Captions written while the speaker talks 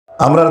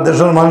আমরা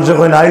দেশের মানুষে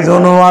কই আইজ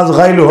হনো ওয়াজ,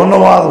 খাইল হনো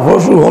ওয়াজ,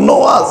 পশু হনো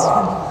ওয়াজ,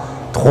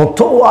 কত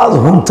ওয়াজ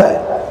শুনতে।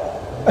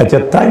 আচ্ছা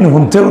তাই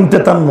শুনতে শুনতে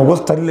তার মগজ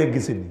থাকলে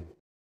গেছিনি।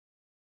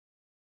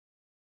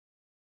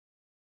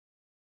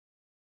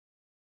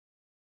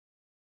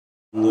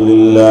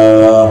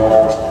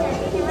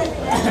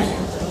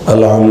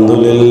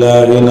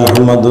 আলহামদুলিল্লাহ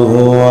নাহমাদুহু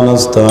ওয়া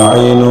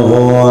নাস্তাঈনুহু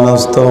ওয়া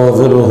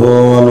নাস্তাগফিরুহু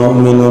ওয়া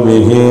নু'মিনু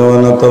বিহি ওয়া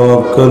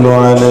নাতাওয়াক্কালু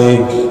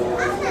আলাইহি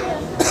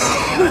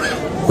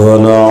ওয়া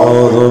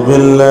নাউযু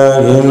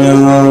বিল্লাহি মিন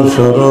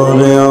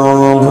শুরুরি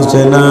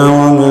আনফুসিনা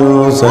ওয়া মিন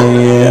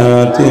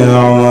সাইয়্যাতি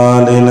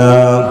আ'মালিনা।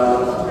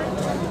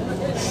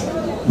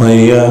 من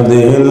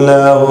يهده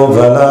الله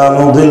فلا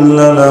مضل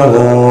له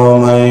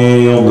ومن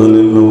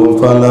يضلله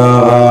فلا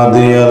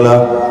هادي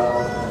له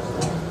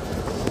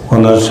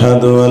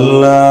ونشهد أن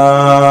لا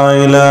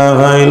إله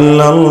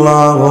إلا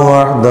الله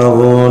وحده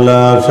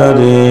لا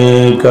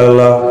شريك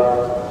له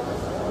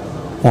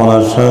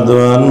ونشهد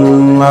أن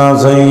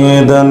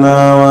سيدنا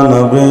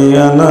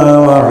ونبينا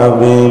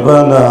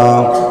وحبيبنا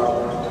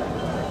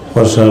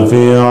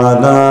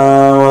وشفيعنا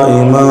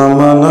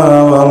وإمامنا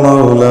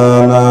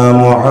ومولانا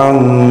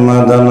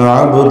محمدا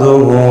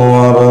عبده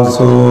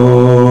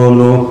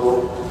ورسوله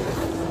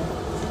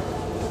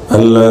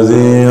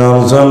الذي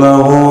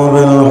أرسله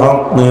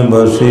بالحق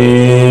بشيرا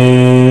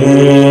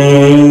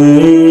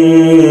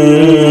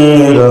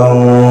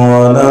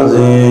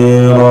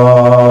ونذيرا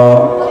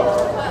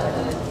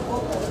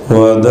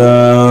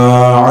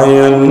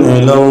وداعيا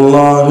إلى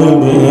الله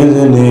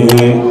بإذنه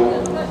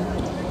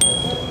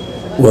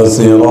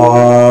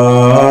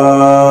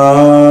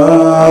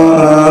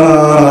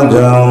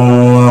وسراجا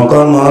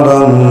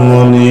وقمرا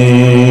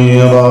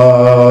منيرا.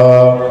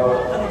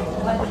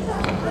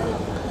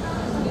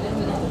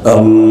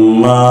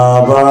 أما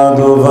بعد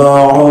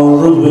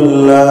فأعوذ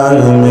بالله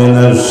من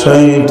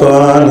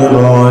الشيطان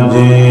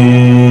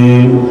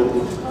الرجيم.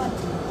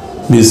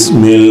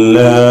 بسم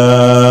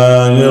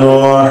الله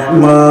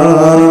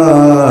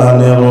الرحمن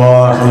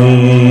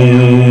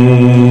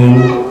الرحيم.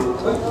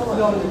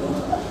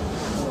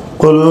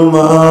 قل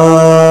ما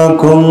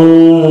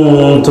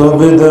كنت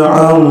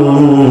بدعا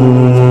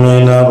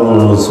من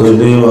الرسل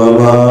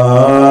وما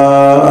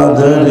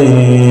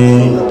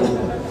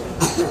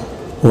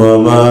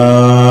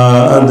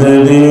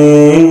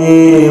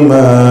أدري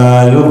ما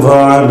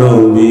يفعل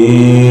بي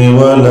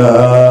ولا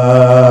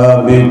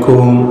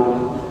بكم.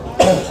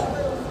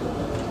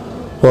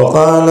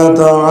 وقال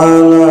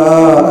تعالى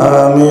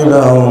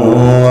آمرا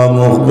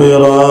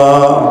ومخبرا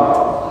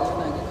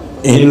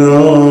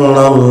إن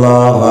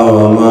الله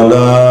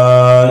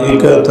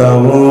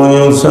وملائكته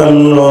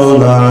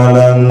يصلون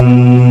على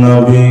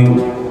النبي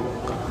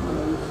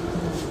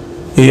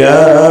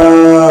يا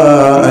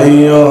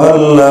أيها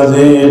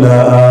الذين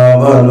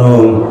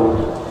آمنوا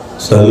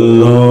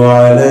صلوا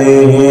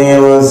عليه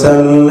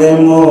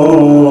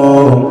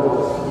وسلموا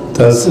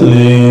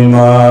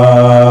تسليما.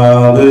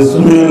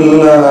 بسم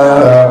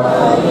الله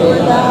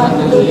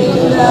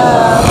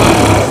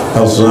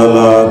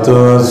الصلاة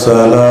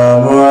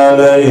والسلام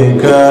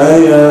عليك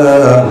يا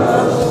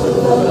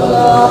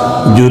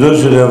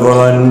جرش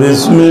رفعن.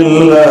 بسم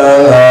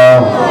الله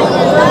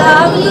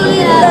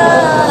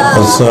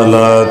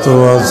الصلاة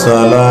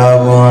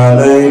والسلام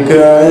عليك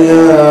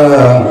يا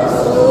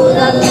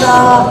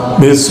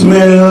بسم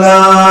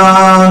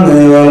الله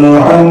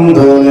والحمد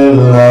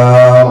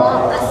لله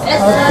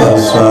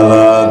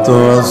الصلاة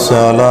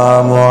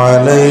والسلام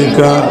عليك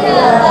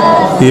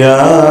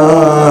يا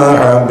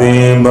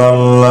حبيب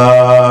الله.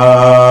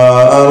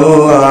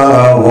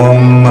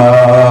 اللهم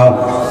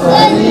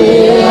صل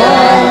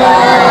على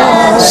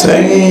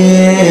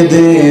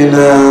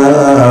سيدنا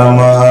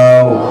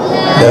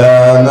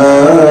مولانا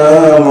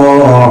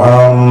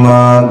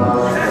محمد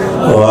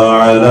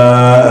وعلى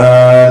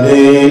آل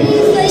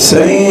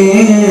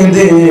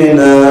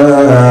سيدنا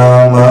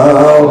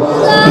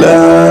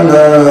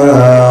مولانا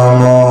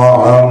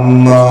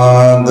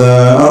محمد.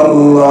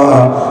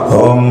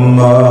 اللهم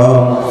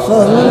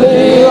صل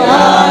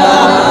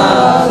على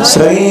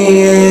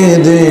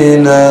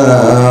سيدنا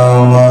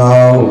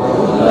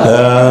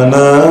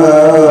مولانا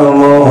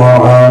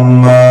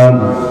محمد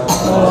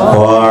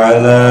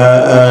وعلى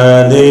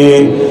آل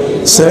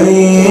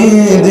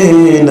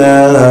سيدنا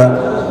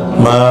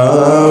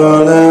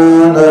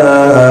مولانا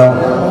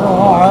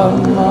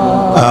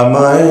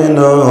আমায়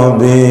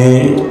নবী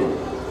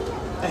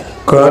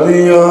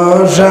করিও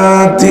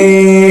সাথী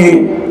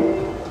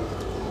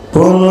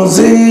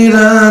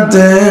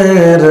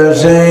পুলসিরাতের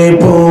সেই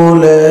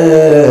ফুলের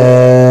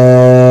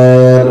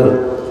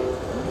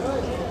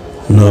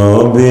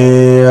নবী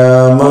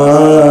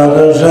আমার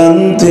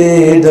শান্তি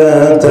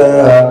দাতা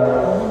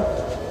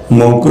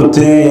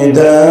মুক্তি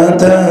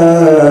দাতা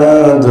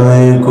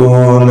দুই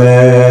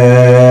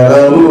কুলের।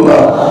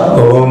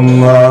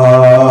 আল্লাহুম্মা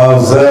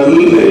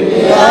সাল্লি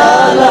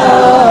আলা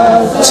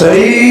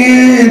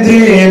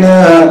সাইয়্যিদিনা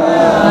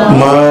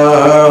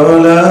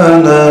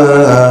মাওলানা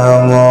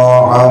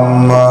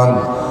মুহাম্মদ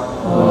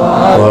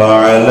ওয়া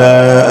আলা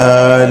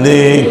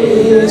আলি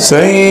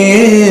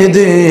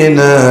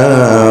সাইয়্যিদিনা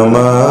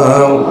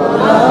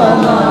মাওলানা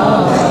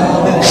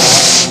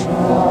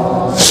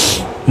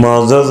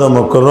মুআজ্জাজ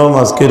মুকররম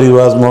আজকের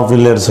ওয়াজ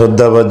মাহফিলের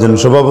শ্রদ্ধাভাজন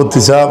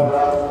সভাপতি সাহেব,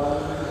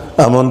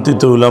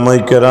 আমন্ত্রিত উলামাই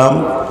কেরাম,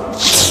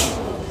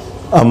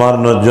 আমার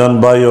নজন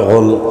ভাই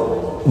হল,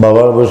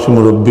 বাবার বয়সী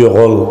মুরব্বী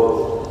হল,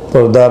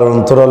 পর্দার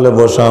অন্তরালে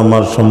বসা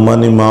আমার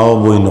সম্মানী মা ও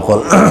বোন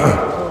হল,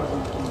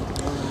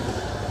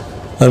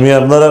 আমি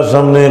আপনারা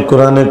সামনে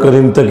কোরআনে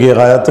করিম থেকে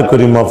আয়াতে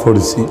করিমা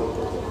পড়ছি,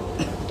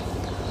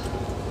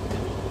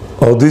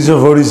 হাদিসও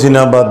পড়িছি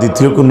না বা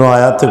দ্বিতীয় কোনো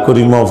আয়াতে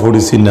করিমাও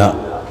পড়িছি না।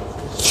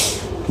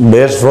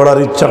 বেশ পড়ার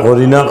ইচ্ছা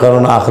করি না,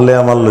 কারণ আখলে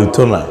আমার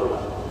লইতো না।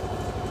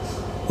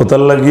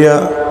 ওটার লাগিয়া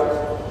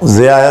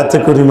যে আয়াতে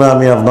করিমা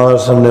আমি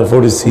আপনার সামনে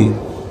পড়েছি,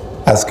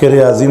 আজকের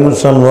এই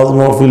আজিমুসান ওয়াজ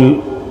মাহফিল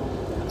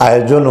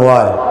আয়োজন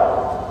হওয়ায়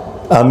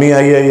আমি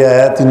এই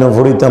আয়াতই ন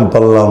পড়িতাম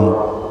পারলাম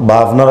বা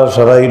আপনারা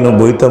সারাই ন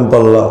বইতাম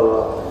পারলাম।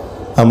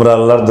 আমরা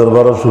আল্লাহর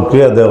দরবারও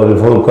শুক্রিয়া দেওয়া করি,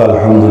 ফলক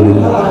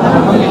আলহামদুলিল্লাহ।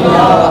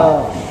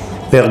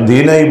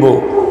 একদিন আইব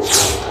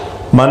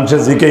মানুষে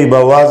জিকাইবা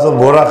ওয়াজ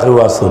বড়া খেউ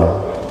আসল,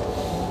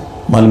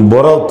 মানে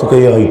বড়াও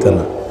তুকাইয়া হইত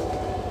না।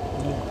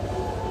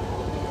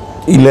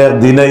 ইলে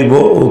একদিন আইব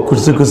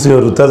খুশি খুশি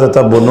রুতা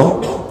যাতা বনো,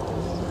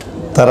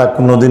 তারা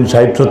কোনোদিন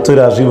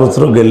 60-70-80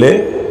 বছর গেলে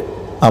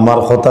আমার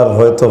কথার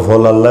হয়তো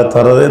ফল আল্লাহ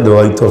তারারে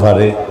দেওয়াইতে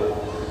পারে।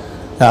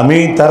 আমি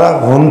তারা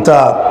ঘন্টা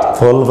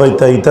ফল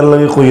পাইতা ইতার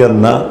লাগে কইয়ার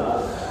না।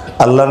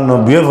 আল্লাহর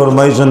নবীয়ে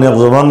ফরমাইছেন এক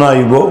জমানা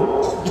আইব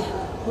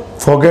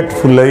ফকেট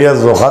ফুলাইয়া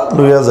জখাত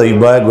লইয়া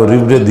যাইবা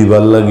গরিবরে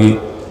দিবার লাগি।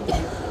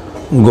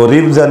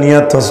 গরিব জানিয়া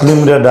তসলিম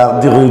রে ডাক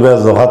দি কইবা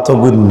জখাত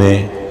গুণনে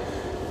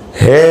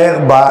হে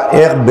বা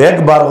এক বেগ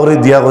বার করে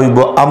দিয়া কইব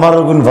আমার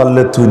গুণ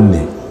ফাললে তুই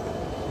নে।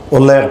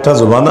 ওলা একটা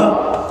জমানা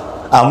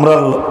আমরা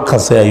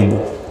কাছে আইব।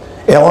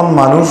 এখন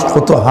মানুষ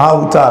কত হা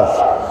উতাস,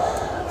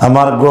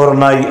 আমার ঘর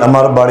নাই,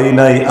 আমার বাড়ি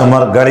নাই,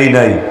 আমার গাড়ি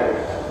নাই,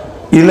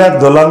 ইলা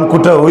দলান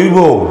কুটা হইব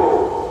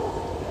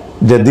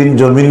যেদিন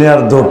জমিনে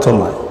আর দৌড়ত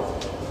নাই।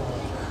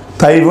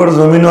 তাইবর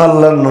জমিনও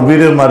আল্লাহ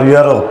নবীরে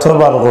মারিয়া রক্ত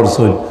বার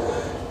করছেন।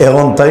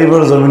 এখন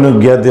তাইবর জমিনও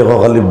গিয়া দেখো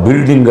খালি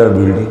বিল্ডিং আর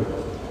বিল্ডিং।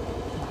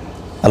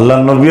 আল্লাহ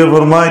নবীয়ে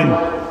ফরমাইন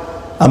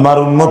আমার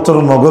উম্মতর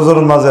মগজের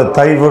মাঝে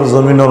তাইবর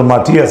জমিনের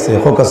মাটি আছে।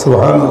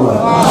 সুবহানাল্লাহ।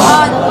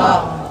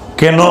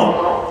 কেন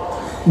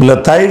বলে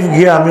তাইফ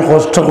গিয়ে আমি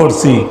কষ্ট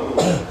করছি,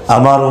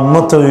 আমার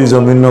উম্মত ওই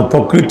জমিন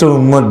প্রকৃত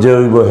উম্মত যে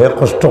হইব হে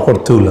কষ্ট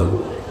করতেও লাগবে।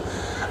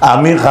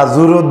 আমি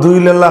খাজুরও 2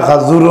 লেলা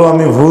খাজুরও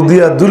আমি ভু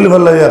দিয়া 2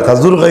 বেলাইয়া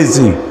খাজুর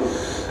খাইছি,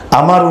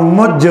 আমার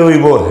উম্মত যে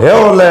হইব হে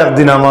হলে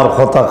একদিন আমার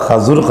কথা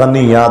খাজুর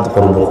খানি ইয়াদ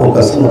করব।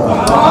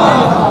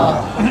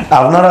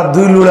 আপনারা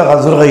 2 লুড়া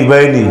খাজুর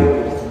খাইবাইনি,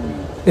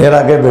 এর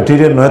আগে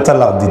বেটিরে 9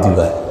 তালাক দি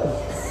দিবা।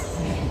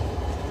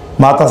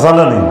 মাথা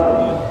চালানি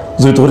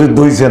জুই ধরি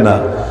দইছে না,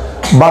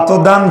 বাত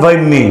দান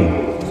পাইনি,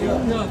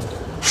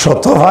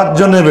 105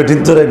 জনে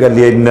বেটির ধরে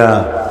গালিয়াই না,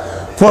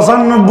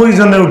 95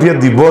 জনে উঠিয়ে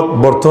দিব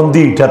বর্তন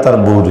দি ইটা তার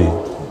বউরে।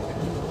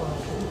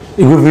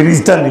 এগু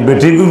ফিরিস্তানি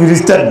বেটিগু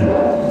ফিরিস্তানি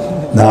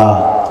না।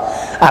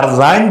 আর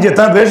জাইন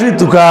যেটা বেশি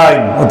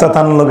তুকাইন ওটা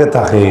তার লগে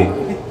থাকে।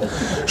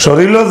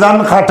 শরীর জান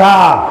খাটা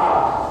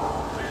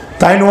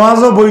তাই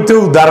নোয়াজও বইতে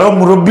উদারো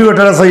মুরব্বী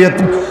বেটারা চাইয়া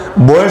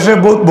বয়সে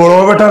বহুত বড়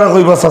বেটারা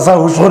কইবা চাচা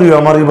হুশ করিও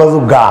আমার এই বাজু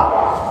গা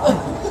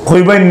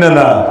কইবাইন না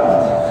না।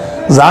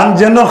 জান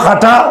যেন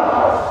খাটা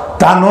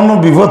টানো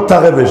বিপদ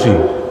থাকে বেশি।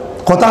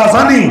 কথা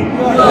আসানি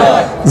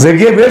যে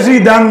গিয়ে বেশি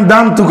দান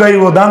দান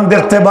তুকাইব, দান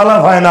দেখতে বালা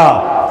হয় না।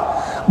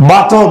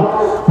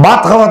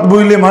 ভাত খাওয়াত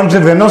বইলে মানুষে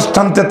ভেনস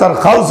টানতে তার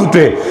খাও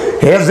ছুটে,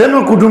 হে যেন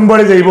কুটুম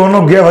বাড়ি যাইব অন্য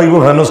গিয়া ভাইব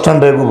ভেনস টান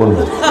যাইব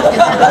বলবে।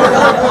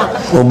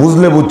 ও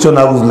বুঝলে বুঝছো,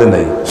 না বুঝলে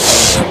নাই।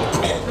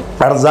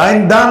 আর যাইন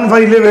দান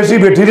পাইলে বেশি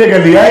বেঠিরে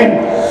গেলি আইন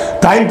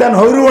তাইন তান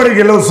হইরু বাড়ি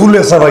গেলেও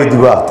চুলে সবাই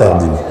দিব আত্মার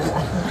দিন।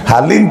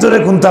 হালিন তোরে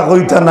কোনটা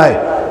কইতা নাই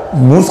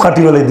মুখ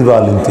কাটি বেলাই দিবা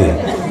হালিনতে।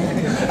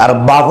 আর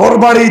বাপর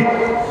বাড়িত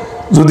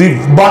যদি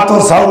বাত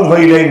চাউল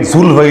ভাইলেন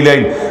চুল ভাইলেন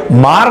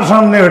মার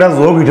সামনে এটা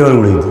যোগ ইটা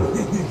উড়ে দিত।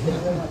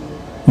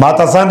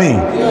 মাথা চানি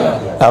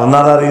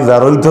আপনার আর এই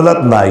জারল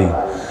তোলাত নাই,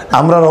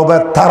 আমরা রবাই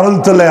তারল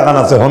তোলা এখন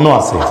আছে, হনো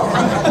আছে।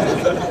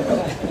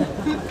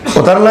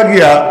 ওটার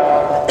লাগিয়া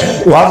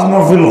ওয়াজ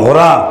মহফিল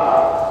ঘোরা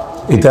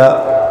এটা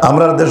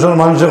আমরা দেশের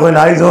মানুষে কই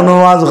নাই হনো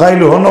ওয়াজ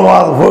খাইল হনো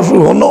ওয়াজ ফসু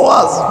হনো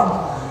ওয়াজ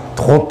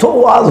কত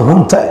ওয়াজ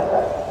শুনতে।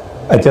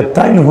 আচ্ছা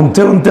তাই শুনতে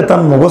শুনতে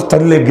তার মগজ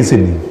থাকলে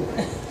গেছিনি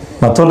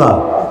মাতো না।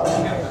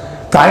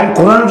 তাই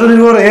কোরআন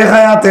শরীফের এক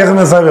আয়াত এক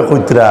মেসাবে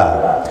কইতরা,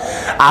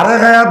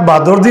 আরেক আয়াত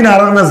বাদর দিন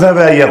আরেক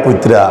মেসাবে আইয়া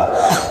কইতরা,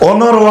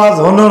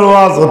 অনর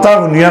ওয়াজ ওটা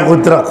নিয়া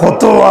কইতরা।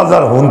 কত ওয়াজ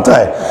আর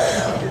শুনতায়।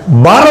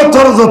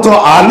 ভারতের যত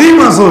আলিম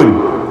আসই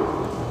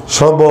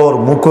সবর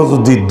মুখ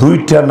যদি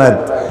 2টা নাই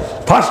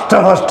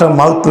 5টা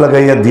মাউথ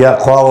লাগাইয়া দিয়া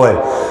খাওয়া হয়,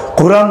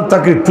 কোরআন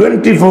তাকে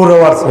 24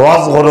 আওয়ার্স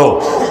ওয়াজ করো।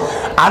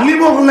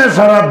 আলিম হলে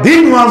সারা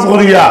দিন ওয়াজ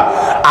করিয়া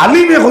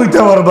আলিমে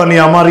কইতে পারবানি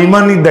আমার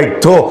ইমানি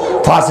দায়িত্ব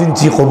 5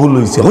 ইঞ্চি কবুল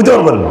হইছে, হইতে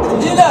পারবানি?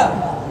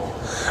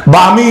 বা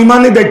আমি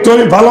ইমানি দায়িত্ব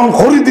আমি পালন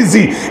করে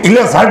দিছি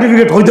এগুলা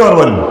সার্টিফিকেট হইতে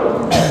পারবানি?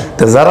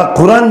 যারা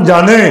কোরআন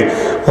জানে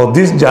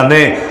হাদিস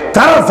জানে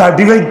তারা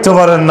সার্টিফিকেট দিতে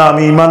পারেন না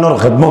আমি ইমানের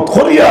খেদমত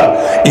করিয়ার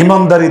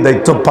ইমানদারি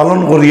দায়িত্ব পালন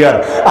করিয়ার।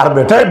 আর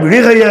বেটায় বিড়ি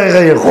খাইয়া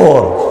খাইয়া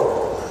কর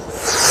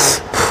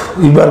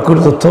এবার করে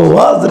তো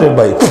ওয়াজ রে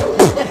ভাই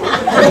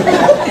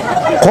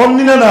কম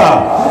নিলে না,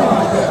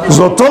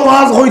 যত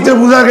ওয়াজ হইতে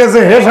বোঝা গেছে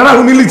হে সারা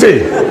শুনিলিছে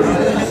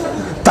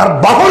তার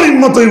বাহর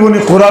হিম্মত হইবনি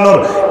কোরআনের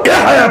এ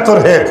হায়াতর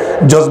হে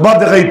জজবা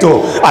দেখাইতো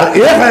আর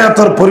এ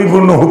হায়াতর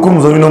পরিপূর্ণ হুকুম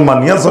জমিন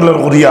মানিয়া চলার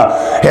করিয়া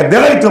হে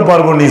দেখাইতে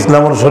পারবো নি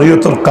ইসলামের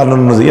শরীয়তের কানুন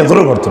অনুযায়ী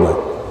এতও করতো না,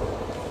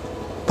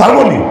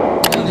 পারবো নি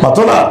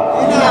মাতো না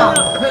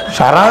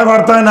সারা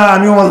বার্তায় না।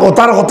 আমি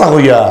ওতার কথা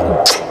কইয়া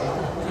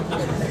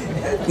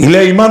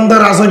ইলে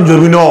ইমানদার আসেন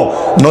জমিন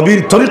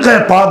নবীর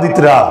তরিকায় পা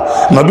দিতরা,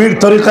 নবীর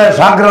তরিকায়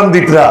সাগরাম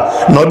দিতরা,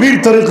 নবীর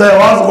তরিকায়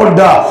ওয়াজ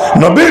করডা,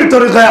 নবীর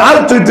তরিকায় আল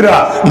তৈতরা,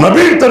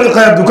 নবীর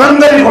তরিকায়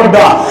দোকানদারি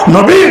করডা,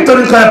 নবীর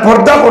তরিকায়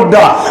পর্দা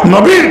করডা,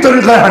 নবীর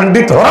তরিকায়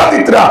হান্ডি ধরা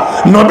দিতরা,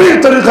 নবীর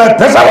তরিকায়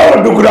পেশাবার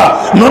ডুকরা,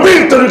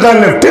 নবীর তরিকায়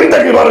লেফটেন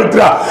থেকে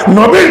বাড়িতরা,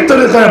 নবীর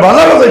তরিকায়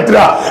বাজারও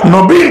যাইতরা,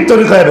 নবীর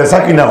তরিকায় বেচা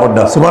কিনা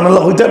করডা।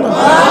 সুবহানাল্লাহ হইতে না?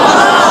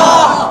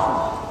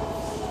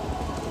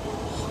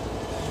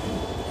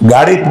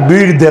 গাড়ির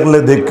ভিড় দেখলে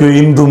দেখো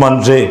হিন্দু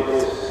মানুষে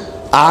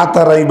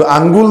তারাই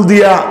আঙ্গুল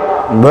দিয়া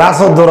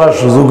গ্লাসও ধরার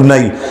সুযোগ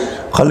নাই,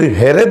 খালি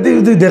হেরে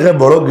দিয়ে দেখে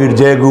বড়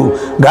গির্জায় গু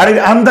গাড়ির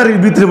আন্দারির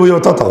ভিতরে বই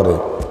তত করে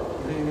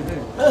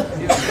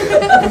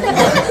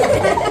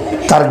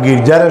তার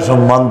গির্জারে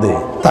সম্মান দে,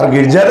 তার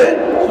গির্জারে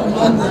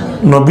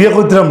নবী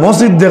কইতরা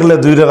মসজিদ দেখলে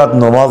 2 রাকাত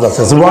নামাজ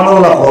আছে।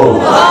 সুবহানাল্লাহ।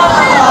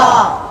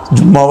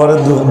 জুম্মাবারে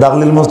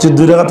দাখলিল মসজিদ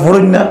 2 রাকাত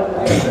পড়েন না,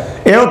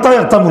 এও তো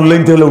একটা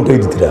মূল্যায়ন হলে উঠাই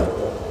দিতরা।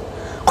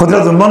 খোদরা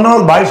জুম্মার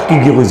নামাজ 22 কি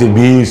কইছে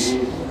 20,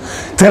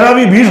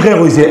 তেরাবি 20 কে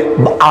কইছে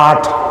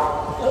 8।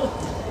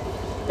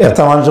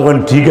 একটা মানুষ কইন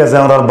ঠিক আছে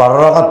আমরা 12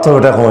 রাকাত তো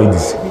এটা কমাই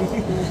দিছি।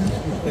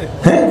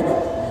 হ্যাঁ,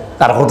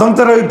 আর প্রথম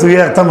তেরা তুই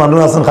একটা মানুষ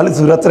আছেন খালি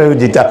সুরাত রে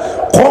যেটা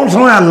কম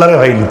সময় আল্লাহরে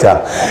ভাই লিতা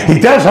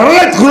ইটা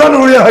সরলে কুরআন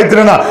উড়িয়া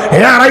হইতরে না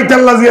হে আড়াইটা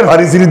আল্লাহ দিয়ে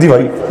ভারী সিরি দি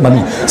ভাই মানে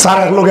সার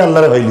এক লোকে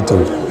আল্লাহরে ভাই লিত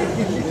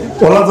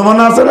ওলা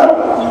জমানা আছে না,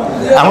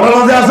 আমরা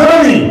মাঝে আছে না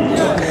নি?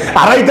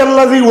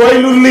 আড়াইতাল্লাজি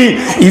ওয়াইলুল্লি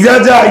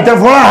ইজাজা এটা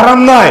পড়া হারাম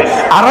নয়,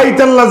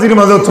 আড়াইতাল্লাজির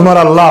মাঝে তোমার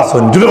আল্লাহ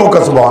আছেন, জুড়ে হোক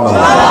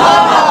সুবহানাল্লাহ।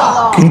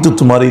 কিন্তু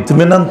তোমার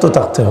ইতমিনান তো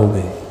থাকতে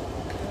হবে,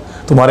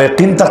 তোমার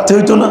ইয়াকিন থাকতে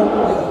হইতো না,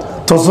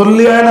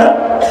 তসল্লি হয় না,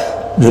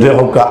 জুড়ে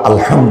হোক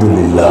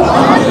আলহামদুলিল্লাহ।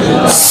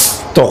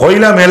 তো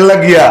কইলাম এর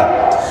লাগিয়া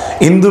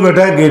হিন্দু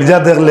বেটায় গির্জা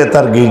দেখলে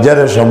তার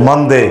গির্জারে সম্মান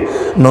দে,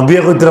 নবী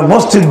কইতরা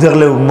মসজিদ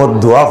দেখলে উম্মত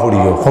দোয়া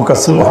পড়িও হোক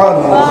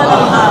সুবহানাল্লাহ।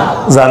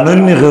 জানেন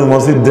নি কেউ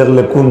মসজিদ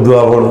দেখলে কোন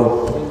দোয়া পড়ো?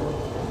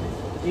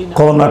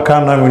 কোনা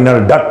কানা মিনার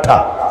ডাট্টা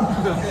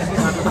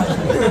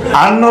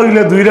আর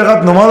নইলে 2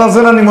 রাকাত নামাজ আছে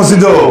না নি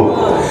মসজিদ,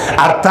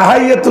 আর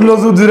তাহাইয়াতুল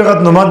ওযু 2 রাকাত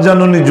নামাজ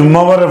জানুনি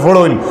জুম্মাবারে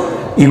পড়েন,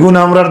 ইগুন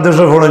আমরার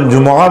দেশে পড়েন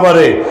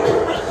জুম্মাবারে।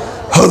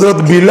 হযরত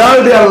বিলাল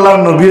রে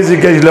আল্লাহর নবী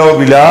জিজ্ঞাসা করলেন,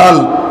 বিলাল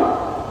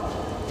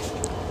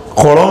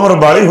খড়মের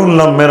বাড়ি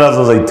শুনলাম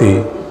মেরাজে যাইতে,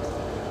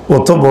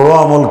 অত বড়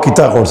আমল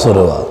কিতা করছো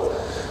রে?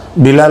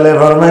 বিলালে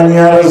ফরমাইন,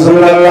 ইয়া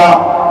রাসূলুল্লাহ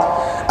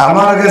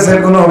আমার কাছে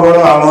কোনো বড়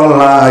আমল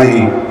নাই,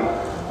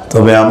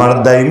 তবে আমার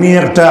দাইমি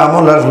একটা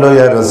আমল আসলো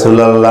ইয়া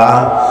রাসূলুল্লাহ,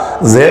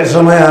 যে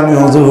সময় আমি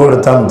ওযু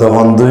করতাম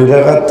তখন 2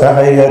 রাকাত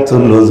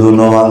তাহিয়াতুল ওযু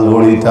নামাজ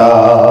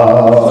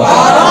পড়িতাম।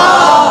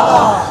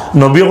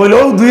 নবী কইল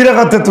 2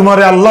 রাকাতে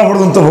তোমারে আল্লাহ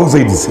পর্যন্ত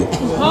পৌঁছাই দিছে।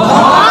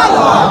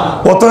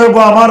 অতএব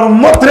আমার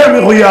উম্মতরে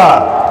আমি কইয়া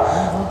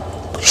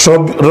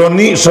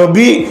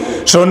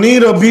শনি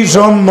রবি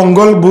সোম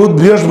মঙ্গল বুধ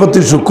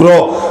বৃহস্পতি শুক্র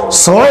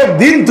 6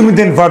 দিন তুমি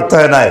দিন পারতে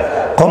নাই,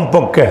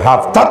 কমপক্ষে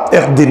হাফতাত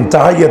একদিন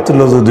তাহিয়াতুল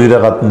ওযু 2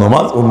 রাকাত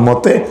নামাজ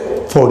উম্মতে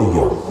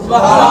পড়িও।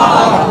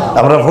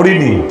 আমরা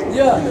পড়িনি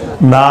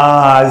না,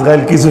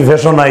 আজকাল কিছু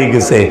ফ্যাশন আই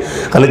গেছে,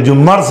 খালি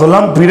জুম্মার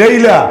সালাম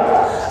ফিরাইলা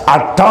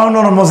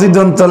 58 মসজিদ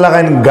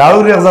লাগাইন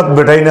গাউর একজাত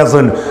বেটাই না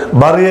শুন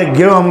বাড়িয়ে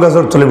গেও আম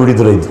গাছের তলে বিড়ি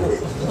ধরাই দিল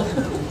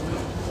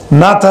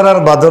না, তার আর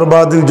বাদর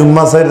বাহাদির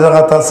জুম্মা 4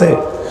 রাকাত আছে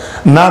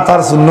না,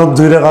 তার সুন্নত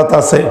 2 রাকাত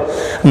আছে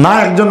না,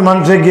 একজন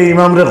মানুষে গিয়ে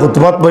ইমামরে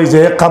খুতবাত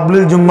পাইছে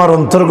কাবলিল জুম্মার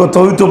অন্তর্গত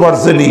হইতে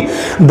পারছেনি,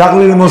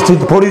 দাখলিল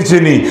মসজিদ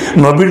পড়িছেনি,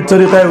 নবীর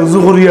তরিকায় উযু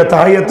করিয়া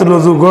তাহিয়াতুল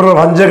ওযু গরর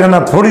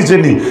হাঞ্জাখানাত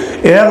পড়িছেনি,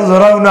 এক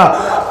জরাও না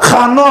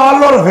খানো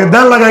আলোর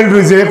ফেদা লাগাই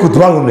রইছে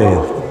খুতবা গুনে।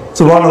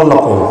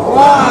 সুবহানাল্লাহ।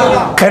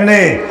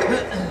 কেনে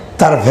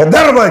তার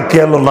ফেদার বা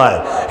খেয়াল নাই,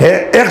 হে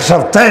 1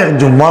 সপ্তাহে 1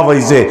 জুম্মা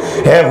পাইছে,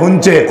 হে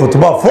শুনছে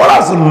খুতবা পড়া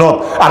সুন্নত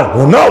আর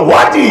হুনা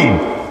ওয়াজিব।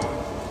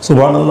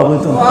 সুবহানাল্লাহ।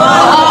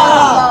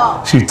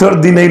 শীতের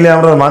দিন আইলে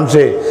আমরা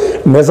মানুষে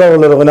মেসা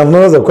বলে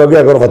আপনারা কবে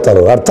আগর কথা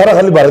আর তারা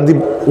খালি বাড়ি দিন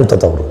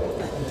উঠাতে পারো,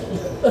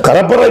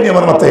 খারাপ পড়াইনি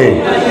আমার মাথায়,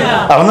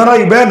 আপনারা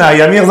ইবে নাই।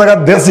 আমি এক জায়গায়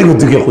দেখছি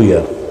গতিকে কইয়া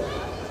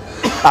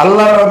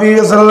আল্লাহ নবী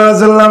সাল্লাল্লাহু আলাইহি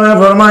ওয়াসাল্লামে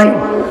ফরমায়,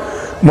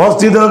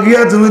 মসজিদে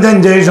গিয়া তুমি দেন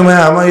যে সময়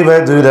আমাই ভাই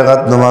 2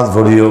 রাকাত নামাজ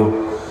পড়িও।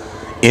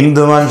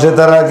 হিন্দু মানুষে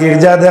তারা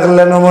গির্জা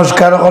দেখলে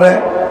নমস্কার করে,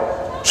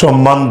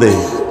 সম্মান দেয়,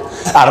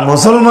 আর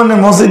মুসলমানে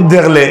মসজিদ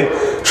দেখলে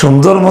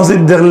সুন্দর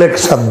মসজিদ দেখলে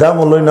শ্রদ্ধা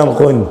মলই নাম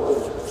কইন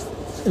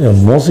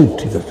মসজিদ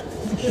ঠিক আছে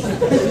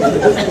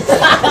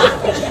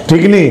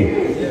ঠিক নি।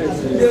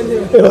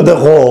 এবার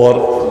দেখো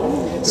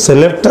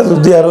ছেলেটা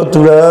যদি আরো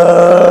তুলা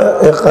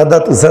 1 আধা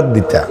তুষার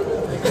দিতা,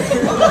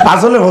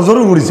 আসলে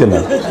ফজরও উড়িছে না,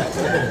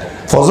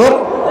 ফজর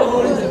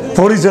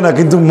পড়িছে না,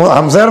 কিন্তু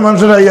হামসায়ের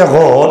মানুষের আইয়া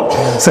কর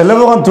ছেলে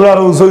বাগান তোরা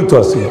আরো উঁচইতো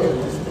আছে।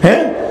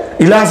 হ্যাঁ,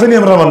 ইলা আসেনি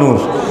আমরা মানুষ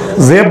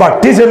যে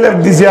বাট্টি ছেলে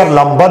দিছে আর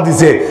লম্বা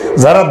দিছে,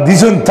 যারা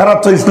দিছেন তারা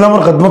তো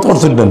ইসলামের খেদমত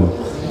করছেন না।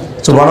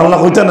 সুবহানাল্লাহ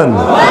কইতে নেন।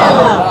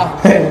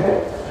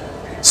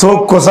 চোখ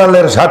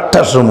কষালের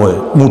 7টার সময়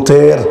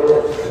মুতের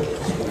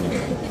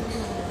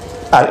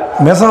আর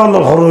মেসা হলো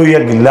ঘর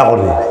হইয়া গিল্লা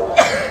করে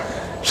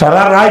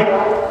সারা রাত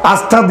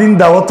আস্থা দিন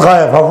দাওয়াত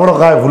খায়, পাপড়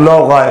খায়,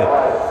 ফুলাও খায়,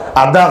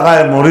 আদা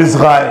খায়, মরিচ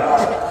খায়।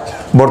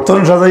 বর্তন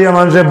সাজাইয়া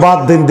মানুষের বাদ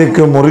দিন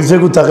দেখে মরিচে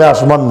গু তাকে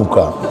আসমান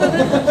মুখা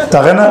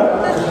থাকে না,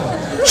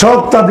 সব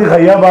তাদি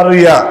খাইয়া বার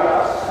হইয়া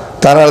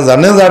তারা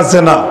জানে যাচ্ছে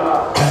না।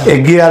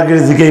 এগিয়ে আর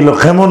জিকাইল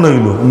কেমন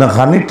হইল না,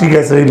 খানি ঠিক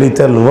আছে হইলে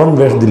তার লবণ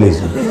বেশ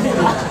দিলেছে।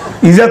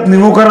 ইজাত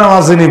নিমুখারাম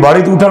আসেনি,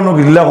 বাড়িতে উঠানো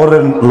গিল্লা করে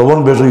লবণ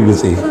বেশ হয়ে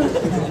গেছে।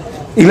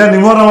 ইলা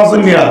নিমরাম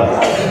আসেনি। আর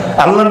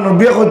আল্লাহ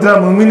নবী কইরা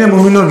মুমিনে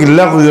মুমিনের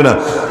গিল্লা কইও না।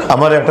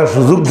 আমার একটা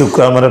সুযোগ দুঃখ,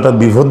 আমার একটা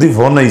বিপদী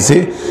ফোন আইছে,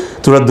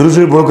 তোরা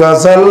দুরুশরীফ পড়কা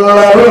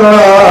সাল্লাল্লাহু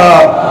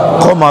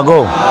কো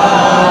মাগো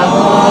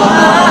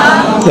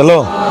চলো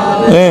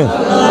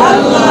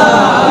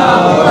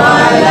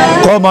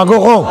কো মাগো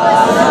কো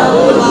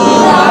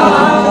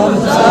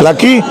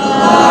লাকি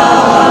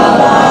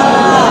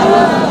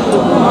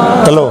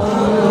হ্যালো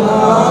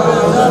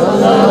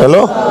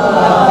হ্যালো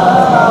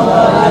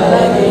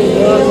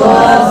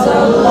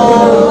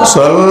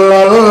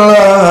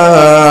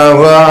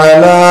সাল্লাল্লাহু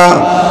আলা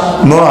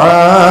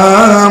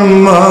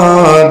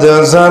মুহাম্মদ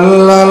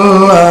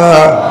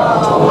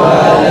সাল্লাল্লাহু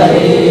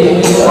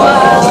আলাইহি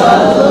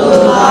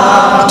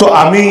ওয়াসাল্লাম। তো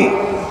আমি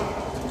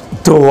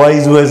তো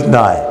ওয়াইজ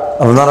নাই,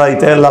 আপনারা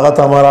এটা লাগাতে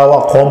আমার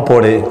আওয়াজ কম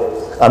পড়ে।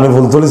 আমি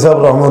ফুলতলি সাহেব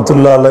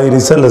রহমতুল্লাহ আলাই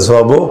রিসালে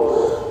সব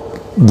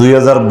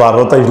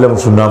 2012 আসলাম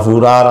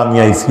সোনাপুর, আর আমি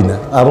আইছি না।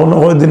 আর অন্য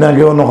কয়েকদিন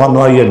আগে অন্য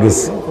আইয়া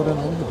গেছি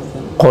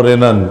করে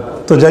নেন।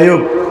 তো যাই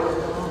হোক,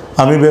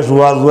 আমি বেশ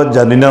ওয়াজ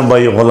জানি না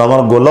ভাই, হল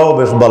আমার গলাও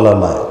বেশ বালা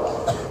নাই।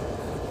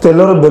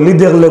 তেলের বেলি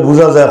দেখলে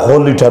বোঝা যায়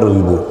 1 লিটার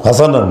হইব,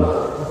 হাসান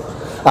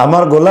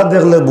আমার গলা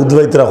দেখলে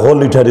বুধবাইতরা 1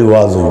 লিটারই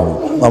ওয়াজ হইব।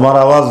 আমার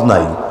আওয়াজ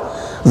নাই।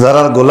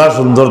 যারা গলা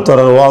সুন্দর তার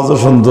ওয়াজও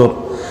সুন্দর,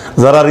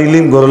 যারা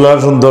ইলিম গলা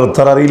সুন্দর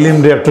তারা ইলিম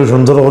রে একটু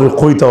সুন্দর করে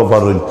কইতাও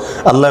পারেন।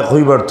 আল্লাহ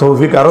কইবার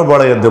তৌফিক আরো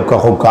বাড়াইয়া দেব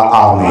কাকা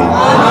আমিন।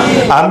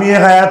 আমি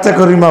এক আয়াতে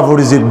করিমা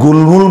পড়েছি,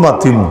 গুলমুল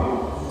মাতিম।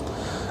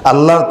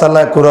 আল্লাহ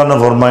তাআলা কোরআনে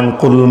ফরমায়েন,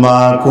 কুল মা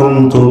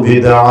কুনতু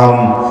বিদআম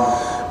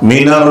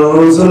মিনার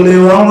রুসুলি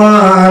ওয়া মা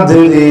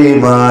আদরি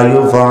মা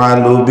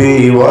ইউফআলু বি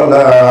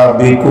ওয়ালা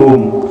বিকুম।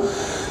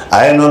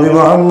 আয় নবী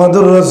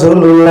মুহাম্মদুর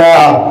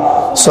রাসূলুল্লাহ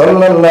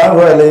সাল্লাল্লাহু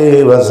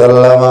আলাইহি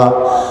ওয়াসাল্লাম,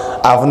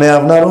 আপনি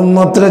আপনার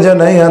উম্মতরে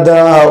জানাইয়া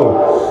দাও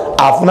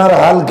আপনার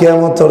হাল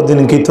কিয়ামতের দিন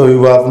কি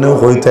হইব, আপনিও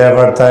কইতে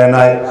পারতাই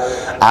নাই।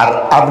 আর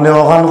আপনি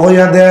ওখান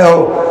কইয়া দেও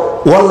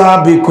ওয়ালা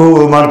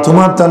বিকুম, আর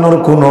তোমার তানোর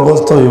কোন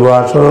অবস্থা হইব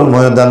আসরের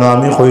ময়দানে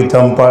আমি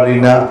কইতাম পারি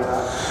না।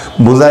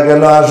 বুঝা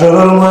গেল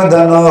আসরের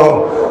ময়দানে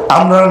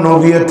আমরা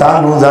নবী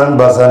তানু জান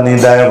বাঁচানি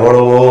দায়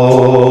পড়ব।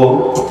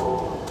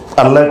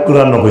 আল্লাহ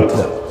কুরআন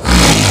কইতা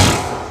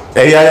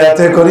এই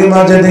আয়াতে করিমা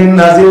যেদিন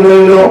নাজিল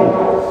হইল,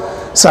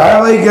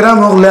 সাহাবায়ে কেরাম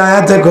ওগুলো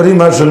আয়াতে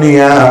করিমা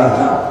শুনিয়া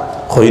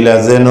কইলা,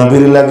 যে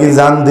নবীর লাগি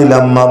জান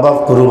দিলাম, মা বাপ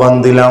কুরবান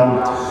দিলাম,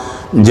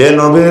 যে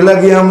নবীর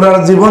লাগি আমরা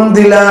জীবন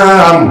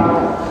দিলাম,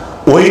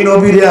 ওই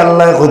নবীরে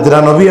আল্লাহ কইরা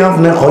নবী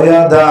আপনি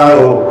কইয়া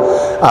দাও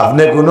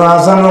আপনি কোনো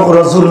আসানক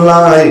রাসূল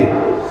নাই,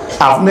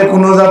 আপনি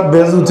কোনো জাত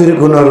বেজুতির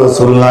কোনো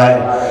রাসূল নাই।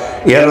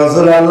 ইয়া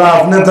রাসূলুল্লাহ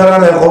আপনি তারা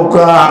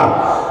লেখকা,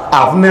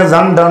 আপনি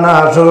জানটা না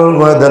আসরের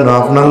ময়দানে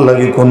আপনার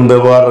লাগি কোন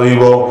ব্যবহার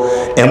হইব,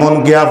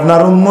 এমনকি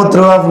আপনার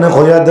উম্মতও আপনি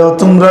কইয়া দাও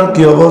তোমরা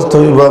কি অবস্থা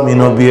হইব আমি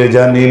নবী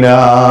জানি না।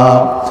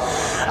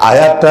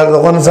 আয়াতটা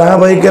যখন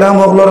সাহাবায়ে কেরাম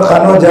ওগুলোর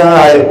কানো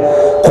যায়,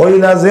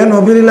 কইলা যে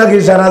নবীর লাগি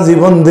সারা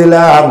জীবন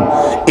দিলাম,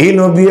 এই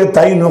নবী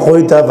তাই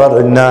কইতা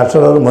পারেন না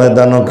আসরের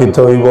ময়দানে কি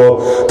হইব,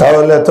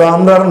 তাহলে তো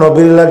আমরা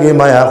নবীর লাগি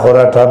মায়া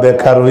করাটা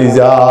বেকার হই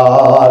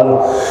যার।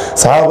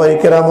 সাহাবায়ে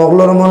কেরাম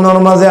ওগুলোর মনের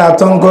মাঝে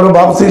আতঙ্কর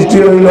ভাব সৃষ্টি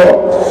হইল,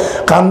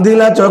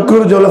 কান্দিলা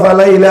চক্ষুর জল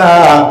ফালাইলা।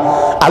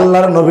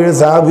 আল্লাহর নবীর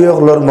সাহাবী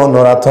ওগুলোর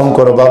মনের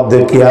আতঙ্কর ভাব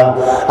দেখিয়া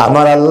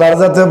আমার আল্লাহর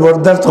যাতে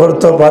বরদাস্ত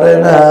করতে পারে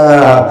না,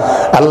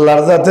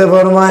 আল্লাহর যাতে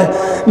ফরমায়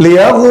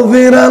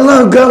লিয়াগফিরা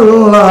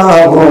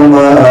লাকাল্লাহু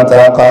মা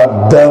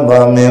তাকাদ্দামা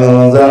মিন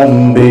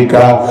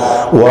যামবিকা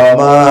ওয়া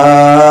মা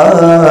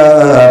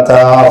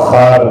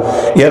তাআখার।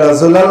 ইয়া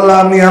রাসূলুল্লাহ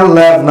আমি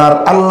আল্লাহ আপনার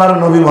আল্লাহর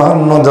নবী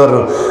মুহাম্মদর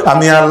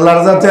আমি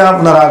আল্লাহর যাতে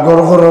আপনার আগর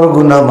ঘরের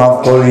গুনাহ মাফ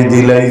করে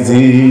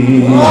দিলাইছি।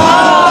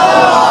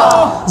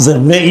 যে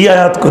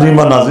আয়াত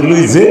করিমা নাজিল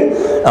হইছে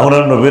আমরা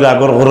নবীর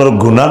আগর ঘরের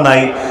গুনাহ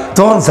নাই,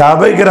 তখন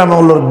সাহাবায়ে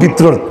কেরামের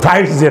ভিতর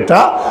ঠাইট যেটা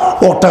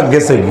ওটা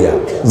গেছে গিয়া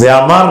যে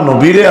আমার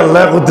নবীরে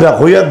আল্লাহ কুদরা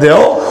কইয়া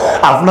দেও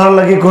আপনার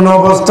লাগি কোন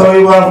অবস্থা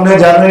হইব আপনি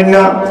জানেন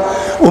না,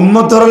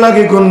 উম্মতের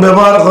লাগি কোন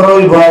ব্যবহার করা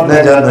হইব আপনি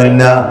জানেন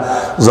না।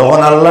 যখন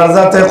আল্লাহর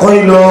যাতে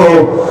কইল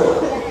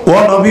ও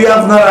নবী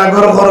আপনার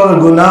আগর ঘরের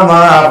গুনাহ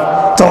মাফ,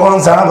 তখন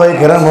সাহাবায়ে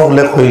কেরাম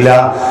ওগুলো কইলা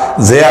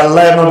যে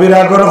আল্লাহ নবীর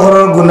আগর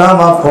ঘরের গুনাহ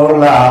মাফ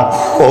করলা,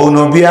 ও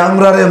নবী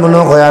আমরারে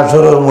মনে হয়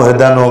আসরের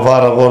ময়দান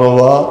পার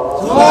করবা।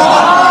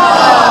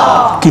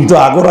 কিন্তু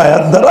আগর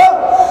আয়াত দ্বারা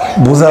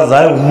বোঝা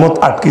যায় উম্মত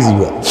আটকে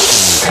যাবা,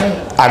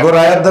 আগর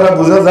আয়াত দ্বারা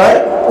বোঝা যায়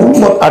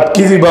উম্মত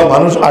আটকে যাবা,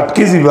 মানুষ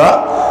আটকে যাবা,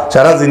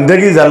 সারা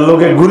জিন্দগি যার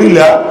লোকে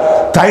ঘুরিলা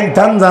টাইম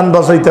টান যান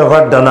বাঁচাইতে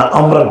পারডা না,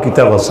 আমরা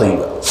কিতা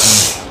বাঁচাইবা।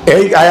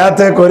 এই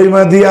আয়াতে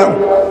করিমা দিয়া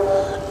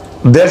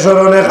দেশের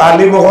অনেক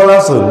আলী বহল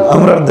আছে,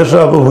 আমরা দেশে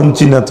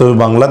শুনছি না তো,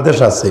 বাংলাদেশ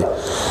আছে,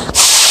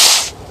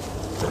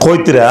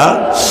 কইতরা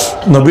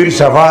নবীর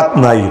শাফাত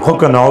নাই,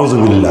 হোক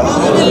নাউজুবিল্লাহ।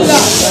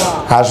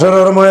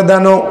 হাসরের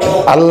ময়দানও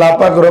আল্লাহ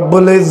পাক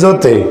রব্বুল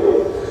ইজ্জতে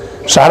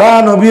সারা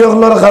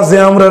নবীগুলোর কাছে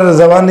আমরা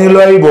জবানি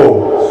লইব,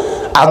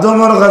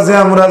 আদমের কাছে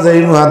আমরা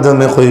যাইব,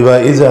 আদমে কইবা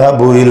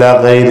ইজহাবু ইলা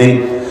গায়রি,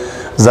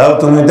 যাও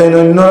তুমি তাই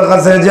অন্যর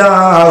কাছে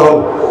যাও,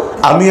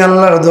 আমি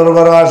আল্লাহর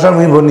দরবারে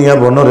আসামি বনিয়া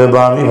বনরে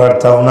বা আমি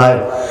পারতাম নাই।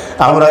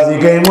 আমরা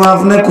জিজ্ঞাইমু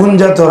আপনি কোন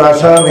জাতর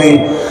আসামি?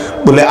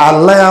 বলে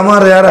আল্লাহ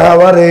আমার আর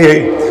হাওয়ারে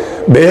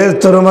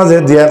বেহেশতের মাঝে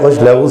দিয়া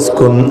কইলা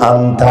উসকুন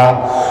আনতা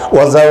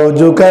ওয়া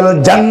যাওজুকাল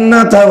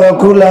জান্নাতা ওয়া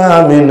কুলা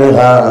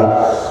মিনহা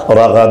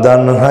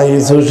রাগাদান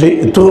হাইসু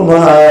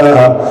শিতুমা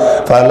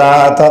ফালা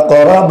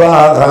তাকরাবা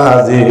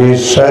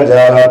হাযিহিশ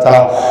শাজারাতা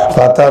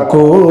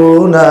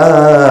ফাতাকুনা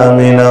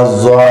মিনাজ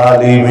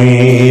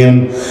জালিমিন।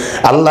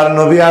 আল্লাহর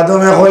নবী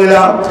আদমে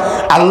কইলা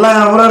আল্লাহ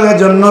আমরার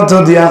জান্নাত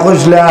দিয়া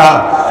কইলা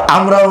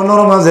আমরা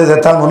ওনর মাঝে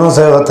যেতাম,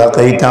 মনসে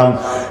থাকাইতাম,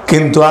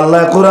 কিন্তু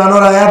আল্লাহ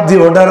কোরআনের আয়াত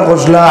দিয়ে অর্ডার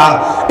করলা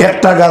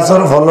একটা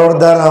গাছের ফলর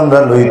দ্বার আমরা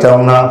লইতাম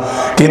না।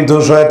 কিন্তু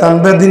শয়তান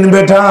বেদিন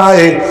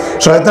বেঠায়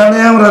শয়তানে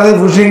আমরা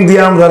ফুসিং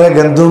দিয়ে আমরা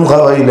গেন্দুম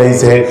খাওয়াই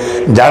লাইছে,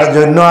 যার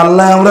জন্য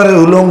আল্লাহ আমরা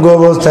উলঙ্গ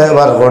অবস্থায়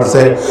বার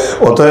করছে।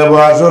 অতএব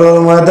আসরের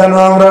ময়দান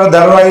আমরা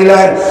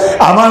দাঁড়াইলাই,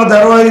 আমার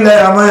দাঁড়াইলাই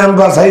আমায় আমি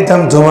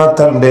বাঁচাইতাম তোমার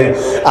তান্ডে,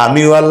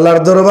 আমিও আল্লাহর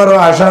দরবারও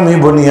আসামি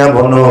বনিয়া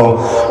বনো।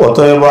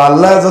 অতএব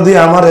আল্লাহ যদি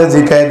আমারে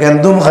জিকায়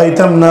গেন্দুম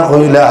খাইতাম না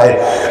কইলাই,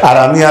 আর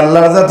আমি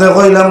আল্লাহর যাতে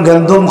কইলাম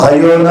গেন্দুম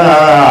খাইও না,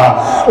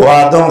 ও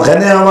আদম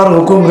খেনে আমার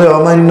হুকুম রে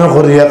অমান্য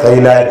করিয়া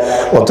খাইলাই,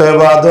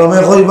 অতএব আদমে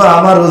কইবা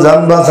আমার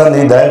জান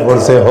বাঁচানি দায়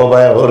করছে,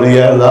 হবায়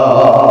হরিয়া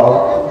যাও।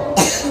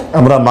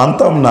 আমরা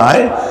মানতাম নাই,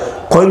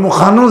 কই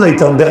মুখানো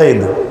যাইতাম, দেখাই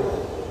না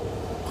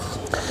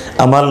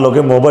আমার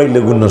লোকে মোবাইল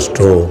লেগু নষ্ট,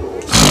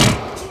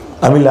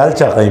 আমি লাল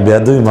চা খাই,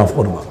 বেয়াদবি মাফ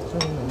করবা।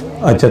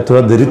 আচ্ছা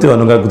তোরা দেরিতে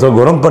অনুগা, তোরা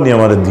গরম পানি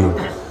আমার দিও,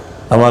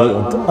 আমার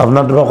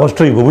আপনার তোরা কষ্ট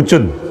হইব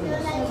বুঝছেন।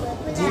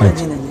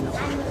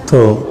 তো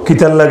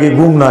কিতার লাগে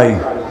ঘুম নাই,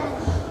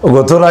 ও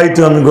গত রাইতে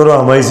আমি গরো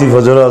আমাইছি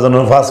ফজর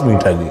আজানোর 5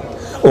 মিনিট আগে,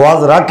 ওয়াজ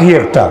রাখি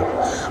একটা,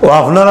 ও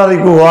আপনার আর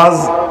একটু ওয়াজ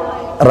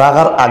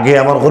রাখার আগে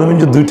আমার করবেন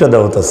যে 2টা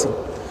দাওয়াত আছে,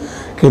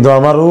 কিন্তু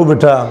আমার ও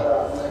বেটা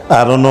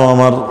আর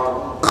আমার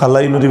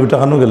খালাই নদী বেটা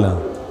খানো গেলাম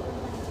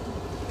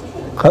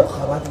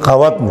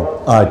খাওয়াত নো।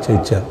 আচ্ছা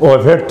আচ্ছা, ও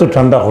ফেট তো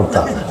ঠান্ডা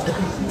করতাম,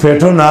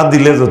 ফেটও না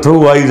দিলে যত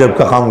ওয়াই যাব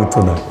কাম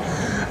হইতো না।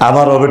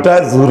 আমার ও বেটা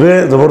জোরে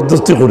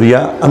জবরদস্তি করিয়া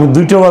আমি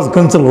 2টা ওয়াজ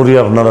ক্যান্সেল করিয়া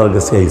আপনার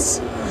কাছে আইছি।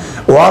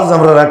 ওয়াজ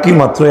আমরা রাখি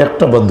মাত্র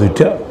 1টা বা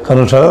 2টা,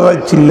 কারণ সারা রাত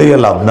চিল্লাইয়া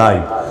লাভ নাই,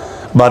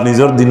 বা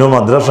নিজের দিনও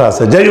মাদ্রাসা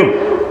আছে। যাই হোক,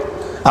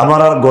 আমার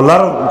আর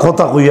গলার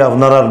কথা কইয়া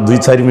আপনার আর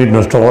 2-4 মিনিট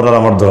নষ্ট করার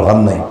আমার দরকার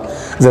নাই,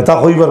 যেটা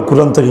কইবার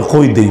কোরআন থেকে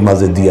কই দেই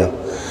মাঝে দিয়া।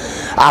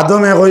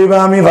 আদমে কইবা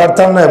আমি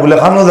পারতাম না, বলে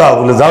খানো যাও,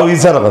 বলে যাও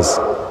ইসার কাছে,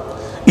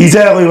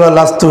 ইসা কইবা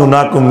লাস্তু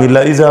না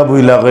কুমিল্লা ইসা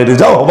বইলা কইরি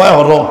যাও হবাই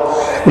হর,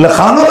 বলে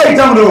খানো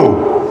যাইতাম রো,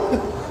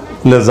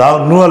 বলে যাও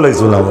নুয়া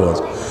লাইছিলাম,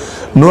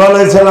 নুয়া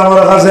লাইছিলাম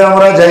আমার কাছে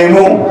আমরা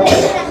যাইমু।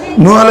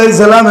 নূহ আলাইহিস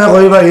সালামে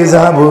কইবা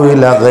ইযহাবু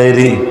ইলা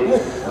গায়রি,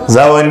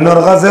 যাও অন্যর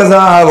কাছে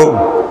যাও,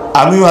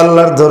 আমিও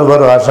আল্লাহর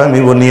দরবারে আসামি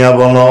বনিয়া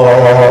বনো।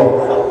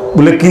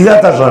 বলে কি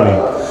জাত আসামি?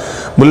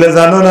 বলে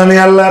জানো না নি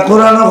আল্লাহ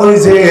কোরআনে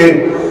কইছে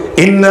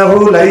ইন্নাহু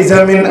লাইসা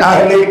মিন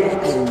আহলিক,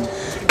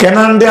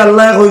 কেনান দে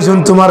আল্লাহ কইছেন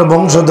তোমার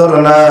বংশধর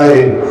নাই,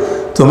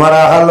 তোমার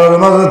আহলের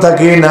মাঝে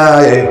থাকি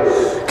নাই,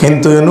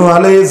 কিন্তু নূহ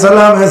আলাইহিস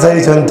সালামে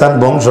চাইছেন তার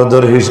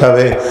বংশধর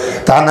হিসাবে,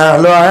 তা না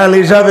হলো আহল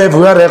হিসাবে।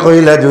 ফুয়ারে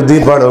কইলা যদি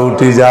বড়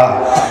উঠি যা,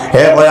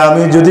 হে কয়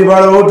আমি যদি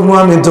বড় উঠবো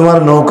আমি তোমার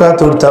নৌকা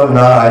তুলতাম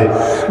নাই।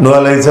 নূহ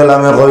আলাইহিস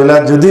সালামে কইলা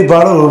যদি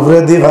বড় উপরে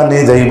দি পানি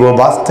যাইব,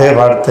 বাঁচতে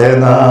পারতে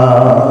না।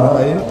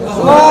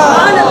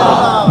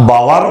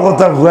 বাবার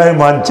কথা ভুয়াই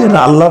মানছে না,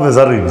 আল্লাহ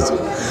বেজার হয়ে গেছে,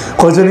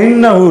 কইছেন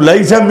ইন্নাহু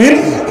লাইসা মিন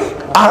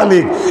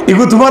আহলিক,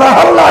 ইগো তোমার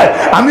আহল নাই,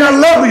 আমি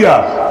আল্লাহ হইয়া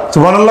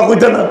সুবহানাল্লাহ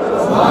কইতা না।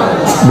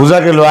 বুঝা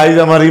গেল আইজ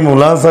আমার এই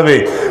মৌলানা সাহেবে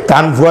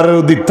টান ফুয়ারের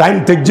ওদিক টাইম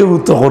থেকে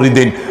উত্তর করি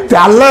দিন, তে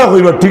আল্লাহ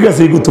কইবা ঠিক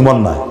আছে এগু তোমার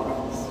নাই,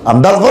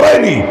 আন্দাজ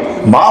করায়নি।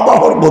 মা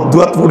বাবার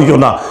বদুয়াত পড়িও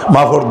না,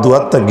 মা বাবার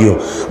দুয়াত থাকিও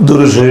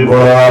দূরে শরীফ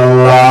পড়ো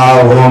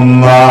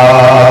আল্লাহুম্মা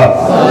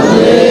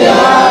সাল্লি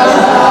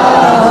আলা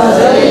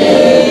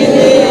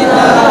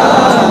সাইয়্যিদিনা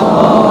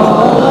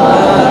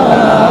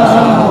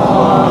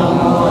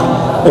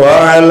ওয়া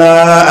আলা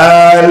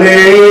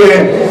আলি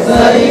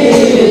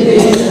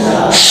সাইয়্যিদিনা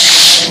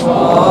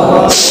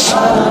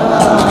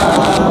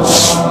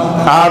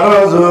আরো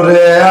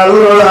জোরে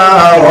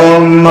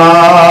আল্লাহুম্মা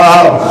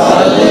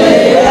সাল্লি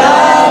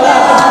আলা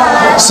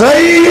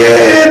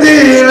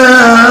সাইয়্যিদিনা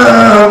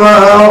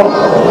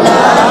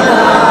মাওলানা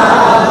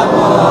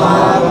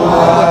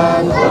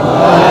মুহাম্মদ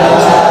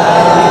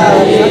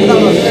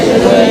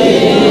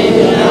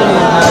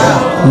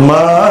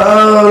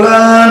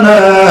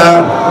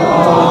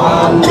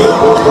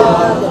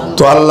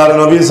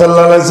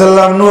সাল্লাল্লাহু আলাইহি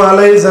সাল্লাম নূহ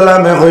আলাইহিস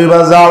সালামে কইবা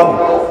যাও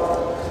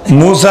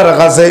মুসার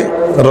কাছে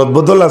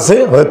রদবদল আছে,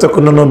 হয়তো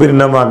কোন নবীর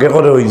নাম আগে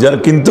করে হই যার,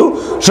 কিন্তু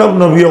সব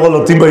নবী হল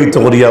অতিবাহিত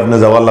করিয়া আপনি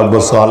যাওয়া লাগবো,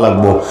 সহা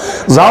লাগবো।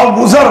 যাও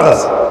মুসার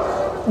কাছে।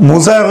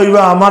 মুসা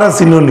কইবা আমারে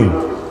চিনুনি,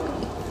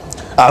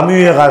 আমি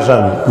এক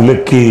আসামি। বলে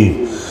কি?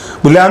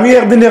 বলে আমি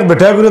একদিন এক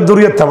বেটা করে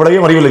দৌড়িয়ে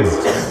থাপড়াইয়া মারিয়ে লাগছি।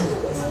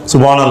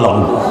 সুবহানাল্লাহ।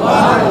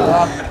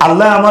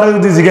 আল্লাহ আমার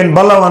যদি জিজ্ঞেন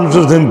বালা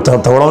মানুষের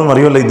থাপড়া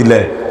মারিয়ে লাই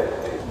দিলে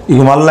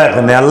আল্লাহ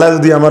এখানে, আল্লাহ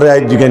যদি আমার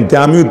আই জিজ্ঞেন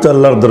আমিও তো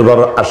আল্লাহর দরবার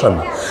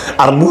আসামি।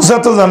 আর মুসা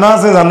তো জানা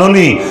আছে,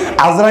 জাননি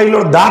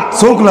আজরাইলের দাঁত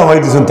চোখ নামাই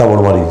দিয়েছেন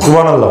থাপড় মারি।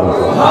 সুবহানাল্লাহ।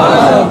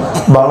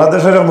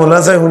 বাংলাদেশের মনে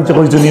আছে শুনতে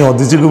কইছনি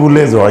হদিসকে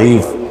বলে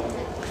জয়ীফ,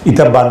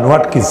 এটা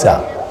বানোয়াট কিসা,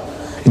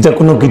 এটা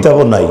কোনো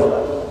কিতাবও নাই।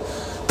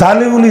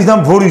 তালিমুল ইসলাম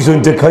পড়ি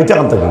শুনতে খাইতে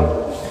কান থাকে।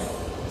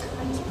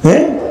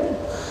 হ্যাঁ,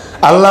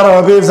 আল্লাহর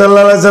হাবিব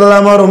সাল্লাল্লাহু আলাইহি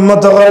সাল্লামের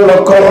উম্মত হল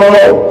লক্ষ্য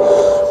করো,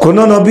 কোন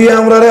নবী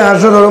আমরারে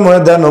হাসরের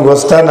ময়দানে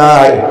অবস্থা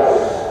নাই।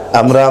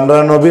 আমরা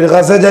নবীর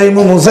কাছে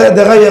যাইমু, মুসা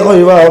দেখাইয়া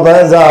কইবা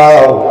ভাই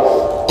যাও।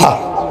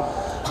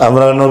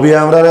 আমরা নবী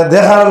আমরারে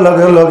দেখার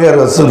লগে লগে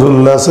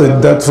রাসূলুল্লাহ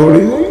সিদ্দাত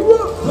পড়ি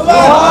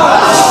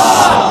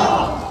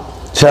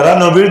সারা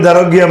নবীর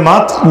দ্বারা গিয়া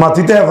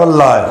মাটিতে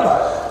ফেললায়।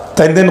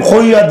 তাই দিন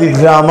কইয়া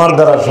দিছে আমার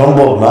দ্বারা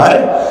সম্ভব নয়।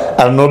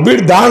 আর নবীর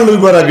দান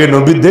লইবার আগে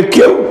নবী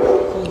দেখিও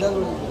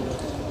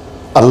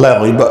আল্লাহ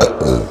কইবা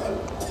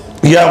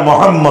ইয়া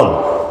মুহাম্মদ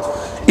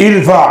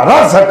ইরফা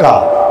রাসাকা,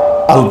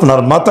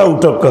 আপনার মাথা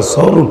উঠাক্কা,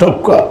 সর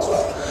উঠাক্কা,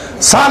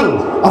 সাল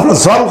আপনার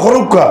সর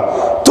করুক্কা,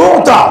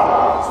 তোতা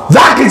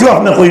যা কিছু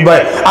আপনি কইবাই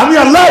আমি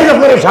আল্লাহ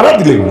আপনার সারা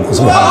দিলেন।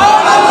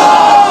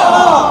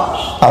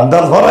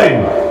 আন্দাজ ভরাই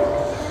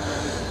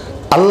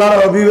আল্লাহর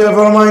হাবিবে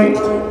ফরমাই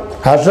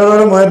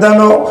হাসরের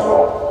ময়দানো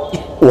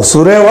ও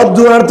সূরা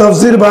ওয়াদ-দুআর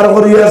তাফসীর বার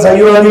করিয়া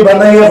সাইয়্যি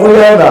বানাইয়া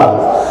কইয়া না।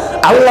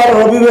 আল্লাহর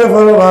হাবিবে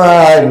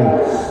ফরমাই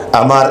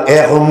আমার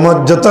এক উম্মত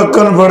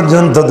যতক্ষণ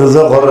পর্যন্ত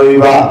দুজখ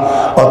রইবা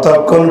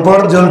ততক্ষণ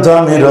পর্যন্ত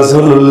আমি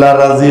রাসূলুল্লাহ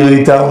রাজি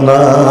হইতাম না।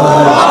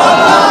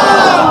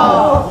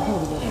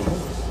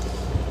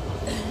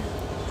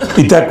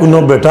 এটা কোনো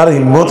বেটার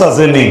হিম্মত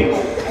আছে নি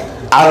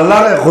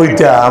আল্লাহরে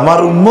কইতা আমার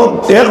উম্মত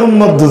এক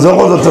উম্মত দুজখ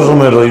যত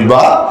সময়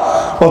রইবা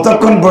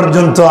ততক্ষণ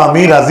পর্যন্ত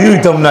আমি রাজি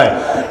হইতাম না।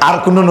 আর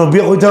কোন নবী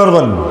কইতে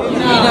পারবেন?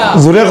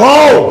 জোরে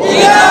কও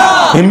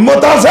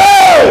হিম্মত আছে?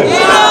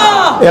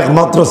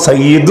 একমাত্র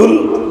সাইয়্যিদুল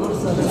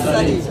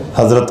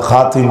হজরত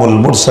খাতিমুল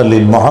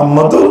মুরসালিন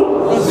মুহাম্মদুর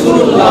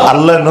রাসূলুল্লাহ।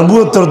 আল্লাহ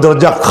নবুয়তের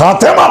দরজা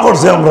খাতেমা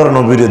করছে আমরা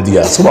নবীরে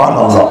দিয়া।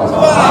 সুবহানাল্লাহ।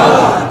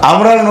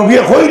 আমরা নবী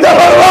কইতে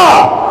পারবা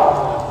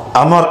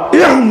আমার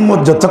এই উম্মত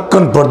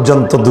যতক্ষণ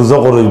পর্যন্ত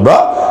দুজখ রইবা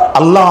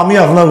আল্লাহ আমি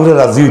আপনার উপরে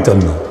রাজি হইতাম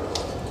না।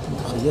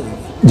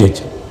 জি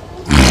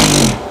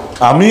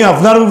আমি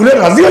আপনার উপরে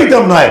রাজি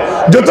হইতাম না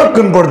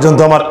যতক্ষণ পর্যন্ত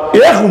আমার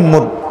এক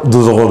উম্মত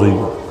দুজখ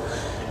রইব।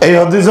 এই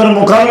হাদিসের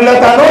মোকাবিলা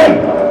কারণ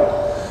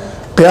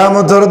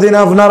কিয়ামতের দিন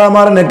আপনার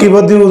আমার নেকি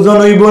প্রতি ওজন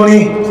হইবনি।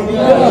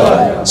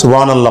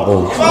 সুবহানাল্লাহ।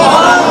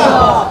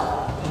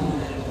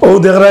 ও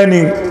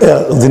দেখরাইনি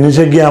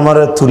জিনিসে গিয়ে আমার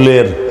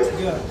তুলের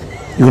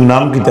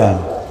নাম কিতা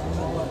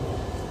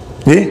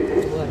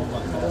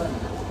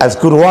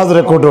আজকুর ওয়াজ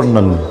রেকর্ডর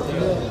নাম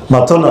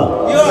মাতো না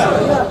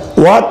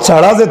ওয়াজ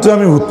ছাড়া যেহেতু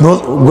আমি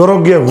গরো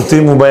গিয়ে হুতি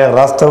মোবাইল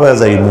রাস্তা পায়ে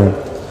যাইনি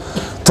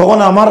তখন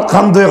আমার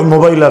খান তো এক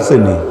মোবাইল আছে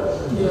নি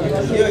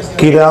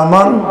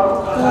কিরামান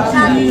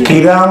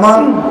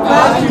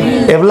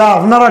এগুলা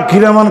আপনারা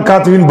কিরামান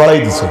কাতিবিন বাড়াই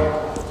দিছে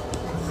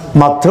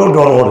মাত্রেও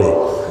ডর করে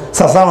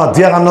চাচা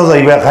মাতিয়া কান্না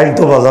যাইবা খাইল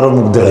তো বাজারের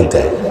মুখ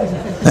দেখাইতে।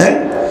 হ্যাঁ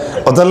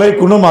ওতালে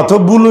কোনো মাথা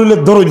ভুল হইলে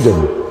দৌড়ই যান,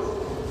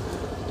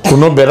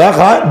 কোনো বেড়া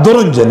খায়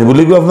দৌড়ই জানি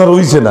বলি আপনার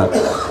হইছে না।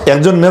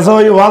 একজন নেশা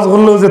ভাই ওয়াজ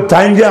করলো যে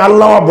টাইম যে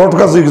আল্লাহ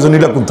বটকাছ হয়ে গেছে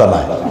নিলা কুন্তা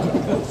নাই।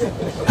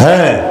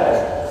 হ্যাঁ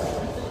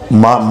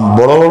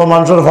বড় বড়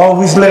মানুষের ভাও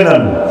বুঝলে না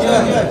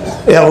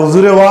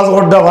হুজুরে ওয়াজ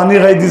গড্ডা পানি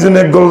খাই দিয়েছেন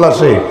এক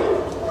গোল্লাসে।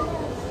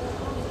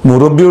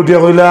 মুরব্বী উঠিয়া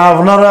কইলে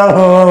আপনারা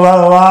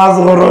ওয়াজ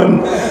করেন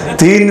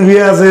 3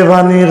 বিয়াছে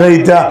পানি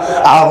খাইতা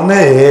আপনি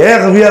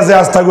 1 বিয়াছে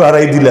আস্থাকে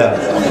হারাই দিলা।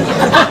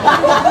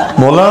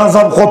 মৌলানা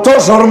সাহেব কত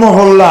শর্ম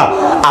করলা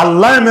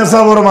আল্লাহ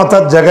মেসাবর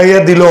মাথার জাগাইয়া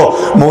দিল।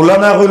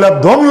 মৌলানা কইলা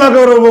দম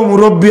লাগা রব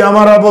মুরব্বী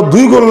আমার আবো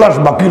 2 গোল্লাস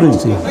বাকি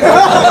রয়েছে।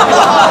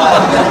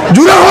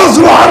 জুড়ে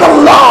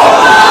সুবহানাল্লাহ।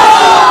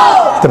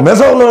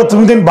 মেসা বললো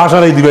তুমি দিন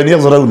বাসারাই দিবে নিয়ে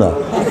জোরাও না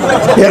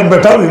এক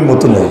বেটাও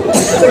হিম্মত নেই,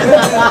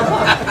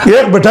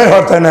 এক বেটাই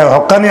হরতাই না।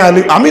 হক্কানি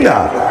আলিম আমি না,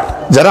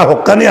 যারা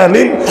হক্কানি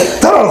আলিম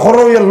তারা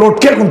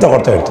লোটকে কোনটা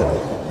করতে হইতে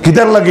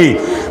কিতার লাগি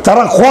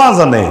তারা খোয়া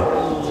জানে,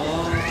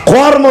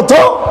 খোয়ার মতো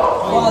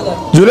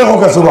জুড়ে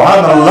হোক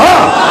সুবহানাল্লাহ।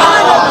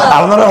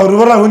 আপনারা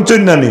হরিবরা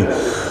শুনছেন নানি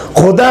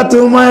খোদা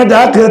তোমায়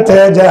ডাকতে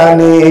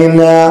জানি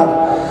না,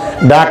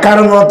 ডাকার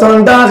মতন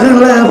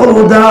ডাকলে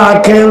খোদা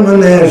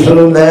কেমনে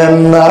শুনেন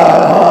না।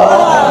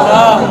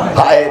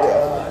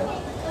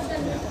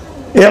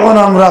 এখন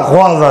আমরা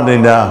খোয়া জানি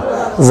না,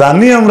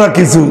 জানি আমরা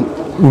কিছু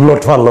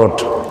উলট ফালট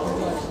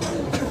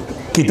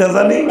কিতা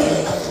জানি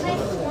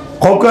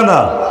হোকা না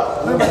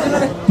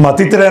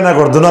মাটিতে রায়না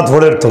করতো না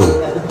থোড়ের তো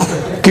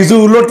কিছু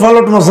উলট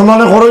ফালট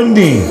মুসলমানে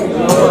করেননি।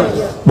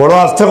 বড়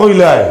আস্তে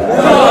কইলায়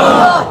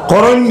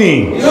করণনি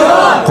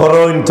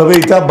করণ, তবে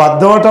এটা বাদ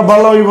দেওয়াটা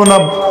ভালো হইব না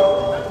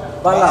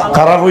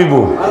খারাপ হইব?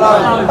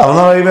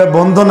 আপনার এইবার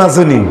বন্ধন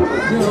আছে নি?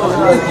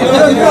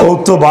 ও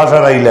তো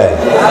বাসার আইলায়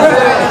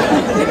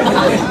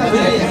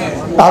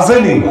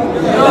আসেনি?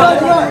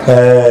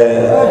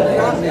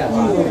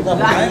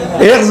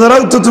 এক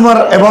যারাও তো তোমার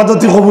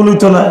এবাদতি কবুল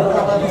হইতো না।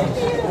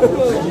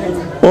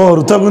 ও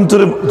রুতা কিন্তু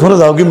ধরে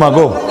যাও কি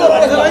মাগো,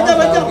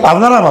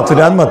 আপনারা মাতি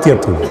আমি মাতি আর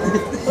তুমি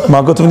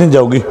মাগো, তুমি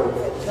যাও কি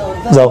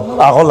যাও,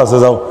 আকল আছে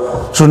যাও,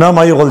 সোনা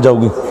মাই অকল যাও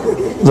কি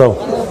যাও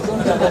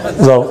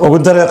যাও,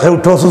 ওগুন তারা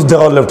উঠো সুস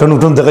দেখা লেফটেন্ট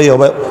উঠুন দেখাই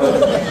হবে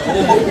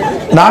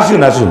না,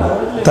 আসুন আসুন।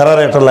 তার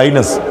একটা লাইন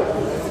আছে,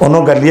 অন্য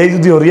গালিয়াই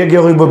যদি হরিয়া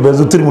গিয়া কইব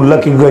বেজুতির মূল্যা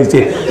কি গাইছে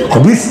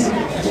হবিস,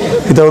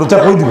 এটা ওরটা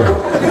কই দিব।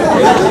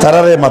 তার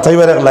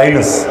মাথাইবার এক লাইন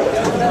আছে,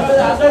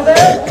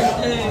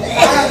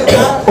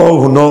 ও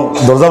শুনো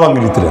দরজা ভাঙি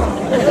ভিতরে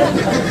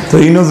তো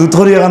ইনো জুত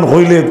করি এখন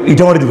কইলে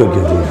ইটা মারি দিবা কি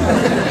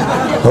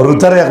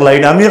হরুতার এক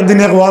লাইন। আমি একদিন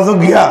এক ওয়াজও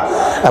গিয়া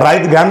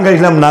রাইত গান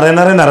গাইছিলাম নারে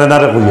নারে নারে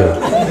নারে কইয়া,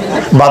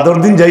 বাদর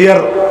দিন যাই আর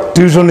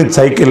টিউশনিত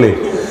সাইকেলে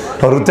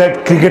হরুতা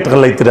ক্রিকেট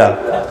খেলাইতরা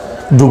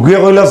ঢুকিয়ে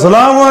কইলা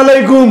সালাম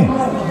আলাইকুম,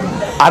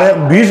 আর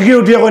 20 গিয়ে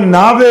উঠিয়া কই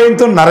না বে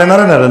তো নারে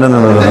নারে নারে নারে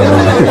নারে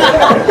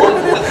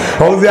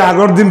হোক যে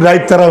আগর দিন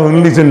রাইত তারা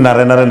শুনলিছেন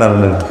নারে নারে নারে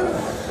নারে,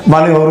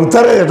 মানে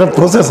হরুতার একটা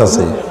প্রসেস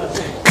আছে।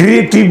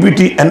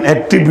 ক্রিয়েটিভিটি অ্যান্ড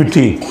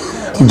অ্যাক্টিভিটি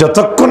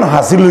যতক্ষণ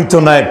হাসিল হইতো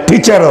না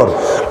টিচারের,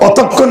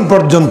 অতক্ষণ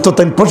পর্যন্ত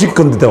তাই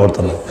প্রশিক্ষণ দিতে পারতো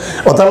না।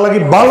 ওটার লাগি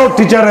ভালো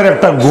টিচারের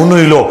একটা গুণ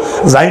হইল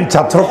যাই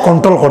ছাত্র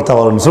কন্ট্রোল করতে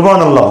পারেন।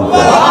 সুবহানাল্লাহ।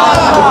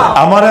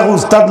 আমার এক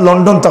উস্তাদ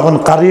লন্ডন তখন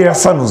কারি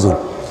আহসান হুজুর,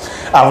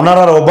 আপনার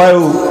আর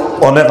ওবায়ও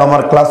অনেক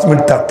আমার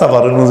ক্লাসমেট থাকতে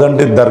পারেন,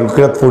 উজানটির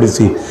দারুকিরাত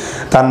পড়েছি,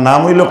 তার নাম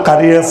হইল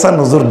কারি আহসান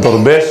হুজুর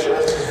দরবেশ।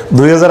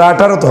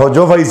 2018 হজ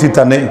পাইছি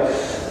তানে,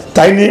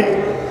 তাইনি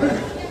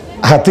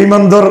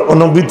হাতিমান্দর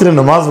ভিতরে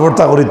নমাজ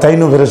ভর্তা করি,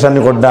 তাইনও পেরেশানি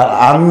করডা,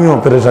 আমিও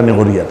পেরেশানি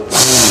করি। আর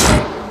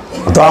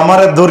তো আমার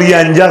দরিয়া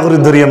আঞ্জা করি,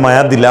 দরিয়া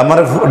মায়া দিলে আমার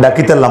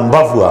ডাকিতে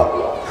লম্বা ফুয়া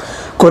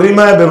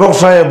করিমায়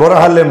ব্যবসায় বড়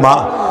হালে মা।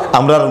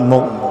 আমরা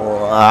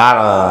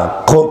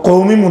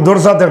কৌমি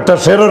মুদরসাত একটা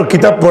শেরের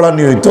কিতাব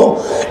পড়ানি হইতো,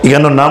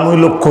 এখানে নাম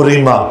হইল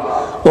করিমা।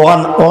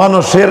 ওখানো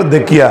শের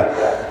দেখিয়া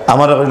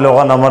আমার কইল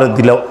ওখান আমার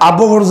দিলাও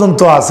আবু পর্যন্ত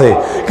আছে,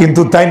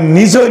 কিন্তু তাই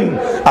নিজই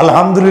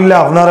আলহামদুলিল্লাহ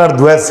আপনার আর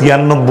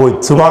 296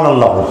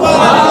 সুবহানাল্লাহ।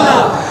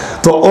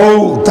 তো ও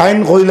তাইন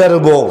কইলার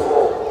বউ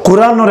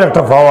কোরআনের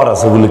একটা পাওয়ার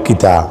আছে বলে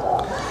কিতাব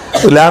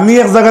বলে। আমি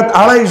এক জায়গায়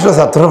 250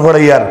 ছাত্র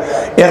পড়াই, আর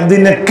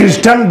একদিন এক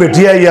খ্রিস্টান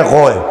বেটিয়া ইয়া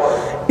কয়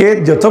এ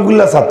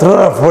যতগুলা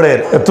ছাত্ররা পড়ে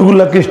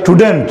এতগুলা কি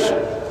স্টুডেন্ট?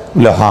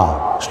 বলে হ্যাঁ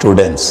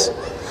স্টুডেন্টস।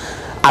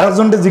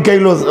 আরেকজনটা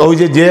জিজ্ঞাইল ওই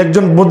যে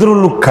একজন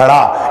ভদ্রলোক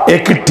খাড়া এ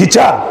কি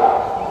টিচার?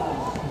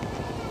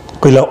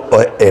 কইলা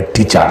এ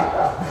টিচার,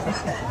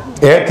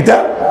 এ কিতা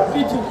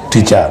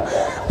টিচার।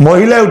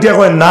 মহিলা উঠিয়া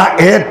কয় না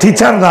এ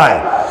টিচার নাই,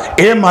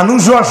 এ মানুষ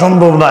হওয়া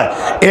সম্ভব নয়,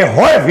 এ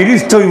হয়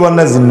ফিরিস্ত হইব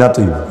না জিন্নাত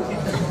হইব।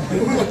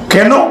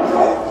 কেন?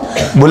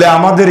 বলে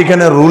আমাদের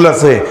এখানে রুল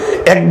আছে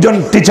একজন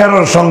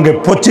টিচারের সঙ্গে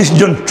 25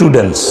 জন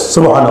স্টুডেন্টস।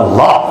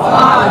 সুবহানাল্লাহ।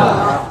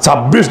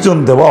 26 জন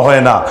দেওয়া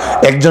হয় না,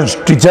 একজন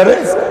টিচারে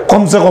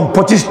কমসে কম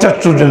 25টা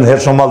স্টুডেন্ট হে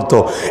সম্ভালতো।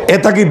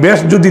 এটা কি বেশ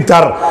যদি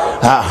তার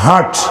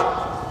হার্ট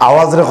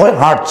আওয়াজ রেখে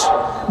হার্ট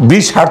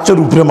 20 হার্টসের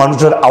উপরে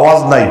মানুষের আওয়াজ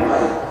নাই,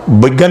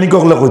 বৈজ্ঞানিক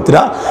হলে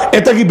কইতরা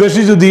এটা কি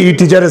বেশি যদি এই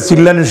টিচারে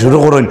চিল্লানি শুরু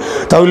করেন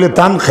তাহলে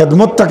তান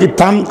খেদমত থাকি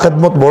তান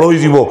খেদমত বড়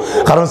হয়ে যাব,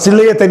 কারণ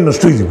চিল্লাইয়া তাই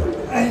নষ্ট হয়ে যাব।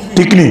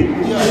 ঠিক নি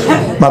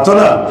মাতো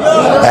না?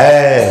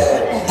 হ্যাঁ,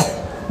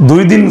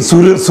 2 দিন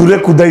সুরে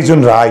কুদাইছেন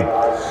রায়,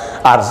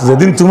 আর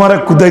যেদিন তোমার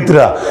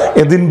কুদাইতরা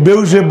এদিন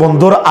বেউসে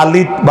বন্ধর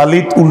আলিত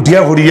বালিত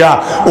উল্টিয়া ভরিয়া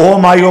ও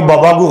মাই ও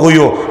বাবাগু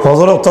কইও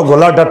হজরত তো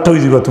গলা ডাট্টা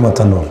হয়ে যাব তোমার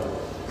থানোর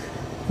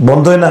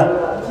বন্ধ হয় না,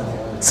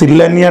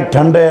 চিল্লানিয়া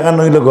ঠান্ডা এখান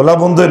হইলে গলা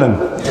বন্ধ হয় না।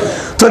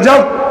 তো যাও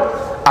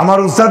আমার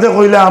উস্তাদে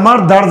কইলে আমার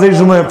দাঁড় যে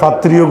সময়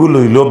পাত্রীয়গু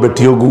লইল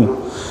বেটিয়গু,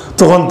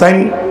 তখন তাই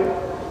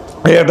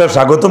একটা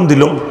স্বাগতম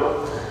দিল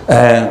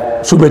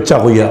শুভেচ্ছা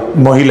কইয়া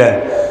মহিলা।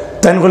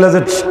 তাই কইলা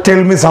যে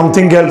টেল মি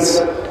সামথিং এলস,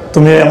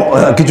 তুমি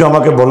কিছু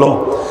আমাকে বলো।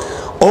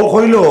 ও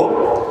কইল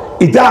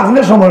এটা আপনি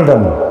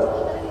সম্ভালতেন?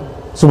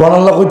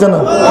 সুবহানাল্লাহ কইতে না?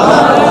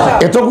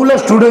 এতগুলো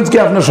স্টুডেন্টসকে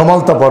আপনি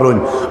সম্ভালতে পারেন?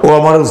 ও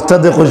আমার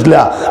উস্তাদে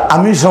কইলা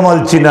আমি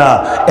সম্ভালছি না,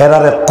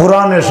 এরারে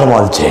কোরআনে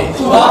সম্ভালছে।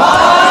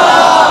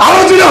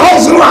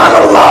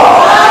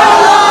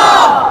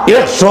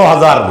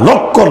 100,000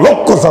 লক্ষ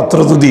লক্ষ ছাত্র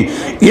যদি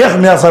এক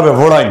মেয়াসাবে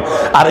পড়াইন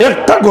আর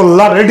একটা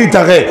গোল্লা রেডি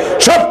থাকে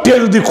সবটিয়া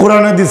যদি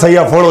কোরআনে দি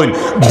চাইয়া পড়াইন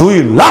 2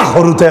 লাখ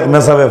হরুতে এক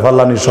মেয়াসাবে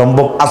ফালানি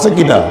সম্ভব আছে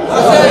কিনা?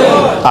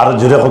 আর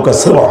জোরে হোক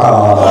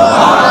সুবহানাল্লাহ।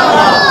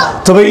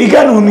 তবে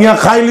ইখান উনিয়া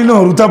খাইলি না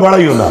হরুতা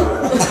বাড়াইও না,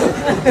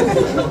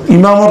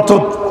 ইমামর তো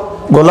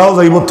গলাও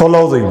যাইব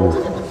তলাও যাইব,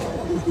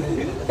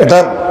 এটা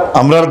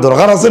আমরা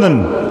দরকার আছে না?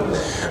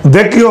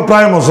 দেখিও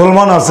প্রায়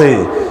মুসলমান আছে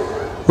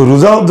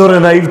রোজাও ধরে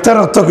না, ইফতার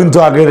তো কিন্তু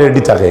আগে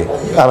রেডি থাকে,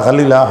 আর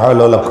খালি লা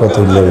হাওলা ওয়ালা কুওয়াতা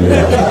ইল্লা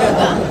বিল্লাহ।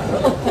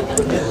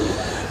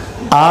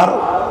 আর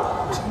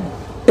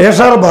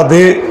এসার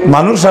বাদে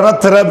মানুষ সারা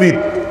থেরাপিত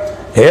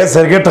হে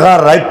সেরগেট খা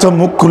রাইত তো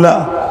মুখ খোলা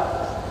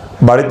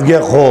বাড়িত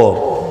গিয়া খো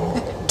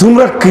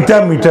তোমরা কিতা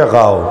মিঠা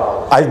খাও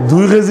আজ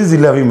 2 কেজি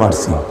জিলাপি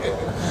মারছি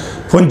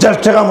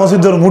 50 টাকা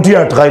মসজিদের মুঠি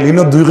আটকাইল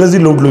ইনো 2 কেজি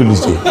লোড লই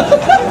লিছে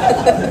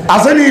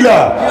আছে নিলা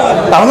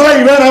আপনারা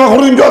ইমান আমার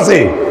হরিমঞ্চ আছে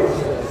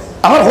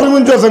আমার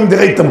হরিমঞ্চ আছে আমি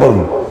দেখাইতাম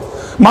পারবো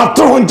মাত্র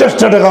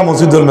 50 টাকা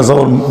মসজিদের মেসার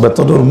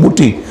বেতনের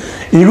মুঠি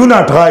ইগুন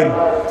আটকাইল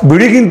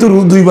বিড়ি কিন্তু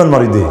রোজ 2 বার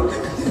মারি দে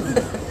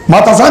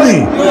মাথা সাদি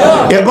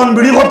একবার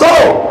বিড়ি কত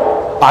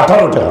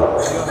 18 টাকা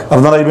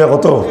আপনারা ইবে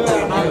কত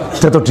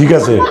সে তো ঠিক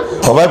আছে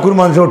হবাইকুর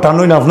মানুষ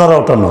টানোই না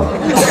আপনারাও টানো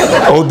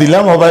ও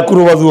দিলাম হবাইকুর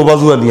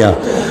বাজু আনিয়া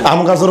আম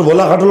গাছর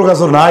বলা কাটল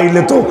গাছর না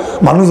আইলে তো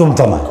মানুষ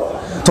জমতা না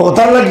তো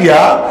তার লাগিয়া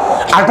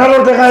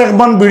 18 টাকা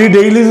একবার বিড়ি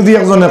ডেইলি যদি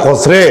একজনে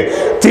খসরে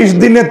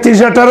 30 দিনে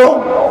 30 18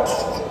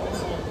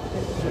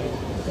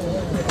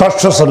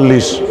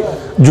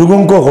 540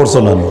 যুগঙ্ক করছো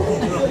না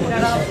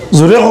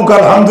জোরে হোক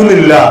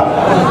আলহামদুলিল্লাহ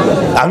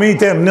আমি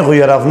এটা এমনি কই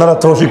আর আপনারা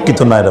তো শিক্ষিত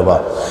নাই রে বা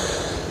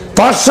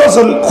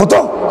 500 কত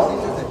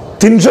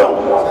 300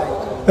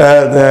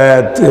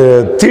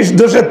 30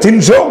 দশে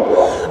 300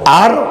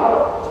 আর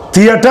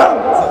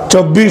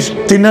 24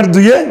 3 আর 2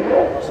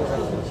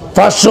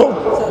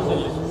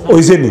 500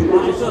 হইছে নি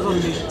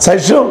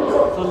 400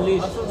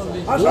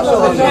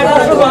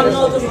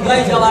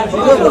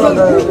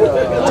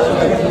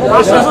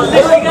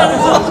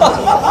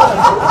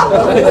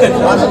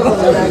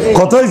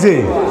 কত হয়েছে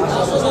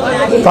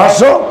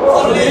 500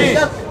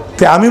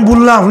 আমি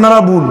বললাম আপনারা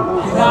ভুল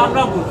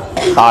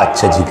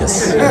আচ্ছা ঠিক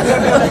আছে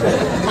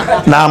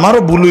না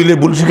আমারও ভুল হইলে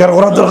ভুল স্বীকার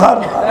করা দরকার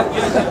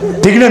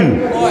ঠিক না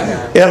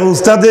এক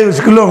উস্তাদে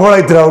স্কুলে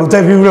পড়াইতে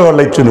ওটাই ফিফড়ে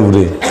পড়াইছিল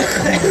ঘুরে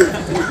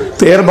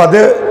তো এর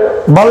বাদে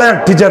ভালো এক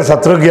টিচার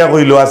ছাত্র গিয়া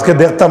কইল আজকে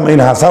দেখতাম এই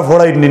হাসা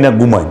পড়াই নি না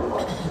ঘুমাই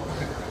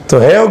তো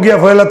হেও গিয়া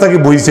পয়লা তাকে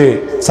বইছে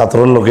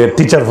ছাত্রর লোকে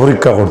টিচার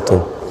পরীক্ষা করতো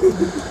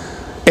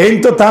এই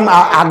তো তান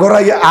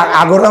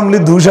আগরামলি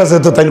দুষ আছে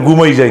তো তাই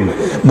ঘুমাই যাই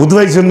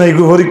বুধবাইছেন না এই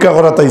পরীক্ষা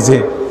করা তাইছে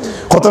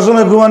কত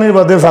সময় ঘুমানির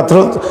বাদে ছাত্র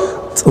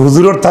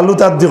হুজুরের তালু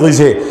তার দিয়ে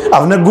কইছে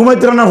আপনি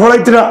ঘুমাইতরা না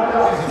পড়াইতরা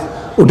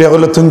উঠে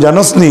কইল তুমি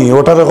জানোস নি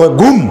ওটারে কয়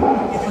ঘুম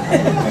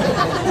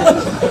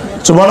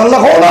সুবহানাল্লাহ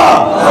কও না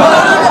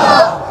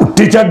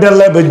টিচার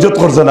ডেল্লাই বেজ্জত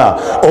করছে না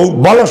ও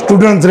ভালো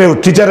স্টুডেন্ট রে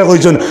টিচারে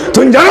কইছেন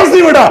তুমি জানোস নি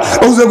বেটা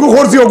ও যে গু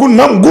করছি ওগুর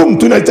নাম ঘুম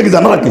তুই নাই থেকে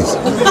জানা রাখিস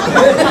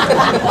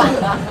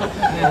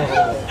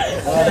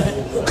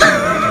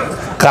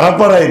খারাপ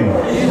পড়াইন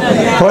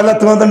পয়লা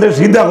তোমাদের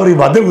সিধা করি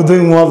বাদে বুধ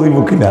মোয়া কইব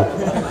কিনা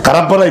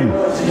খারাপ পড়াইন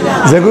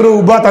যেগুলো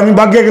উবাত আমি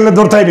বাগিয়ে গেলে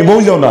দৌড়াই নি বউ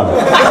যাও না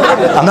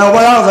আমরা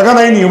উবা জায়গা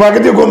নাইনি উবাকে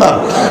দিয়ে গো না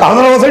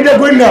আপনারা ওসাইটা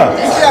কইন না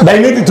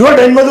ডাইনেতি থুয়া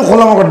ডাইন বাজু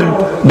খোলামো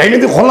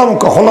ডাইনেতি খোলা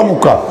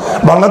মুক্কা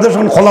বাংলাদেশ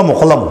এখন খোলামো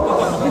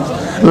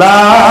লা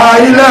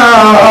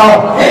ইলাহা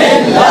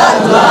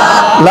ইল্লাল্লাহ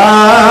লা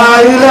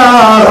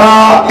ইলাহা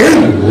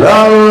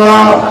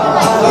ইল্লাল্লাহ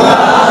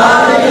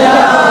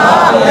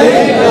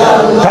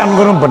টান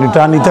গরম পানি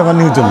টান ইটা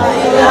পানি হইতো না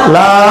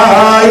লা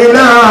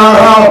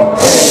ইলাহা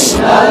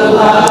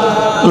ইল্লাল্লাহ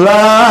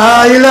লা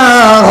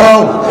ইলাহা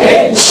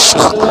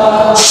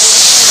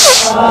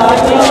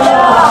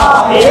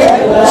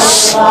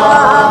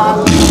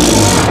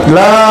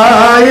লা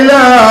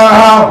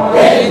ইলাহা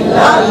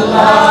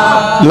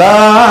লা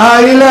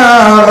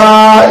ইলাহা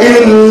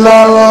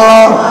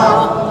ইল্লাল্লাহ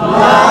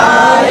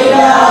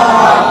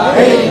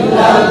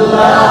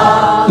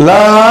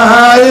লা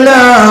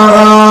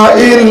ইলাহা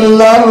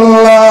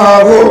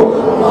ইল্লাল্লাহ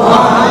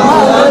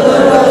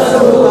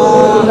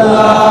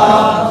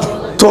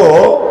তো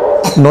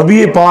নবী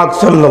পাক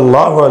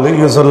সাল্লাল্লাহু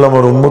আলাইহি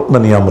ওয়াসাল্লামের উম্মত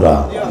মানি আমরা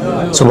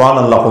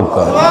সুবহানাল্লাহ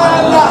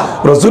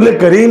রাসূল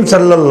করিম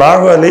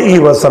সাল্লাল্লাহু আলাইহি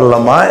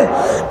ওয়াসাল্লাম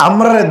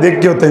আমরা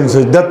দেখিও তাই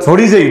সিজদা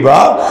পড়ি যাইবা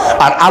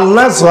আর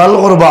আল্লাহ সওয়াল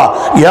করবা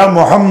ইয়া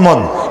মুহাম্মদ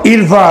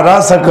ইরফা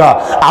রাসাকা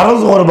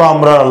আরজ করবা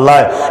আমরা আল্লাহ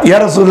ইয়া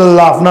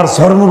রাসূলুল্লাহ আপনার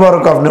সর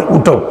মুবারক আপনি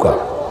উঠাওকা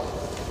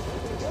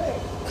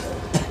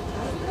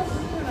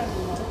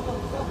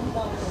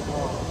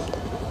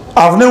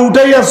আপনি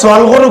উঠাইয়া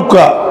সওয়াল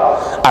করুকা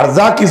আর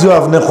যা কিছু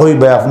আপনি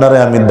কইবে আপনারে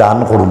আমি দান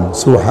করুন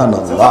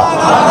সুবহানাল্লাহ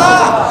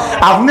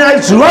আপনি আই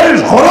সুপারিশ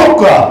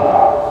করুকা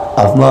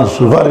আপনার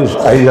সুপারিশ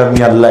আই আমি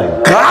আল্লাহ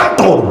গ্রান্ট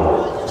করব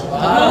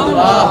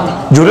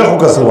জোরে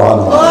হোক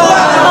সুবহানাল্লাহ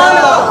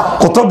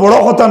কত বড়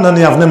কথা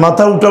নানি আপনি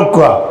মাথা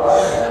উঠাওকা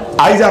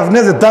আইজ আপনি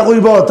যেটা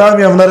কইব তা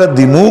আমি আপনারে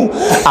দিমু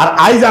আর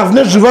আইজ আপনি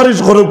সুপারিশ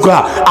করুকা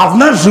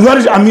আপনার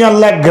সুপারিশ আমি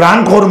আল্লাহ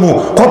গ্রান্ট করব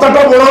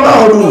কথাটা বড় না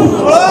হলু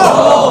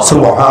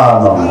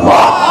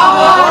সুবহানাল্লাহ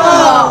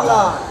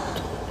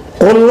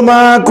قل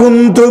ما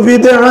كنت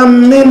بدعا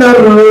من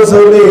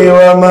الرسل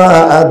وما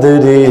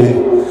أدري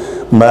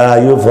ما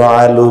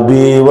يفعل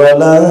بي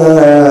ولا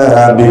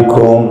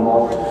بكم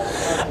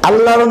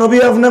আল্লাহর নবী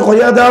আপনি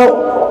কইয়া দাও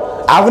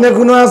আপনি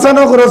কোন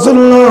আসানক রাসূল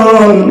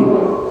নন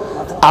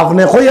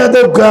আপনি কইয়া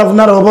দাও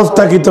আপনার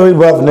অবস্থা কি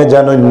হইব আপনি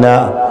জানেন না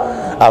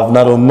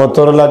আপনার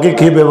উম্মতর লাগে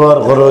কি ব্যবহার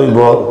করইব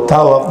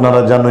তাও আপনারা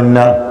জানেন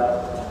না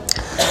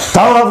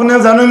তাও আপনি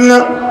জানেন না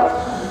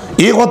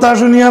এই কথা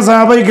শুনিয়া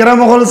সাহাবায়ে কেরাম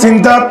হল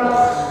চিন্তা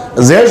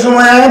যে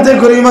সময় আয়াতে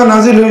করিমা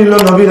নাজিল হইল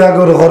নবীর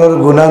আগর ঘরের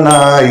গুনাহ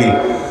নাই,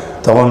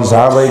 তখন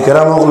সাহাবাই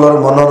কেরামগুলোর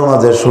মনের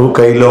মাঝে সুখ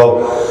আইল।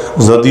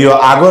 যদিও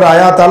আগর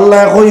আয়াত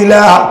আল্লাহ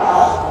কইলা,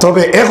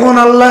 তবে এখন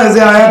আল্লাহ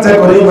যে আয়াতে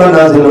করিমা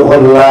নাজিল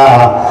করলা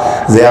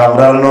যে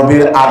আমরা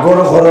নবীর আগর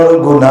ঘরের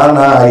গুনাহ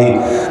নাই,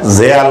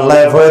 যে আল্লাহ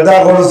পয়দা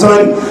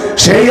করছেন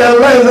সেই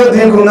আল্লাহ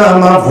যদি গুনাহ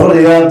মাফ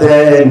করিয়া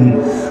দেন,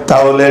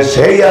 তাহলে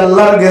সেই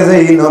আল্লাহর কাছে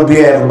এই নবী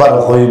একবার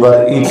কইবার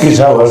কি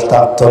সাহস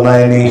থাকতো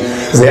নাইনি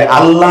যে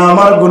আল্লাহ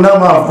আমার গুনাহ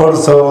মাফ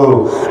করছো,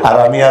 আর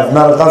আমি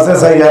আপনার কাছে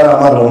চাই আর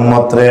আমার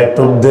উম্মতরে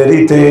একটু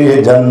দেরিতে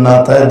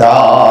জান্নাতে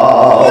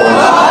দাও।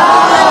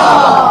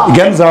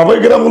 জ্ঞান সাহাবায়ে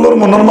কেরামগুলোর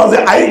মনের মাঝে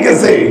আই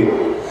গেছে।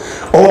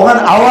 ওখান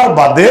আওয়ার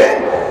বাদে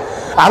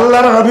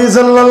আল্লাহর নবী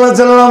সাল্লাল্লাহু আলাইহি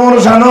ওয়াসাল্লামের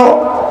শানো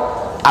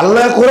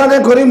আল্লাহ কোরআনে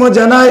কারীমে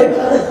জানায়,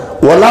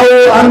 ওয়ালাউ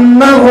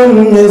আন্নাহুম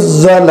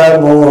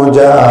ইযলামু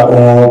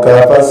জাউকা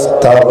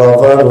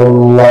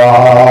ফাস্তাগফিরুল্লাহ।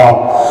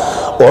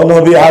 ও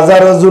নবী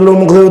হাজার জুলুম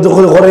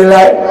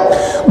করিলাই,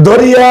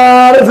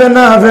 দরিয়ার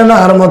ফেনা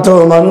ফেনার মতো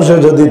মানুষে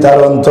যদি তার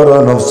অন্তর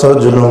নফস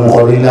জুলুম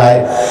করিলাই,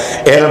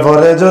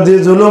 এরপরে যদি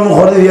জুলুম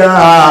করিয়া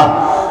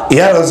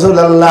ইয়া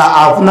রাসূলুল্লাহ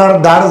আপনার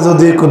দ্বার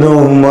যদি কোনো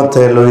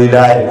উম্মতে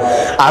লইলাই,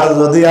 আর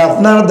যদি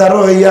আপনার দ্বার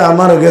হইয়া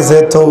আমার কাছে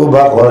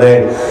তওবা করে,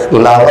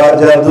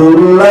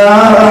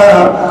 লাওয়াজাদুল্লাহ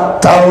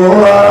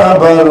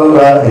তাওয়াবার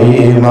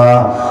রাহিমা।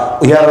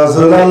 ইয়া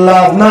রাসূলুল্লাহ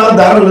আপনার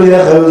দ্বার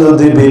লইয়া কেউ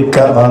যদি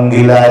ভিক্ষা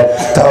মাঙ্গিলায়,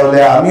 তাহলে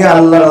আমি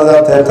আল্লাহর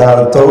কাছে তার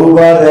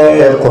তওবারে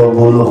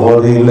কবুল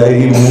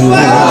করিলাম।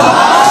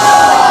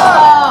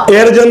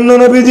 এর জন্য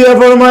নবীজি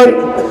ফরমায়,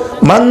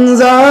 মান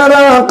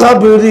যারা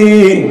কবরি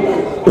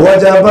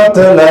ওয়াজাবাত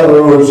লাহু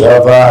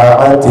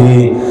শাফাআতি,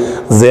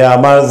 যে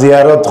আমার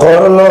জিয়ারত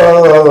করলো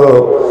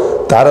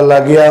তার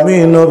লাগি আমি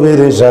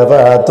নবীর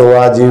শাফাআত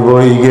ওয়াজিব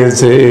হয়ে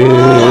গেছে।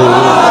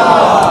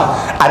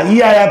 আর ই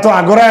আয়াত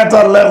আগর আয়াত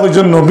আল্লাহ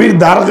কইছেন নবীর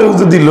দ্বার কেউ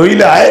যদি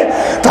লইলায়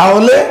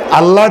তাহলে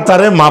আল্লাহ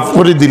তারে মাফ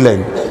করে দিলেন।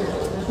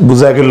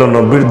 বুঝা গেল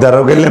নবীর দ্বার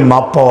গেলে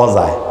মাফ পাওয়া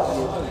যায়।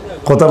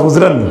 কথা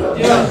বুঝলেন?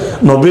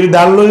 নবীর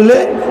দ্বার লইলে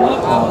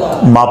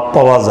মাফ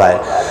পাওয়া যায়।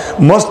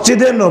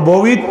 মসজিদে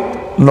নববীত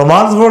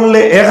নমাজ পড়লে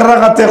এক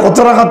রাকাতে কত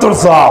রাকাতের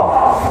সওয়াব?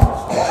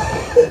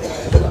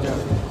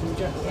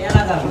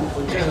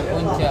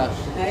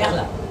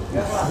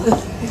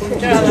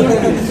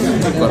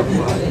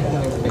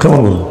 কেমন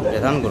বলুন?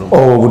 ও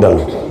গুডাল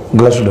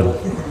গ্লাস উডাল।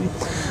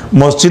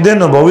 মসজিদে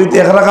নববীতে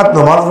এক রাকাত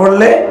নমাজ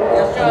পড়লে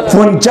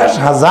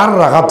 50,000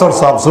 রাকাতের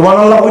সওয়াব।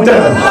 সুবহানাল্লাহ কইতে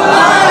পারেন?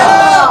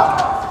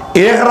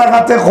 এক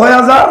রাকাতে কয়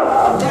হাজার?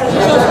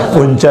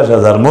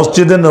 50,000।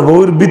 মসজিদে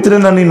নববীর ভিতরে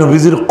নানি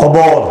নবীজির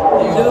কবর,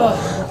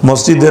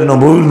 মসজিদের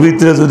নববীর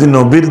ভিতরে যদি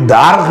নবীর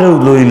দ্বার কেউ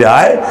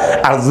লইলায়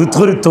আর জুত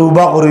করে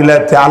তওবা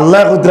করিলায়,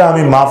 আল্লাহ কইরা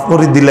আমি মাফ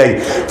করে দিলাই।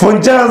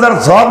 50,000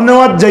 সওয়াব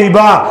নেওয়ার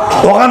যাইবা,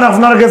 ওখান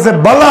আপনার কাছে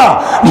বলা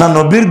না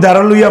নবীর দ্বার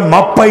লইয়া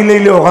মাফ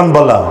পাইলাইলে ওখান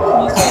বলা?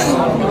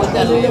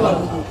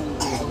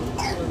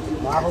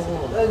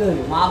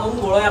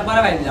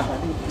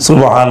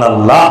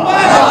 সুবহানাল্লাহ।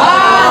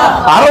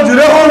 আরো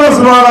জোরে বলো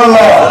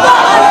সুবহানাল্লাহ।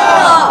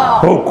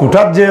 ও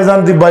কুঠার যে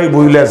জানতি ভাই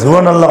বইলে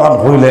সুবহানাল্লাহ কান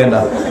কইলে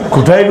না,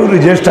 কুঠাই গুলি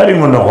জ্যেষ্ঠারই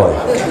মনে হয়।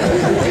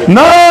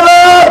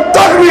 নারে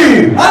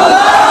তাকবীর,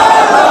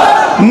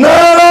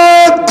 নারে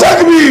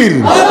তাকবীর।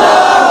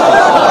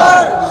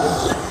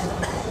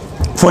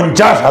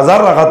 50,000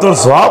 রাকাতের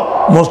সওয়াব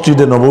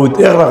মসজিদে নববীতে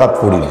এক রাকাত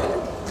পড়িলে।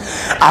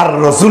 আর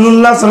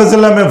রাসূলুল্লাহ সাল্লাল্লাহু আলাইহি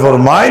ওয়াসাল্লাম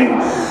ফরমায়,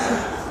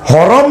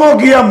 হরম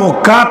গিয়া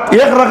মক্কাত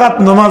এক রাকাত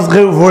নামাজ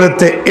কেউ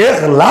পড়েতে 1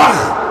 লাখ।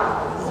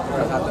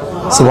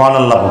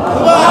 সুবহানাল্লাহ।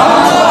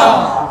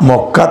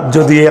 মক্কাত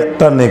যদি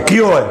একটা নেকি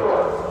হয়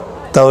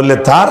তাহলে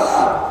তার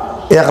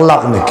 1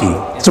 লাখ নেকি।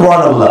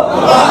 সুবহানাল্লাহ।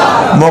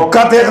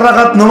 মক্কাত 1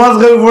 রাকাত নামাজ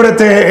কেউ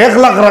পড়েতে 1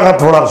 লাখ রাকাত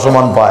পড়ার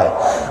সমান পায়।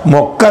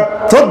 মক্কাত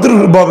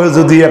তদ্রুপভাবে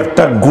যদি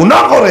একটা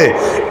গুনাহ করে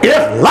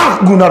 1 লাখ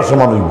গুনার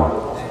সমান হইব।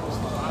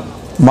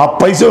 মাপ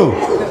পাইছো?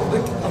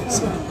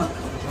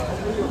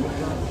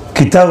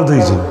 কিতাব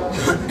দিয়েছে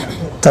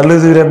তাহলে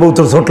বহুত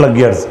ছোট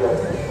লাগিয়ে আছে।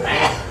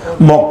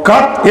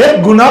 মক্কাত 1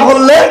 গুনাহ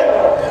করলে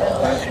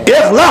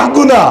 1 লাখ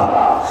গুনাহ,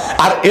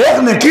 আর 1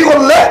 নেকি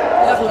করলে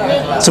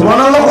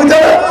সুবহানাল্লাহ কইতে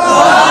হবে।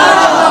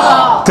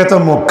 তে তো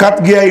মক্কাত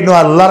গিয়া ইনো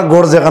আল্লাহর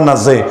ঘর যেখান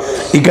আছে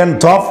ইখান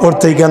তফ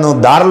করতে ইখান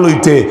দাঁড়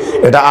লইতে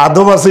এটা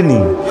আদব আসেনি?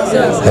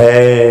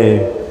 হ্যাঁ,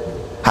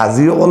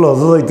 হাজি বল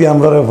হজর হইতে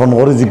আমরা ফোন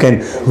করে জিকাইন,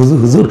 হুজুর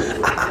হুজুর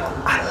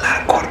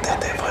আল্লাহর ঘর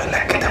দিতে ভয়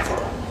লাগে না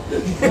পড়ো।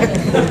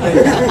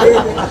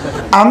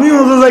 আমি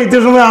হুজুর যাইতে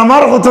সময়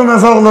আমার কথা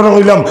মেসা হলো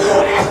কইলাম,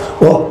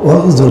 ও ও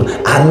হুজুর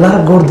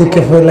আল্লাহর ঘর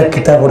দেখে ভয় লাগে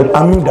কিতা পড়ে।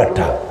 আমি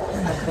ডাটা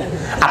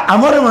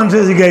আমার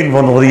মানুষের জিগাই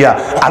ফোন করিয়া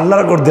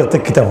আল্লাহর ঘর দেখতে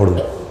কিতা পড়ব।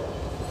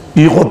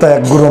 এই কথা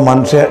একগুলো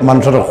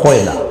মানুষের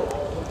কয় না।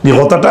 এই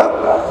কথাটা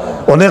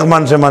অনেক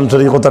মানুষের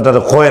এই কথাটা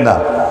কয় না।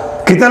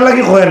 কিতার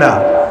লাগি কয় না,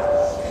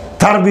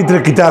 তার ভিতরে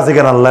কিতা আছে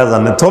কেন আল্লাহ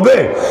জানে। তবে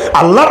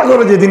আল্লাহর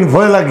ঘরে যেদিন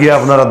ভয় লাগিয়ে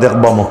আপনারা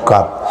দেখবা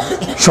মক্কাত,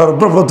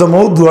 সর্বপ্রথম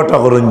ও দুয়াটা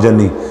করেন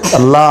জানি,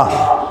 আল্লাহ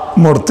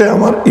মরতে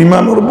আমার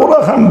ইমানের বড়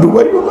খান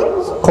ডুবাই গেল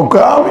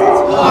আমি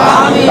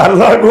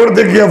আল্লাহ ঘর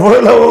দেখিয়া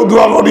পয়লা ও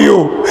দোয়া করিও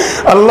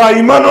আল্লাহ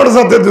ইমানের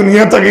সাথে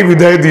দুনিয়া তাকে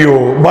বিদায় দিও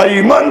বা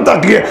ইমান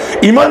তাকিয়ে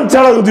ইমান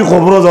ছাড়া যদি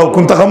খবর যাও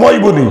কোন টাকা মই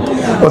বলি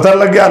ও তার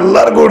লাগে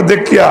আল্লাহর ঘর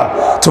দেখিয়া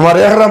তোমার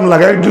এহরাম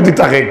লাগাই যদি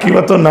থাকে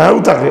কিবা তো নাও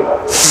থাকে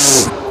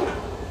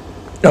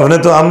আপনি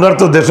তো আমরা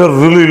তো দেশের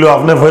রুল হইল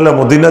আপনি পয়লা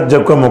মদিনাত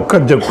যাওয়া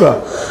মক্কার যাওয়া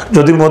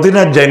যদি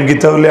মদিনাত যাইন কি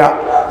তাহলে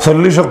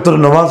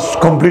 40-70 নমাজ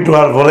কমপ্লিট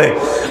হওয়ার পরে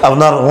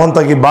আপনার ওখান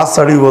থেকে বাস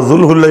ছাড়িব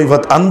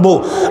জুলহুল্লাইফাত আনবো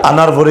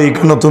আনার পরে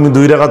এখানে তুমি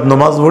 2 রাকাত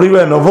নমাজ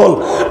পড়িবাই নফল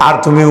আর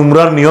তুমি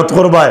উমরার নিয়ত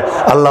করবাই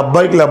আর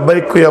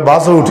লাব্বাইক কইয়া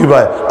বাসও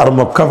উঠিবাই আর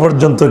মক্কা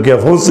পর্যন্ত গিয়া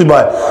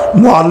পৌঁছিবাই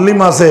মুআল্লিম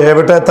আছে হে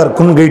বেটায় তার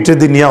কোন গেইটে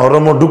দি নিয়া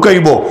হরম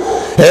ঢুকাইব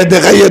হে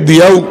দেখাইয়া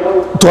দিয়াও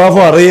তোয়াফ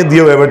আর এ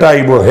দিও হে বেটা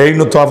আইব হেই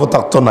নো তোয়াফ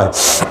থাকতো না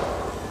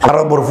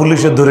আরো বড়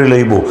পুলিশে ধরে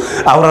লইব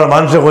আমরা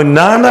মানুষে কই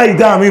না না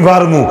এটা আমি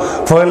পারমু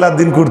পয়লা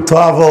দিন করতে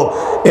হবো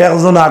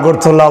একজন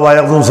আগরতলা বা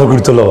একজন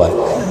চকিরতলা ভাই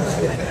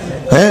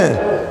হ্যাঁ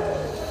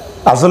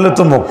আসলে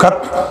তো মক্কাত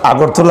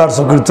আগরতলার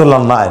চকিরতলা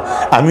নাই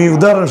আমি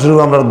উদাহরণস্বরূপ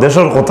আমরা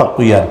দেশের কথা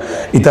কই আর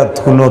এটা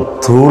কোনো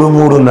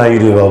থুড়মুড় নাই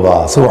রে বাবা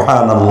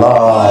সুবহানাল্লাহ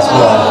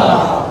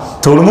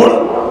থুড়মুড়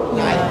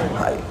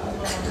নাই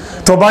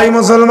তো ভাই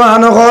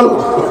মুসলমান হল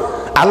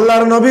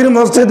আল্লাহর নবীর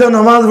মসজিদে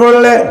নামাজ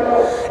পড়লে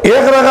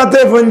 1 রাকাতে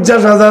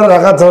 50,000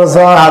 রাকাত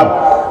সওয়াব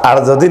আর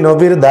যদি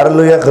নবীর দার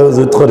লইয়া কেউ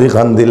জুত করি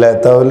খান দিলায়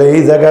তাহলে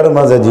এই জায়গার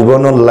মাঝে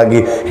জীবনের লাগি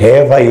হে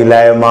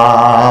ফাইলায়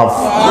মাফ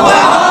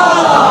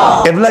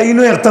এবলা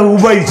ইনো একটা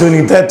উবাই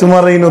চনি তাই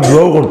তোমার ইনো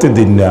দোয়া করতে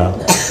দিন না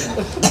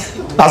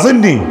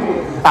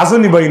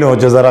আসেননি বা ইনো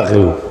হচ্ছে যারা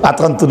কেউ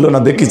আতকান তুললো না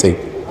দেখি চাই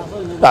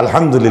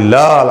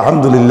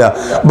আলহামদুলিল্লাহ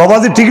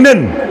বাবাজি ঠিক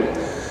নেন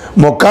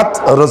মক্কাত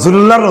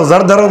রাসূলুল্লাহ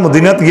রোজার দ্বারা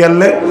মদিনাত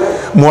গিয়ালে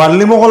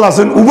মুআল্লিম সকল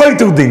আছেন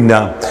উবাইতেও দিন না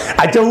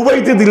আচ্ছা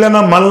উবাইতে দিলে না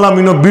মানলাম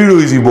ইনো ভিড়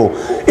হয়ে যাব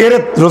এর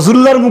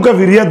রাসূলুল্লাহর মুখে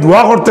ফিরিয়া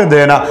দোয়া করতে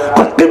দেয় না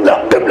কিবলা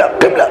কিবলা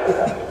কিবলা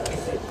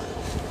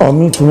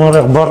আমি তোমার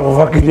একবার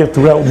বাবা কিলিয়া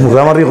তোরা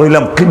মুগামারি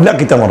কইলাম কিবলা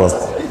কিতা মারস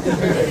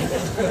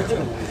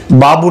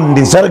বাবু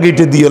নিসার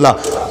গেটে দিয়েলা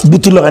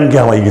বুতুল লাগান কি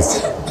হামাই গেছে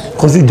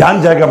খুশি জান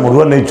জায়গা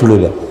মরুয়া নেই চলে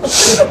যা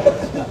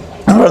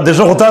আমরা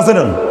দেশে কথা আছে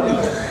না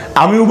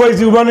আমি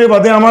উবাইছি উবানের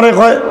বাদে আমারে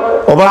কয়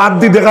ওবা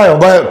আদি দেখায়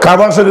ওবা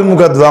কাবা শরীফ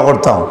মুখে দোয়া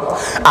করতাম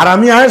আর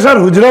আমি আয়েশার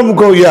হুজরা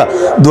মুখে ইয়া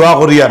দোয়া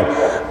করি আর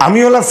আমি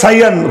ওলা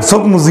সাইয়ান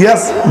চোখ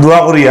মুজিয়াস দোয়া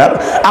করি আর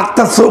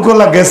একটা চোখ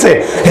ওলা গেছে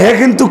হে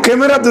কিন্তু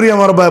ক্যামেরা ধরি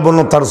আমার ভাই বলল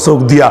তার চোখ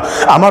দিয়া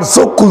আমার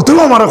চোখ খুলতেও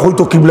আমার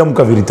হয়তো কিবলা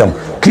মুখা ফিরিতাম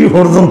কি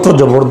পর্যন্ত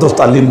জবরদস্ত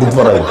আলিম বুধ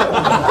পড়াই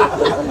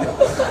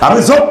আমি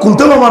চোখ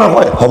খুলতেও আমার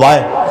হয় হবাই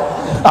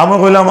আমি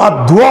কইলাম আর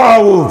দোয়া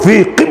ফি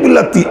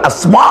কিবলাতি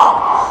আসমা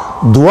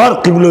দুয়ার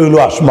কিবলা হইল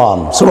আসমান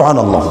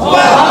সুবহানাল্লাহ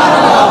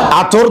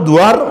আতর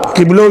দুয়ার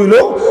কিবলা হইল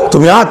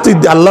তুমি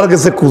আল্লাহর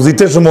কাছে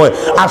খুঁজিতে সময়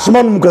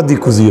আসমান মুখা দি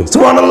খুঁজিও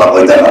সুবহানাল্লাহ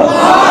কইতে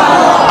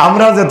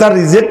আমরা যেটা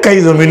রিজেক্ট খাই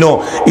জমিনো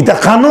এটা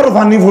খানোর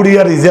পানি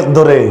ফুড়িয়া রিজেক্ট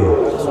ধরে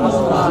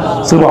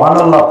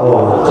সুবহানাল্লাহ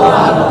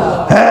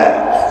হ্যাঁ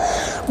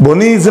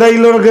বনি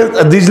ইসরাইলের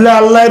দিজলা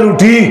আল্লাহ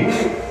রুটি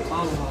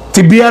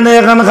বিয়ানে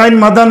এখান খাইন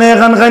মাদানে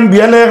এখান খাইন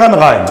বিয়ালে এখান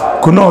খাইন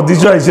কোনো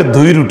হদিস আইছে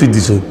 2 রুটি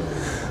দিছে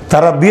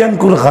তারা বিয়ান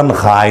কুল খান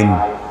খাইন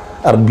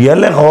আর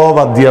বিয়ালে খাওয়া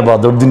বাদ দিয়া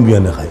বাদর দিন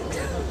বিয়ানে খাই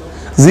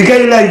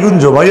জিকাইলা ইগুন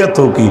জমাইয়া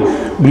তো কি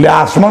বলে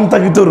আসমান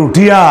থাকি তো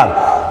রুটি আর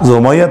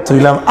জমাইয়া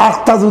থইলাম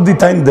আখটা যদি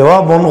তাই দেওয়া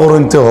বন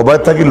করতে হবাই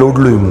থাকি লোড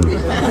লইম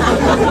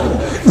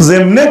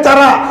যেমনে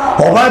তারা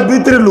হবার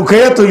ভিতরে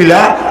লুকাইয়া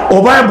তৈলা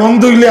ওবায়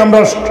বন্ধ হইলে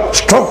আমরা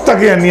স্টক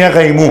তাকে আনিয়া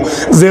খাইমু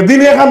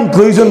যেদিন এখন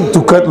প্রয়োজন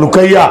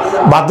লুকাইয়া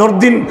বাদর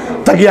দিন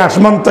তাকে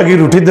আসমান তাকে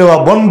রুটি দেওয়া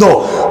বন্ধ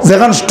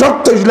যেখান স্টক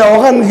তৈলা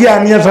ওখান গিয়া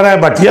আনিয়া সারায়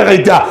বাটিয়া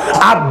খাইতা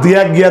আর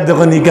দিয়া গিয়া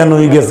দেখুন ইকান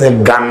হয়ে গেছে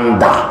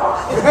গান্দা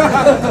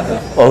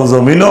ও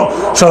জমিন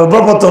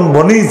সর্বপ্রথম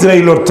বনি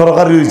ইসরাইলের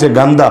তরকারি হয়েছে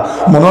গান্দা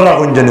মনে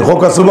রাখুন জানি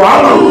হোক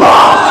সুবহানাল্লাহ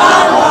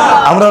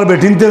আমরা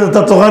বেটিনতে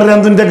তরকারি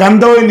রান্ধতে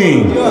গান্দা হয়নি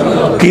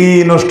কি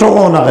নষ্ট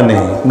হও না কেন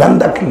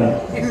গান্দা কি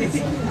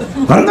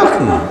গান্দা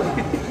কি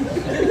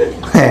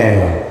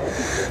হ্যাঁ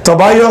তো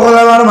ভাই ওগুলো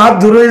আমার মাপ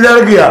দূরে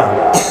যাওয়ার গিয়া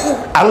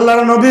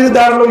আল্লাহর নবীর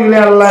দাঁড় লইলে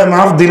আল্লাহ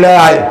মাফ দিলে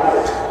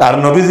আর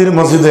নবীজির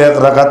মসজিদে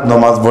 1 রাকাত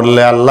নামাজ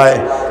পড়লে আল্লাহ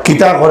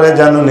কিতা করে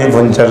জানুনি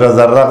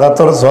 50,000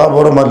 রাকাতর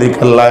সওয়াবের মালিক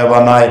আল্লাহ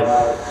বানায়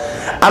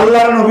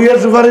আল্লাহর নবীর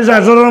সুপারিশ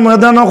আসরের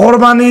ময়দানে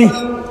কুরবানি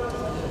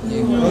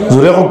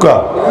জোরে কোকা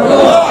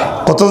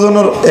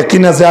কতজনের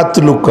একিন আছে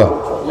আত্মলুকা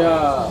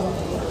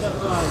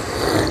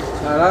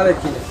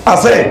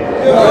আছে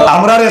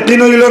আমরা একিন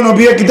হইল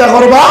নবী কিতা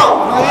করবা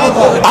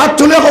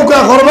আত্মলে কোকা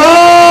করবা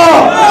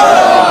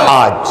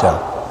আচ্ছা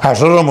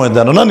হাসরের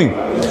ময়দানে না নি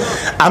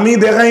আমি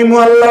দেখাইমু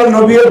আল্লাহর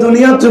নবী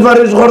দুনিয়া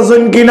সুপারিশ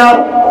করছেন কিনা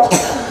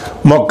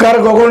মক্কার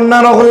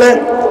গভর্নর হলে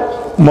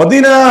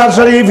মদিনা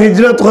শরীফ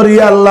হিজরত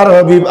করিয়া আল্লাহর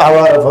হাবিব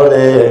আওয়ার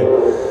ফলে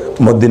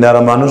মদিনার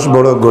মানুষ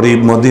বড় গরিব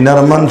মদিনার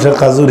মানুষ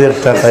খাজুর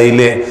একটা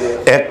খাইলে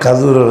 1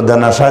 খাজুরের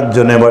দানা 7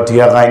 জনে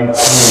বাটিয়া খাইন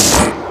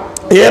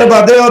এর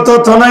বাদে অত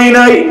তনাই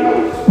নাই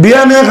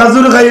বিয়ানে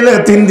খাজুর খাইলে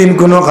 3 দিন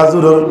কোনো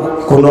খাজুরের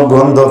কোনো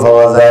গন্ধ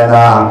পাওয়া যায়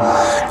না।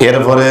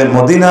 এরপরে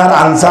মদিনার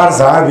আনসার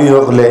সাহাবী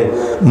হলে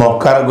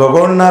মক্কার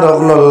গভর্নর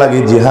হকলর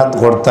লাগি জিহাদ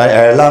করতে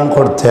এলান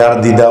করতে আর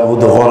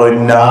দ্বিধাবোধ করেন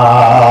না।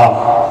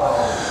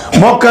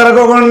 মক্কার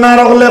গভর্নর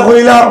হলে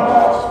কইলা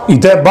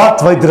ইটা বাত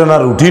পাইতে না,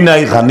 রুটি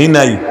নাই, খানি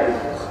নাই,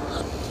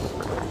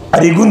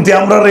 আর এগুনতে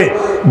আমরা রে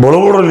বড়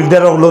বড়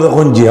লিডার হলো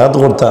এখন জিহাদ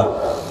করতা,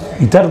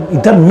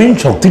 ইটার মেন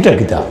শক্তিটা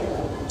কিতা?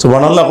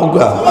 সুবহানাল্লাহ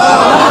কুকা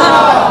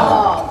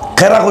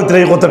খেরা কইতে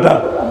এই কথাটা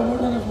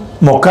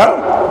মক্কার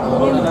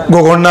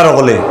গভর্নর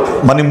হলে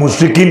মানে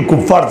মুশরিকিন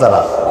কুফার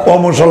যারা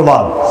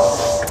অমুসলমান,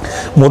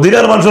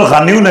 মদিনার মানুষের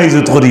খানিও নাই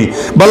জুত করি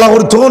বালা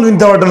করে তখন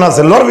বিনতে পারত না,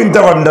 আছে লর বিনতে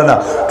পারত না,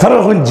 তারা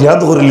এখন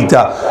জিহাদ করে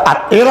লিতা। আর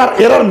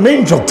এরার মেইন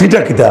শক্তিটা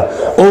কিতা?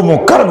 ও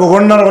মক্কার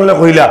গভর্নর হলে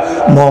কইলা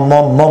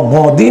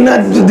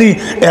মদিনার যদি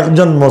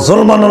একজন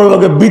মুসলমানের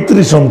লগে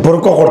বিত্রি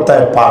সম্পর্ক করতে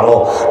পারো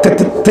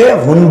তে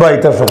শুনবা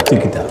এটা শক্তি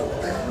কিতা?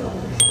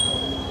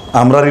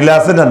 আমরা রিলা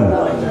আছে না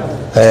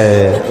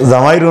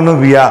জামাইর অনু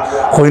বিয়া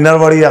কইনার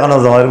বাড়ি এখানো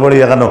জামাইর বাড়ি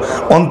এখানো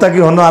অন্তাকি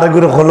হন আরেক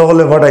করে খোলো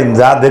খোলে ফটাইন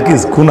যা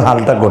দেখিস কোন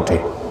হালটা ঘটে।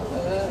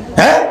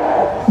 হ্যাঁ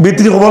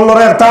বিত্রি খবর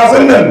লড়াই একটা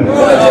আছেন না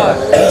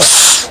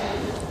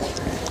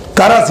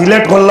কারা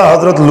সিলেক্ট করলা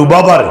হজরত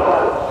লুবাবার।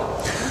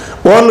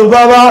 ও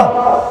লুবাবা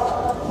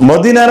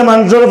মদিনার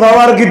মানুষের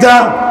পাওয়ার কিতা?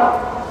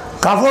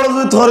 কাপড়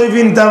যে থরি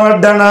পিনতে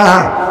পারডা না,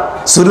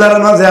 চুলার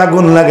মাঝে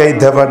আগুন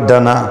লাগাইতে পারডা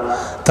না,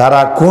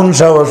 তারা কোন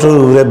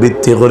সাহসে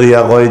ভিত্তি করিয়া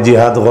কয়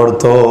জিহাদ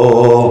করত?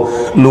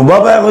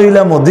 লুবাবা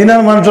কইলা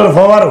মদিনার মানুষের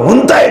পাওয়ার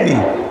হুনতাইনি।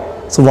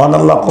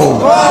 সুবহানাল্লাহ কও।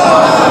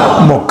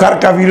 মক্কার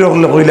কাফির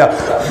হলে কইলা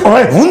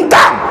ওই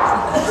হুনতাম।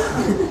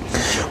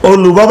 ও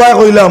লুবাবা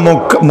কইলা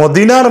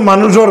মদিনার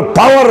মানুষের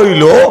পাওয়ার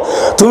হইল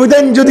তুমি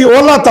দেন যদি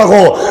ওলা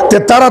থাকো তে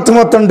তারা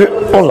তোমার তন্ডে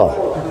ওলা।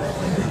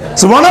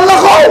 সুবহানাল্লাহ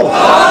কও।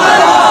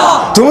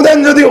 তুমি দেন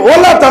যদি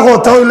ওলা থাকো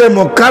তাহলে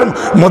মক্কার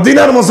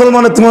মদিনার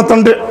মুসলমানের তোমার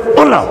তন্ডে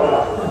ওলা।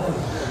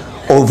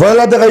 ও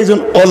পয়লা দেখাইছেন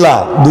ওলা,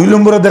 2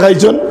 নম্বরে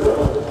দেখাইছেন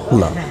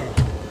ওলা।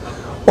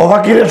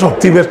 অফাকিরে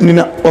শক্তি বেশ নি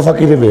না?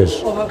 অফাকিরে বেশ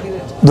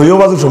দুইও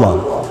বাজু সমান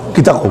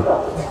কিতা কও?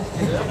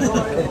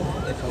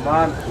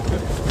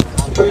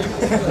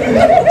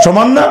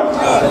 সমান না?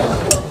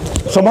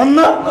 সমান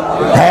না?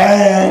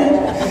 হ্যাঁ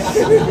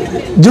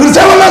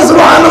জুরছে বলা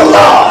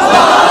সুবহানাল্লাহ।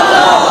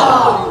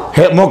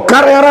 হে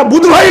মক্কার এরা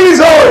বুধ ভাই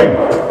নিছে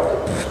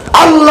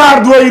আল্লাহর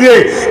দুয়াইরে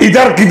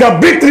ইদার কিতাব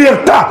বিক্রি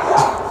একটা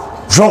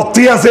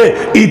শক্তি আছে,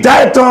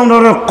 ইটাই তো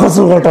আমরা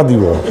কসুরটা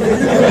দিব।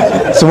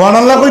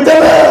 সুবহানাল্লাহ কইতে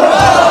না?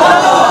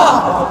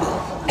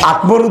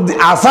 আকবরউদ্দিন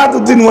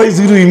আসাদউদ্দিন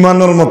ওয়াইসির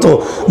ইমানের মতো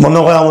মনে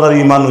হয় আমরা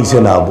ইমান হইছে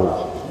না। আবু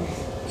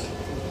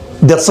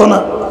দেখছো না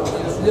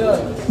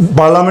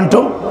পার্লামেন্ট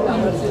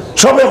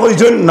সবে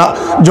কইছেন না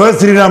জয়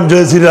শ্রীরাম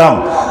জয় শ্রীরাম,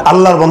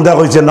 আল্লাহর বান্দা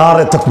কইছে না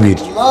রে তাকবীর।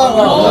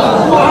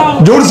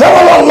 জোরসে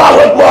বলো আল্লাহু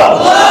আকবার।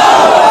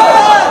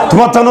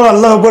 তোমার তানোর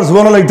আল্লাহু আকবার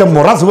সুবহানাল্লাহ এটা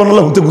মোরা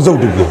সুবহানাল্লাহ হতে গুছে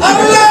উঠবে।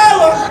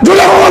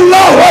 জোরে বলো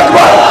আল্লাহু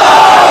আকবার।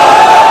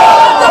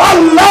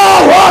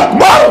 আল্লাহু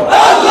আকবার।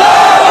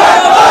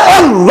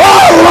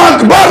 আল্লাহু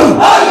আকবার।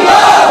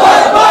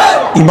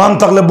 ইমান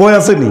থাকলে বই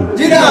আছে নি?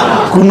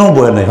 কোনো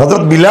বই নাই।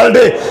 হযরত বিলাল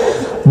দে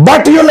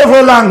বাটি হলে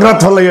বলে আংরাত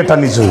হলে এটা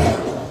নিছো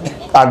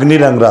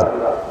আগ্নির আংরাত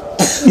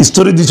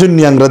স্টোরি দিছেন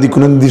নি? আংরা দি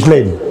কোন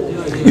দিছলাই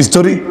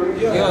স্টোরি?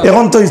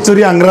 এখন তো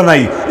স্টোরি আংরা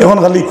নাই, এখন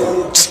খালি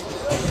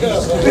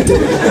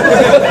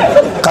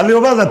খালি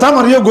ওবা যাতা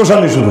মারিও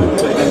গোসানি শুরু।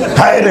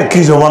 হায় রে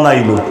কি জমানা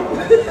আইলো,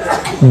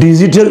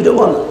 ডিজিটাল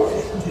জমানা।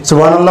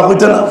 সুবহানাল্লাহ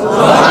কইতে না?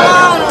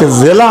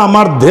 জেলা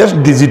আমার দেশ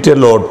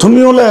ডিজিটাল, তুমি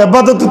হলে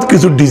এবাদত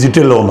কিছু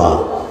ডিজিটাল না।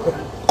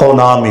 কোন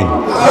আমিন।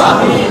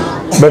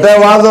 বেটা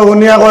ওয়াজ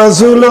শুনিয়া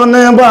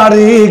কইছুলনে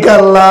বাড়ি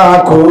কাল্লা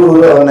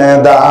কুলনে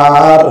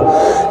দার,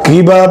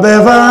 কিভাবে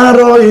পার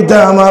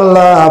হইতাম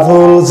আল্লাহ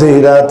ফুল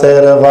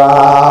সিরাতের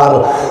বার।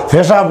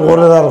 পেশাব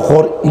করে আর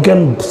খর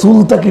ইকেন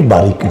চুলটা কি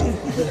বাড়ি কি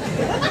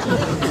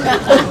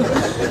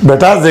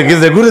বেটা জেগে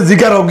জেগুরে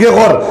জিকার অজ্ঞে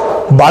কর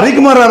বারিক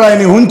মারার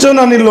আইনি হুঞ্চন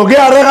আনি লগে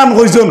আরে গান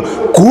কইছন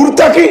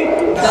কুরটা কি?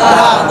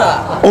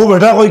 ও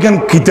বেটা কইকেন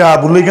কিতাব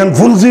বলিকেন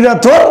ফুল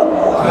সিরাতর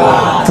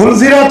ফুল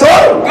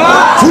সিরাতর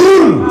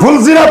ফুল ফুল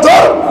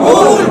সিরাতর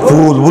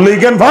ফুল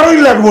বলিকেন ভালোই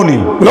লাগবো নি।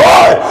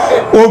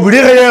 ও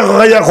ভিড়ে খাইয়া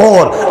খাইয়া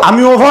খবর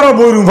আমি ওভার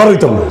বইরুম ভালো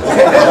হইতাম না।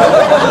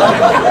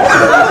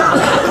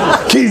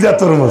 কি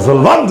জাতর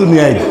মুসলমান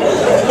দুনিয়ায়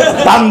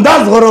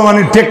আন্দাজ করো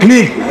মানে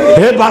টেকনিক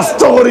হে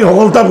বাস্তব করি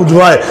সকলটা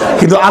বুঝবায়,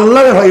 কিন্তু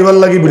আল্লাহরে ভাইবার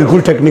লাগি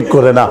বিলকুল টেকনিক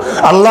করে না।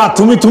 আল্লাহ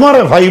তুমি তোমার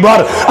ভাইবার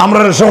আমরা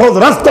সহজ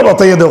রাস্তা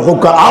বাতাইয়ে দেও।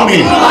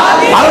 আমিন।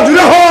 আর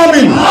জুড়ে হো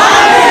আমিন।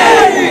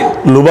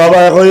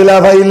 লুবাবা কইলা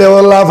ফাইলে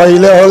হলা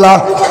ফাইলে হলা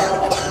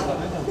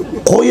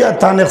কইয়া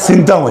তানে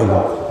চিন্তা হইল।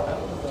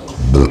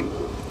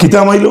 কিতা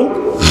মাইল?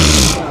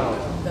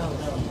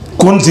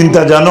 কোন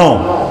চিন্তা জানো?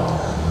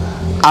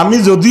 আমি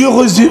যদিও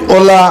কইছি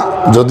ওলা,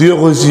 যদিও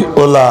কইছি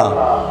ওলা,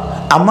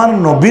 আমার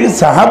নবীর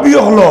সাহাবী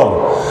হল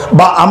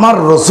বা আমার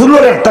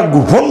রসুলের একটা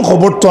গোপন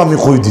খবর তো আমি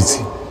কই দিছি,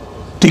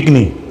 ঠিক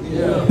নেই?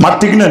 মার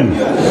ঠিক নেন?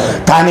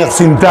 তাই এক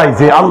চিন্তা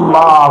আইছে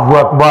আল্লাহু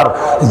আকবার,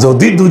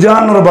 যদি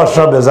দুজানোর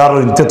বাদশা বেজার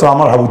হইতে তো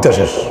আমার হাবুতা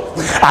শেষ।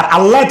 আর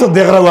আল্লাহ তো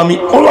দেখ রাও আমি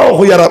ওলাও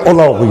হইয়া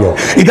ওলাও হইয়া,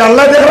 এটা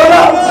আল্লাহ দেখ রাও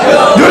না,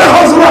 জোরে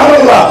হও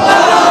সুবহানাল্লাহ।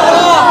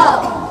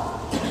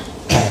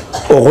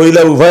 ও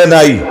হইলা উপায়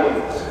নাই,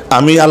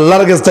 আমি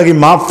আল্লাহর কাছ থেকে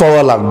মাফ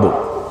পাওয়া লাগবো।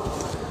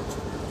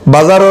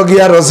 বাজারও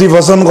গিয়া রসি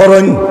পছন্দ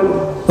করেন,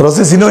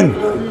 রসি চিনইন,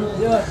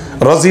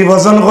 রসি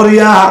পছন্দ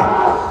করিয়া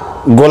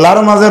গোলার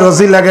মাঝে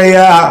রসি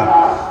লাগাইয়া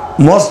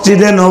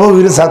মসজিদে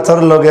নববীর ছাত্র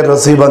লগে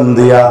রসি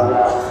বান্ধিয়া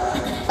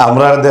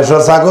আমরার দেশ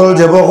ছাগল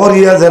যেব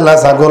করিয়া জেলা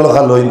ছাগল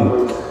খালইন।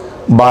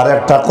 বার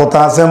একটা কথা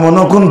আছে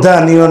মনে কুন্থা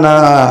নিও না,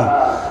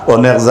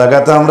 অনেক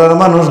জায়গাতে আমরার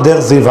মানুষ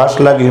দেখছি ফাঁস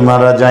লাগি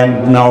মারা যায়,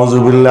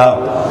 নাউজুবিল্লাহ।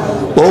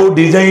 ও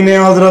ডিজাইনে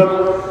হজরত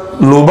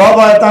লুবা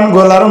বায়তান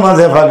গলার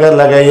মাঝে ফাঁকা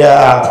লাগাইয়া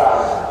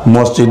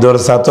মসজিদর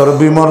ছাতর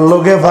বিমর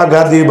লোকে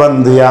ফাঁকা দি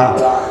বান্ধিয়া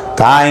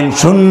কাইন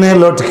শূন্য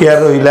লটকিয়া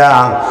রইলা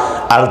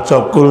আর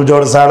চকুল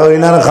জোর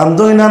ছাড়ইনার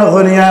খান্দইনার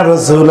করিয়া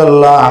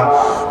রাসূলুল্লাহ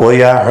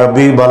ওয়া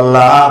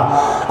হাবিবাল্লাহ,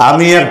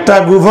 আমি একটা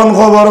গোপন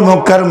খবর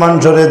মক্কার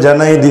মানুষরে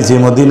জানাই দিছি,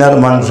 মদিনার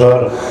মানুষর।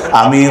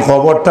 আমি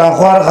খবরটা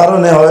হওয়ার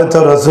কারণে হয়তো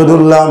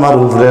রাসূলুল্লাহ আমার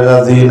উপরে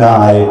রাজি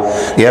নাই।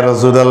 ইয়া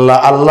রাসূলুল্লাহ,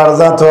 আল্লাহর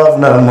জাত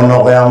আপনার মনে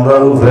হয় আমরা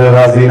উপরে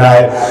রাজি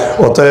নাই,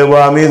 অতএব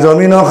আমি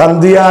জমিন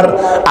খান্দিয়ার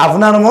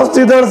আপনার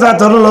মসজিদের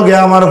ছাতর লগে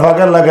আমার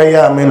ফাঁকা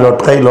লাগাইয়া আমি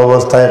লটকাইল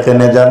অবস্থায়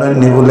কেনে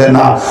জানেননি বলে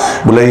না,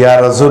 বলে ইয়া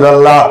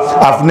রাসূলুল্লাহ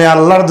আপনি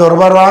আল্লাহর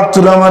দরবার হাত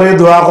তুলে মারি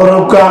দোয়া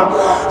করুকা,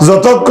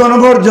 যতক্ষণ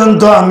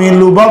পর্যন্ত আমি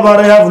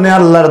লুবাবারে আপনি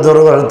আল্লাহর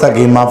দরবার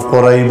থাকি মাফ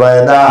করাইবাই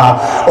না,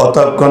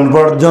 অতক্ষণ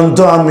পর্যন্ত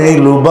আমি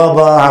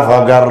লুবাবা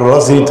ফাগার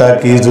রসি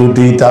থাকি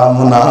জুটিতাম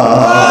না।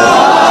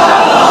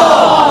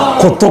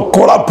 কত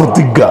কড়া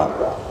প্রতিজ্ঞা।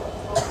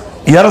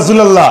 ইয়া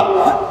রাসূলুল্লাহ,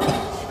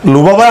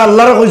 লুবাবা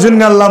আল্লাহরে কইছেন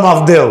না আল্লাহ মাফ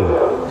দেও,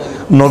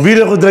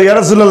 নবীরে কইতে ইয়া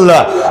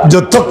রাসূলুল্লাহ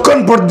যতক্ষণ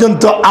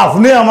পর্যন্ত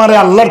আপনি আমারে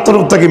আল্লাহর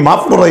তরফ থেকে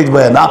মাফ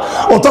করাইবে না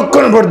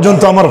অতক্ষণ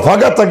পর্যন্ত আমার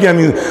ফাগা থাকি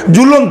আমি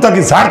জুলুম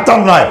থাকি ছাড়তাম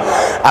না।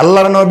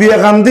 আল্লাহর নবী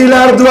কান্দিল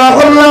আর দোয়া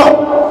করল,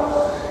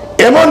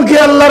 এমনকি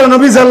আল্লাহর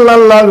নবী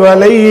সাল্লাল্লাহু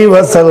আলাইহি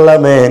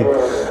ওয়াসাল্লামে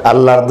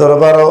আল্লাহর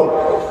দরবারও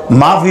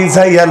মাফি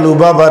চাইয়া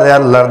লুবাবারে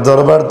আল্লাহর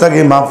দরবার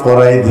থেকে মাফ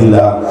করাই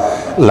দিলা।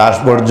 লাশ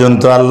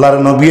পর্যন্ত আল্লাহর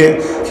নবী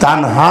তান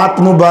হাত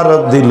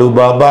মুবারক দিলু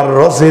বাবার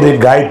রসের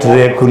গাইট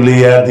রে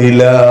খুলিয়া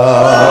দিলা।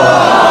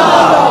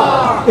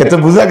 এতে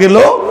বুঝা গেল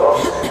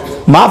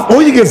মাফ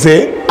হয়ে গেছে।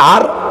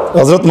 আর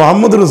হযরত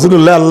মুহাম্মদ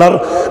রাসূলুল্লাহ আল্লাহর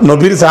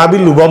নবীর সাহাবী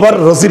লুবাবার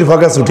রসির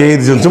ফাঁকা ছুটিয়ে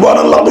দিয়েছেন।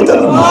 সুবহানাল্লাহ।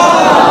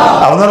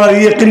 আপনারা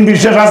ইয়াকিন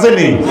বিশ্বাস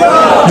আসেনি,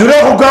 জুড়ে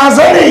হুকা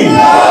আসেনি,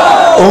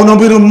 ও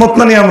নবীর উম্মত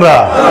মানে আমরা।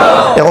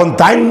 এখন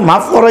তাই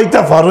মাফ করাইতা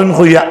ফারুন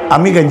হইয়া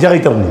আমি গাঞ্জা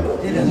খাইতাম না,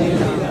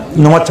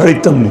 নমাজ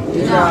ছাড়িতাম না,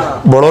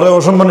 বড়রে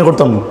অসম্মানী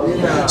করতাম না,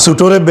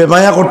 ছোটরে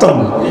বেমায়া করতাম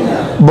না,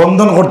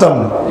 বন্ধন করতাম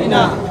না।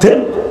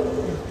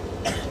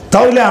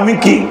 তাহলে আমি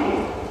কি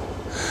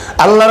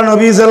আল্লাহর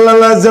নবী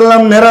সাল্লাল্লাহু আলাইহি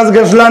সাল্লাম মেরাজ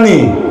গেছলানি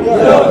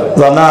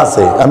জানা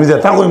আছে, আমি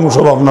যেটা কইমু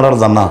সব আপনারা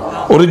জানা,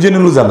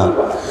 অরিজিনালও জানা।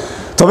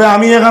 তবে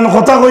আমি এখন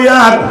কথা কইয়া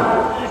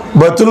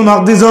বাইতুল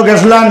মাকদিসও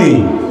গেছলানি,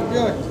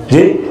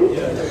 জি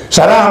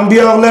সারা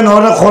আম্বিয়া হলে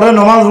নহলে খরে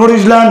নমাজ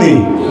পড়িছলানি।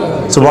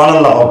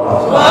 সুবহানাল্লাহ।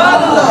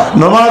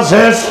 নমাজ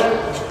শেষ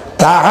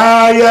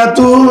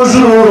তাহায়াতু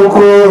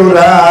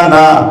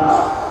শুকুরানা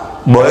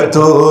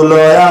বাইতুল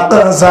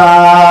আকসা,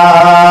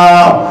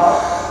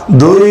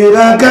 দুই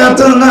রাকাত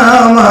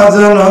নামাজ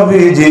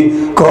নবীজি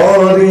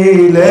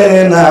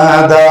করিলেন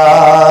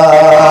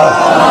আদায়।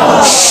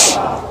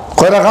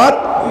 কয় রাকাত?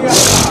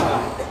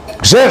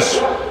 শেষ।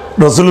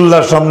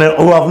 রাসূলুল্লাহর সামনে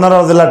ও আপনারা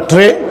যেলা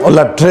ট্রে,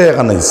 ওলা ট্রে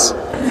এখানে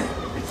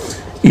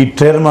এই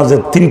ট্রের মাঝে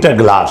তিনটা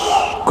গ্লাস।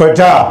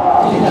 কয়টা?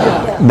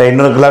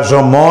 ডাইনোর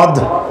গ্লাসও মদ,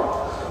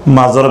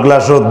 মাঝর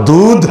গ্লাসও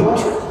দুধ,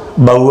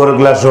 বাউর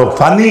গ্লাসও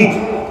পানি।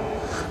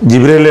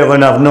 জিবরাইলে কয়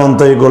না আপনি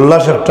অন্তই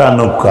গোল্লাস একটা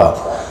নৌকা।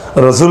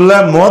 রাসূলুল্লাহ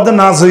মদ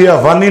না সুইয়া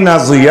পানি না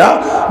সুইয়া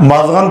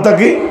মাঝখান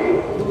থাকি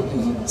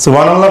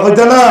সুবহানাল্লাহ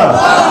কইতে না।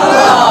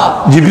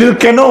 জিবরিল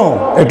কেন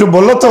একটু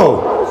বলো তো।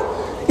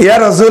 ইয়া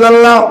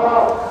রাসূলুল্লাহ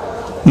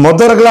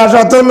মদের গ্লাস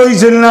হাতে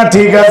লইছেন না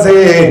ঠিক আছে,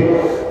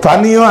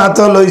 পানিও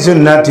হাতে লইছেন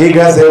না ঠিক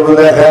আছে,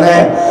 বলে এখানে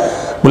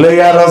বলে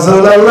ইয়া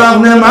রাসূলুল্লাহ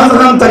আপনি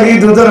মাঝখান থাকি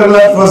দুধের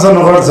গ্লাস পছন্দ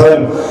করছেন,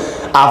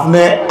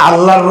 আপনি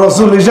আল্লাহর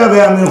রসুল হিসাবে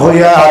আমি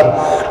হইয়ার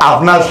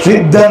আপনার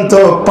সিদ্ধান্ত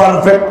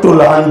পারফেক্ট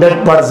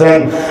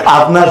 100%,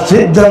 আপনার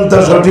সিদ্ধান্ত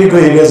সঠিক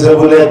হয়ে গেছে।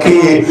 বলে কি?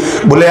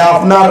 বলে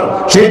আপনার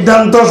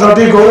সিদ্ধান্ত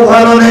সঠিক হওয়ার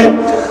কারণে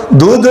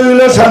দুধ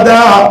হইল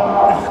সাদা,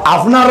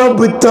 আপনারও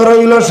বৃত্ত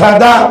রইল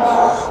সাদা,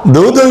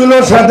 দুধ হইল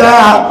সাদা,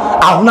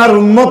 আপনার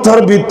উম্মতর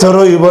বৃত্ত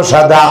রইব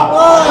সাদা।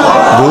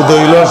 দুধ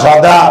হইল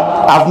সাদা,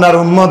 আপনার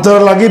উম্মতর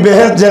লাগি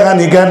বেহেশত জায়গা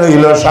নিকান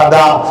হইল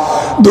সাদা।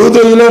 দুধ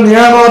হইল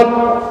নিয়ামত,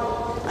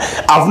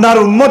 আপনার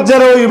উম্মত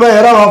যারা হইবা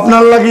এরা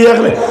আপনার লাগিয়ে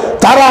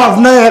তারা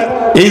আপনার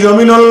এই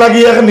জমিনের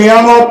লাগিয়ে এক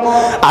নিয়ামত।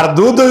 আর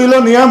দুধ হইল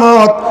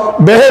নিয়ামত,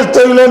 বেহেশত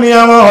হইল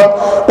নিয়ামত,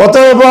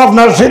 অতএব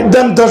আপনার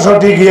সিদ্ধান্ত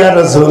সঠিক। ইয়া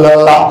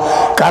রাসূলুল্লাহ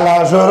কালা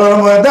হাশরের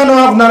ময়দানে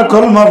আপনার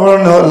কলমা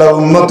পড়নে হলো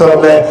উম্মত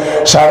হলে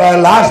সারা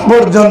লাশ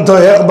পর্যন্ত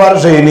একবার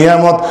সেই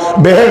নিয়ামত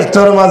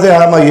বেহেশতের মাঝে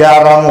আমি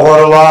আরাম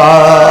করবা।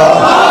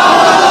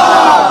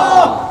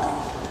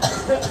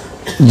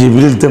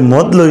 জিবরিলতে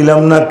মদ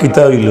লইলাম না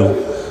কিতা হইল,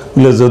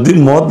 বলে যদি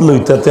মদ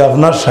লইতাতে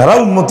আপনার সারা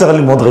উম্মতে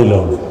খালি মদ খাইল।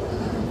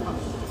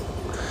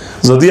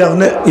 যদি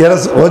আপনি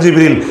ও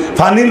জিবরিল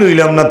ফানি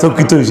লইলাম না তো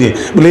কিতা হইছে,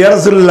 বলে ইয়া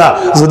রাসূলুল্লাহ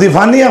যদি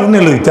ফানি আপনি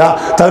লইতা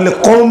তাহলে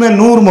কওমে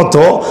নূর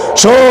মতো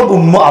সব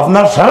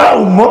আপনার সারা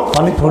উম্মত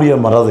পানি ছড়িয়ে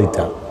মারা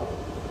যাইতা।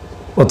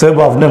 অতএব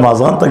আপনি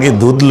মাঝখান থেকে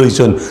দুধ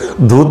লইছেন,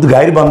 দুধ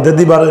গাইর বান্ধে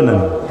দি পারে না,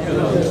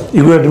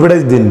 এগুলো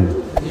অ্যাডভার্টাইজ দিন।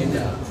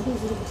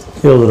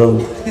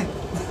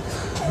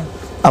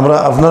 আমরা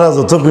আপনারা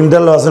যত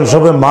পিন্ডাল আছেন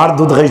সবে মার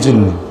দুধ খাইছেন।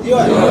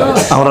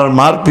 আমরা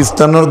মার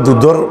পিস্তানোর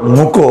দুধের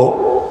মুখো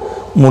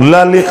মোল্লা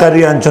আলী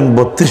কারি আনছেন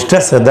 32টা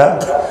সেদা,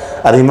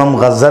 আর ইমাম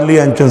গাজ্জালি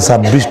আনছেন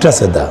 26টা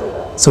সেদা।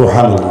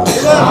 সুবহানাল্লাহ।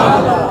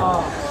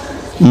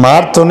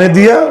 মার তনে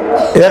দিয়া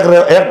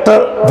একটা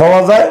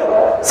পাওয়া যায়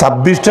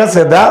 26টা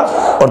সেদা,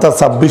 অর্থাৎ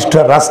 26টা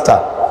রাস্তা,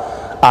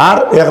 আর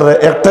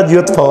একটা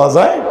জিয়ত পাওয়া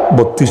যায়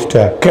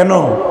 32টা। কেন?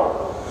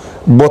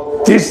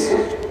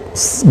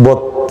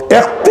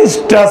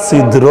 31টা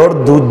ছিদ্রর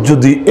দুধ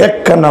যদি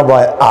একখানা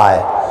বায়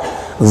আয়,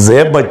 যে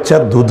বাচ্চা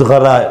দুধ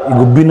খারায়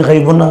গুবিন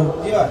খাইব না?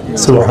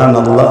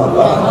 সুবহানাল্লাহ।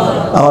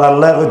 আমার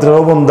আল্লাহ কইতে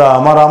ও বান্দা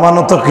আমার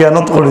আমানত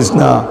খেয়ানত করিস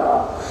না,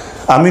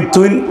 আমি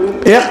তুই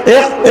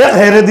এক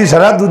হেরে দি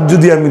সারা দুধ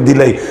যদি আমি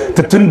দিলাই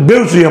তো তুই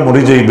বেউসিয়া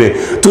মরে যাইবে,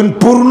 তুই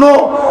পূর্ণ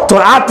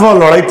তোর আত্মা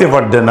লড়াইতে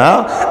পারবে না।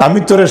 আমি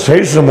তোরে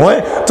সেই সময়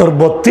তোর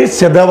 32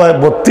 সেদা বা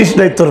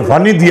 32টাই তোর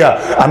পানি দিয়া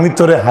আমি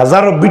তোরে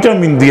হাজারো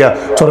ভিটামিন দিয়া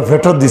তোর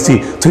ফেটত দিছি,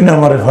 তুই না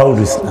আমারে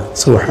ফাউলিস না।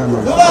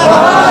 সুবহানাল্লাহ।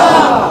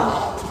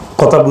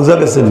 কথা বুঝা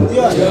গেছেন?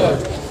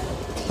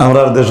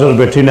 আমরা দেশের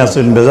বেঠিন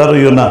আছেন, বেজার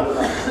হইও না,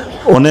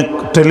 অনেক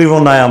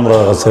টেলিফোন আয় আমরা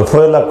কাছে,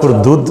 6 লাখের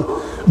দুধ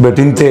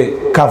বেটিনতে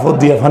কাপড়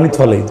দিয়া পানিত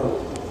ফেলাই,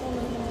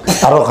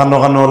 আরো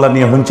খানো ওলা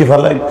নিয়ে হুঞ্চি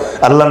ফেলাই।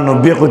 আল্লাহ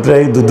নবী কইতে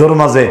এই দুধের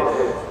মাঝে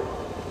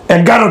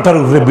 11টার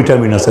উপরে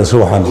ভিটামিন আছে।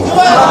 সুবহানাল্লাহ।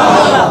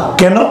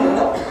 কেন?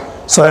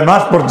 6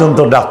 মাস পর্যন্ত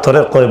ডাক্তারে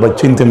কয় বা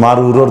চিনতে মার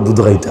উরোর দুধ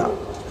খাইতা,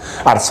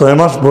 আর 6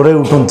 মাস পরে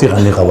উঠন্তি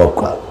খানি খাবাব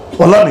খা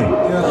বলা নি।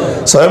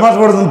 6 মাস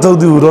পর্যন্ত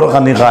যদি উরোর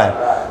খানি খায়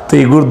তো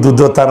এগুর দুধ,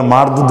 তার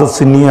মার দুধ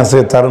চিনি আছে,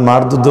 তার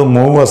মার দুধ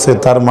মৌ আছে,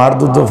 তার মার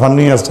দুধ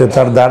ফানি আছে,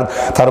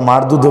 তার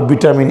মার দুধ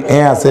ভিটামিন এ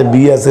আছে,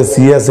 বি আছে,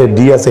 সি আছে,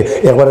 ডি আছে,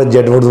 একবারে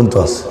জেড পর্যন্ত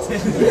আছে।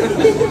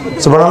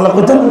 সুবহানাল্লাহ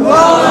কইতেন।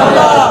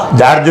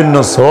 যার জন্য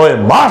 6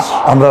 মাস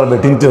আমরা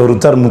বেটিনতে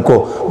হরুতার মুখো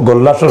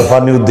গোল্লাসর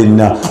ফানিও দিন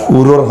না,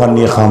 উরোর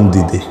ফানিয়ে খাম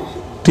দিতে,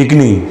 ঠিক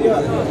নেই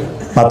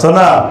মাতো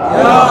না?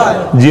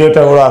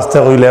 জিওটা ওরা আস্তে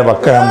কইলে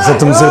বাক্কা হামসে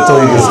তুমসে তো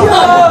হয়ে গেছে।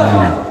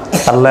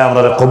 আল্লাহ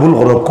আমরা কবুল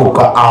করো,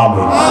 কোকা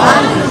আমিন।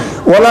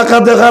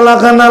 ওয়ালাকাদ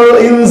খালাকনাল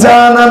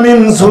ইনসানা মিন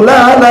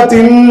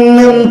সুলালাতিন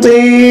মিন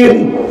তিন,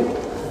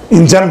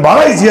 ইনসান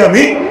বানাইছি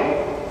আমি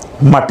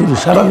মাটির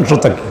সারাংশ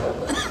থেকে।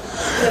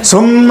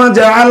 সুম্মা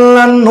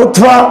জাআলনান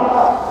নুতফা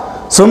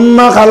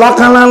সুম্মা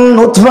খালাকনাল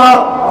নুতফা,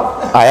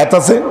 আয়াত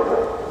আছে,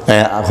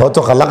 হয়তো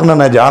খালাকনা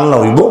না জাআলনা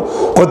হইব,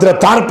 কইরা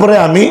তারপরে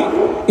আমি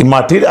এই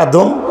মাটির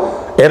আদম,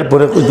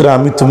 এরপরে কইরা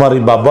আমি তোমার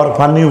এই বাবার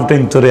পানি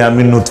উঠাইন তোরে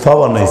আমি নুতফা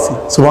বানাইছি।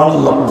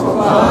 সুবহানাল্লাহ।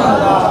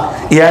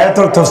 এই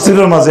আয়াতের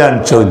তাফসীরের মাঝে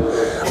আনছেন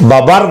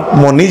বাবার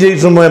মনি যেই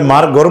সময়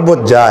মার গর্ভত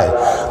যায়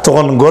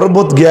তখন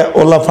গর্ভত গিয়া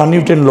ওলা পানি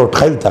উঠেন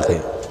লটখাইল থাকে,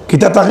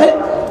 কিতা থাকে?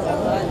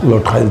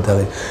 লটখাইল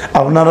থাকে।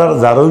 আপনারা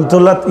জারুল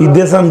তোলাত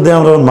ঈদে সানতে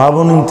আমরা মা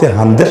বোনতে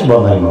হান্দেশ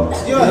বানাই না,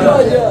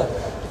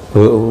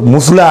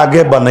 মুসলা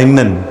আগে বানাই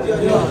নেন,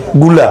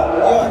 গুলা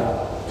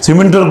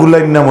সিমেন্টের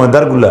গুলাই না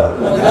ময়দার গুলা,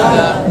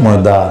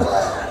 ময়দা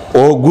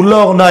ও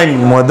গুলো নাই,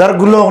 ময়দার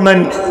গুলো নাই,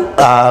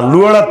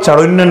 লুয়াড়া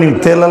চাড়ইন না নি,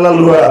 তেলালা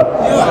লুয়াড়া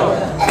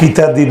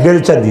কিতা দি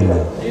বেলচা দি না,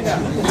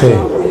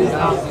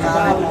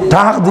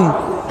 ঠাক দি,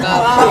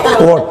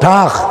 ও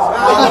ঠাক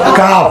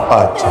কাপ,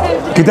 আচ্ছা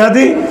কিতা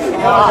দি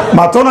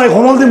মাতো নাই,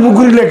 কমল দি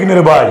মুগুরি লেকিনে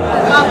রে ভাই,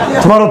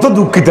 তোমার অত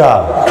দুঃখ কিতা,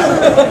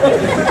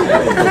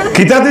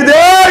 কিতা দি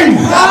দেই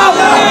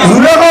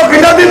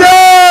কিতা দি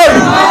দেই,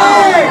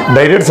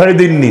 ডাইরেক্ট ছাড়ি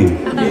দিননি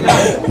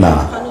না।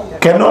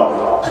 কেন?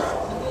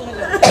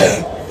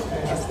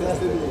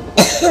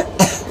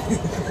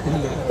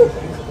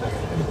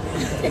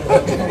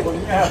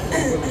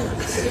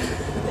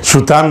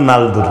 সুতান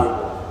নাল ধরে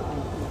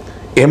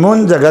এমন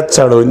জায়গা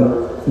ছাড়ইন,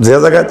 যে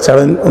জায়গা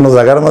ছাড়ইন কোনো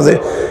জায়গার মাঝে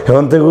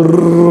এখন থেকে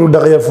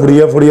ডাকাইয়া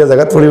ফুড়িয়া ফুড়িয়া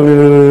জায়গা ফুড়ি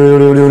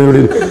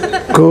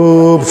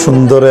খুব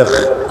সুন্দর এক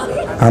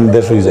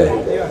হান্দেশ হয়ে যায়,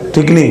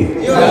 ঠিক নি?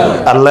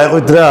 আল্লাহ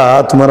কইতরা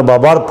তোমার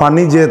বাবার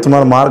পানি যে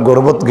তোমার মার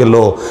গর্ভত গেল,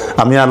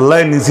 আমি আল্লাহ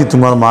নিছি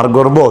তোমার মার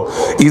গর্ভত,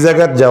 এই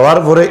জায়গায় যাওয়ার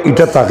পরে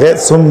এটা থাকে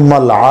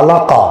সুম্মাল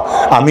আলাকা,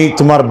 আমি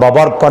তোমার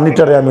বাবার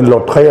পানিটারে আমি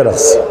লটকাইয়া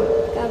রাখছি।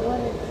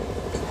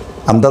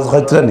 আন্দাজ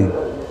খাইতরা নি?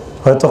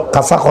 হয়তো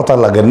কাঁচা কথা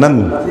লাগে না,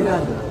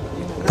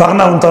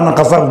 ফাঁকনা উনতা না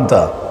কাঁচা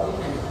উনতা,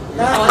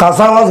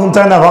 কাঁচা আওয়াজ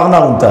উনতায় না ফাঁকনা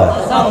উনতা,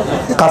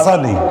 কাঁচা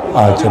নেই,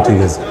 আচ্ছা ঠিক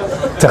আছে,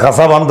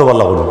 কাঁচা বান্ধব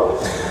ভালো করো।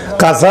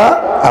 কাঁচা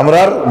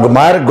আমরার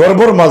মায়ের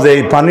গর্ভর মাঝে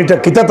এই পানিটা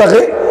কিতা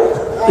থাকে?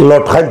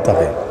 লটখাইল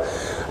থাকে।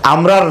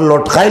 আমরার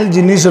লটখাইল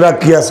জিনিস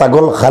রাখিয়া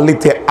ছাগল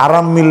খালিতে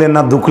আরাম মিলে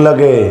না দুঃখ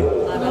লাগে?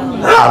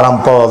 আরাম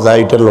পাওয়া যায়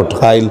এটা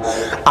লটকাইল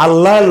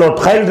আল্লাহ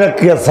লটকাইল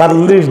রাখিয়া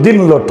 40 দিন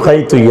লটকাই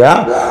তুইয়া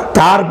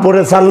তারপরে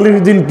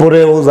 40 দিন পরে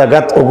ও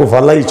জায়গাত ওগো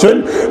ফালাইছেন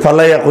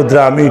ফালাইয়া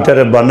কুদরা আমি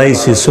এটারে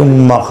বানাইছি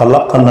সুম্মা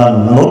খালাকনা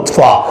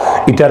নুতফা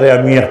এটারে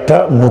আমি একটা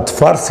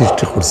নুতফার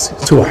সৃষ্টি করছি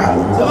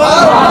সুবহানাল্লাহ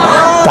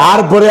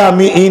তারপরে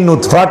আমি এই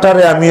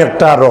নুতফাটারে আমি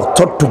একটা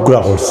রক্তর টুকরা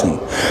করছি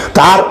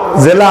তার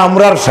জেলা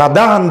আমরার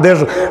সাদা আন্দের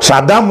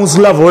সাদা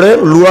মুসলা ভরে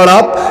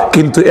লুয়ারাত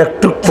কিন্তু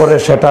একটু পরে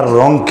সেটার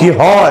রং কি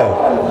হয়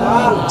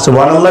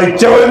সুবহানাল্লাহ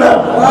ইচ্ছা হয় না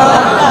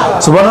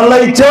সুবহানাল্লাহ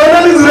ইচ্ছা হয় না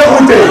নিজে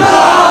হইতে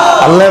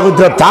আল্লাহ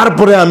কইতা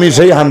তারপরে আমি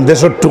সেই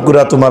হান্দেশের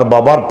টুকরা তোমার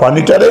বাবার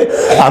পানিটারে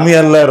আমি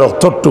আল্লাহ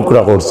রক্তর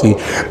টুকরা করছি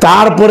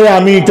তারপরে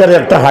আমি এটারে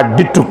একটা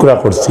হাড্ডির টুকরা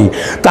করছি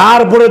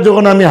তারপরে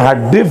যখন আমি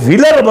হাড্ডি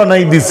ফিলার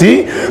বানাই দিছি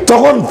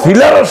তখন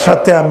ফিলারের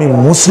সাথে আমি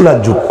মুসলা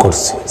যোগ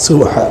করছি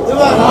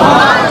সুবহানাল্লাহ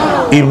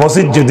এই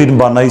মসজিদ যেদিন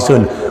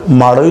বানাইছেন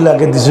মাড়ই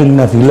লাগে দিছেন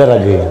না ফিলার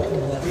আগে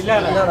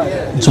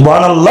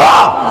সুবহানাল্লাহ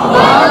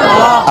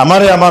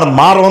আমারে আমার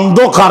মার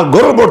অন্ধকার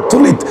গর্বর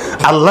তুলিত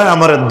আল্লাহ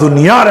আমারে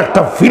দুনিয়ার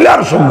একটা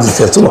ফিলার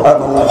সমঝিছে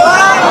সুবহানাল্লাহ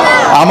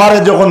আমারে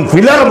যখন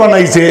ফিলার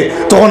বানাইছে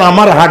তখন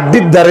আমার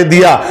হাড্ডির দ্বারে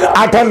দিয়া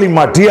আঠালি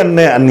মাটি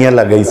আনিয়া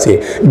লাগাইছে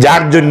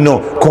যার জন্য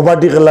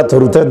কবাডি খেলা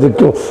থরুতে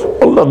দেখো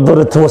আল্লাহ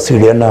ধরে তো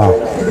ছিড়ে না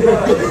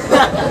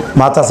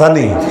মাথা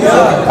সানি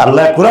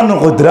আল্লাহ কোরআন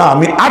কইতরা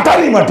আমি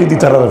আঠালি মাটি দি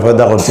তারা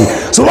পয়দা করছি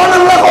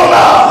সুবহানাল্লাহ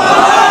কোলা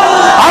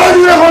আর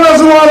দিলে কোলা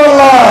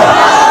সুবহানাল্লাহ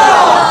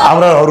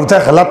আমরা হরুতা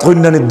খেলাত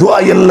কইনানি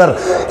দুআই আল্লাহর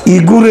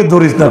ইগুরে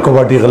ধরিস না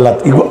কবাডি খেলাত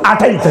ইগু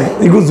আঠাই থাকে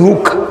ইগু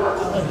জুক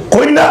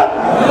কইনা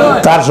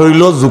তার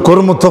শরীর জুকর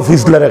মতো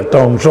ফিসলার একটা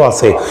অংশ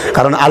আছে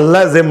কারণ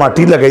আল্লাহ যে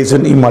মাটি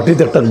লাগাইছেন এই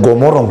মাটিতে একটা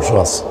গমর অংশ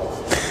আছে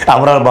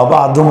আমরার বাবা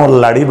আদমর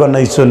লাড়ি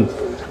বানাইছেন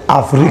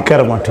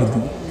আফ্রিকার মাটি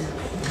দিয়ে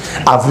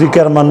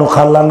আফ্রিকার মানুষ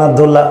খাল্লা না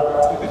দোলা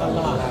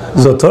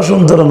যত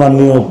সুন্দর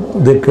মানুষ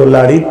দেখো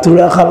লাড়ি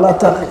তুড়া খাল্লা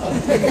থাকে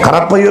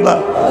খারাপ পাইও না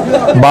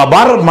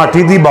বাবার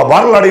মাটি দিয়ে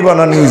বাবার লাড়ি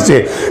বানানো হয়েছে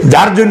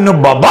যার জন্য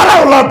বাবার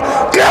আওলাদ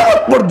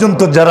কিয়ামত পর্যন্ত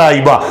যারা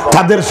আইবা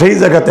তাদের সেই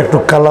জায়গাতে একটু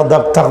কালা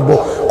দাগ থাকবো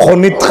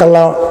খনিত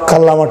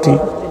কালা মাটি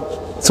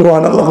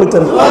সুবহানাল্লাহ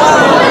কইতেন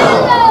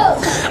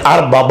আর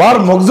বাবার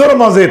মগজর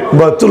মাঝে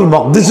বাইতুল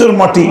মাকদিসের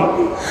মাটি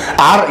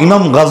আর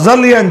ইমাম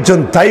গাজ্জালি আনছেন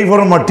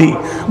তাইফের মাটি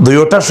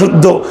দুইটা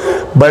শুদ্ধ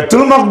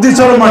বাইতুল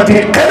মাকদিসের মাটি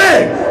কেন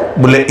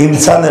বলে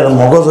ইনসানের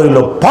মগজ হইল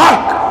পাক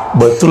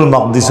বাইতুল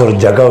মাকদিসের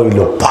জায়গা হইল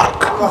পাক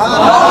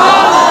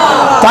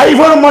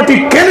তাইফের মাটি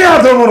কেন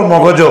আদমের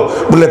মগজ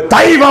বলে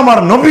তাইফ আমার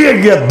নবী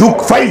গিয়া দুঃখ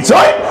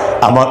পাইছে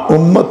আমার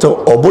উম্মত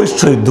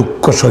অবশ্যই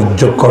দুঃখ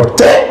সহ্য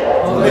করতে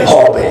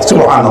হবে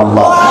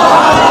সুবহানাল্লাহ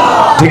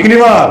ঠিক নি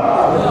মা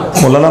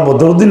মৌলানা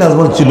বদরুদ্দিন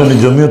আজমল ছিল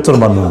জমিয়তর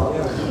মানুষ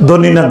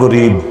ধনী না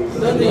গরিব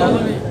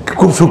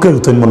খুব সুখে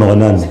হতেন মনে হয়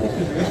না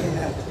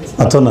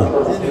আতো না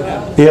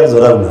ইয়ার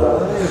জোরাব না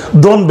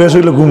দন বেশ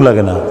হইলে ঘুম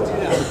লাগে না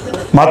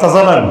মাথা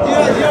চালান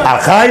আর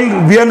খাই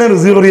বিয়ানে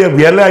রুজি করিয়া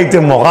বিয়ালে আইতে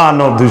মহা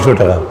আনো 200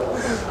 টাকা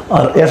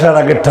আর এসার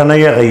আগে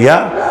ঠানাইয়া খাইয়া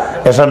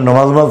এসার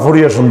নমাজ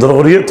পড়িয়া সুন্দর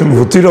করিয়া তুমি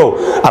ভুতিরো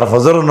আর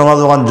ফজরের নমাজ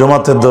ওখান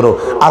জমাতে ধরো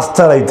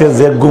আস্থা রাইতে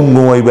যে গুম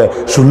ঘুমাইবে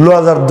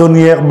 16,000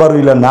 দনি একবার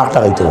হইলে নাক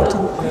টাকাইতে হতো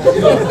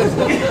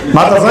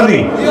মাথা জানি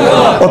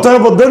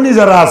অতএব বদনি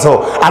যারা আছো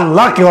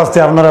আল্লাহ কে ওয়াস্তে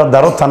আপনারা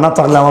দারত থানা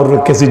থাকলে আমার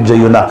কেসির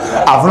যাইও না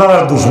আপনারা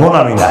দুশ্মন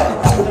আমি নাই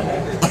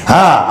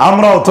হ্যাঁ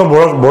আমরাও তো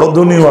বড়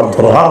দুনি আর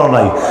দরকারও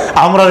নাই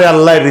আমরা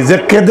আল্লাহ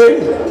রিজেক কে দে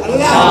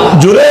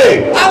জুড়ে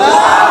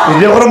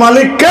রিজেকের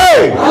মালিক কে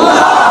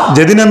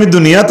যেদিন আমি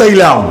দুনিয়াতে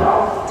আইলাম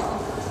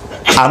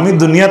আমি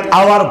দুনিয়াত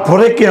আওয়ার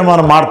পরে কি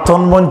আমার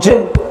মারথন বঞ্চে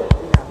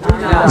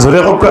জোরে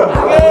হোক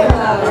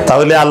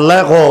তাহলে আল্লাহ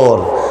কর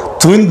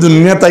তুই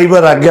দুনিয়া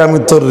তাইবার আগে আমি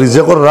তোর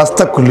রিজেকের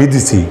রাস্তা খুলি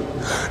দিছি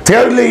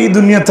তাহলে এই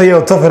দুনিয়া তাই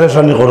অত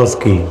ফেরেশানি খরচ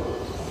কি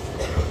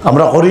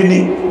আমরা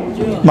করিনি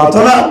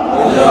মাথো না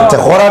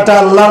করাটা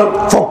আল্লাহর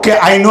পক্ষে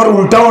আইনের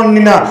উল্টা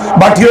অন্যি না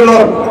বাটি হলো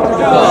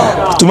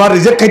তোমার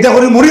রিজেক খাইতে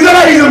করে মরি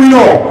যারা এই জমিন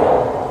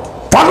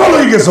পাগল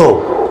হয়ে গেছো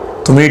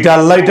তুমি এটা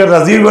আল্লাহ এটা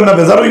রাজি হইবা না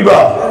বেজার হইবা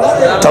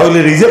তাহলে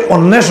রিজেক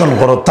অন্বেষণ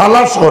করো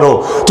তালাশ করো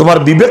তোমার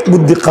বিবেক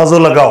বুদ্ধি কাজে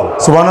লাগাও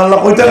সুবহানাল্লাহ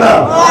কইতে না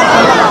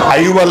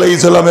আইয়ুব আলাইহিস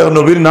সালামের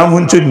নবীর নাম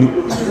শুনছেন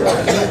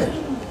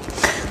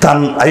তান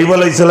আইয়ুব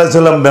আলাইহিস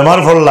সালাম বেমার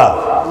পড়লা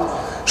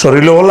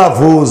শরীরে ওলা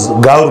ফুজ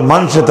গাঁর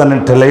মানুষে তানে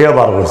ঠেলাইয়া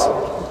বার করছে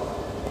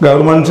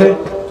গাঁর মানুষে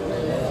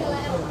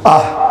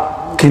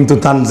কিন্তু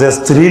তান যে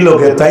স্ত্রী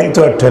লোকে তাই তো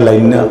আর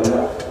ঠেলাইন না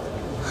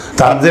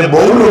তার যে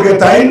বউ লোকে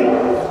তাই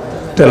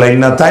ঠেলাইন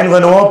না তাই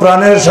কেন ও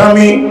প্রাণের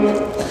স্বামী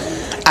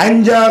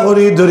আইনজা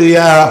করি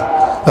দরিয়া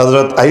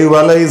হজরত আইয়ুব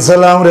আলাইহিস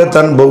সালাম রে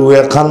তান বউ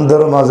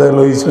খানদের মাঝে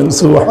লইছেন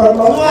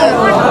সুবহানাল্লাহ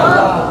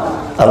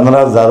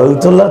আপনারা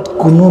জারইতলাত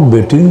কোনো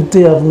বেটিনতে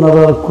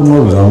আপনারা কোনো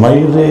জামাই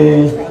রে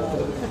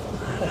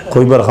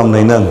কইবার খাম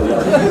নাই না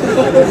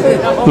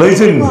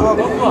লইছেন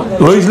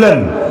লইছিলেন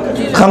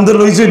খামদের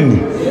লইছেন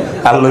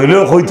আর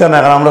লইলেও কইতা না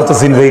কারণ আমরা তো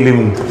চিন পাইলিম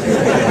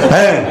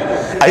হ্যাঁ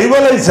আইয়ুব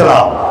আলাইহিস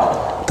সালাম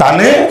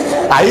তানে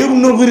আইয়ুব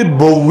নবীর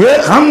বউয়ে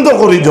খান্দ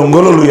করি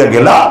জঙ্গল লইয়া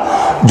গেলা।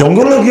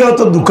 জঙ্গলে গিয়া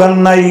তো দোকান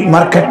নাই,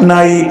 মার্কেট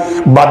নাই,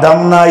 বাদাম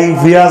নাই,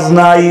 পেঁয়াজ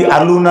নাই,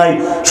 আলু নাই,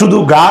 শুধু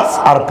গাছ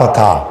আর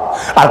পাতা,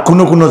 আর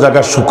কোনো কোনো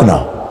জায়গা শুকনা।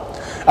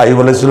 আইয়ুব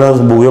আলাইহিস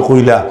সালাম বউয়ে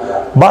কইলা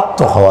ভাত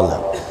তো খাওয়ালা,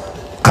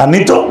 খানি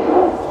তো।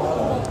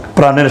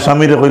 প্রাণের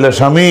স্বামীরে কইলা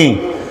স্বামী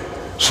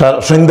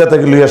সন্ধ্যা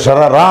থেকে লইয়া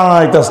সারা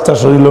রাত আস্তা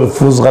শরীরের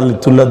ফুস গালি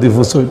তুলা দি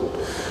ফুস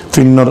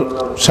ফিন্নর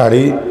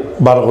শাড়ি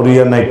বার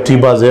করিয়া নাইটি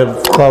বাজের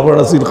কাপড়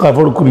আছিল,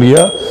 কাপড়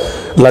খুলিয়া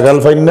লাগাল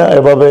ফাইন না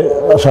এভাবে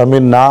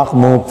স্বামীর নাক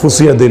মুখ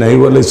ফুসিয়া দিন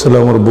আইয়ুব আলাইহিস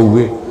সালামের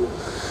বউয়ে।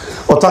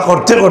 ওটা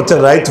করতে করতে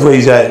রাইত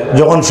হয়ে যায়।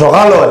 যখন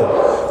সকাল হয়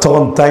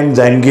তখন টাইম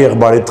যাইন গিয়ে এক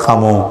বাড়িত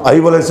খামো।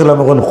 আইয়ুব আলাইহিস সালাম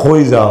এখন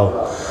কই যাও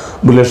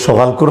বলে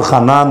সকাল করে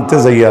খানা আনতে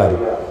যাই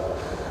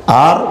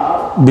আর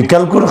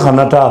বিকাল করে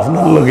খানাটা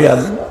আপনার লগে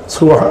আন।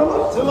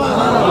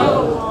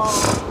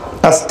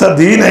 আস্তা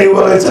দিন আইয়ুব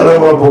আলাইহিস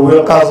সালামের বউয়ে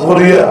কাজ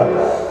করিয়া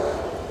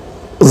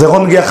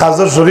যখন গিয়া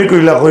কাজের শরীর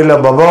কইলা কইলা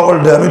বাবা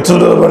করলে আমি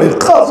তোর বাড়ির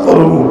কাজ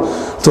করবো,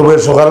 তবে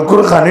সকাল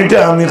করে খানিটা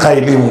আমি খাই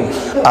নিব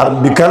আর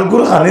বিকাল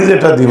করে খানি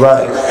যেটা দিবা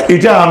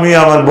এটা আমি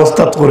আমার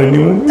বস্তাত করে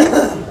নিব।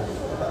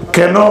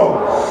 কেন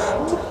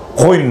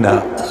কইন না,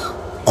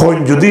 কইন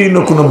যদি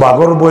কোনো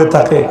বাগর বয়ে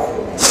থাকে,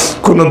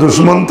 কোনো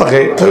দুশ্মন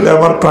থাকে, তাহলে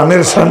আমার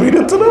প্রাণের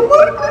স্বামীরা তো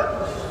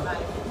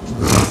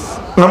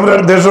আমরা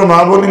দেশে মা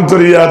বোনিন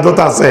তোর আদত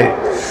আছে,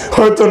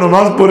 হয়তো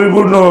নামাজ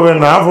পরিপূর্ণভাবে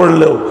না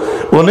পড়লেও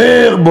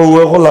অনেক বউ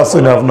এখন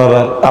আছেন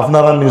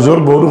আপনারা নিজের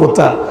বউর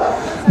কথা,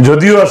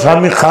 যদিও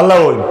স্বামী খালা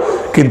হই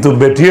কিন্তু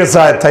বেঠিয়ে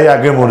চায় তাই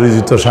আগে মরে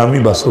যেত স্বামী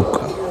বাসুক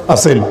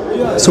আছেন।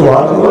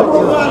 সুবহানাল্লাহ।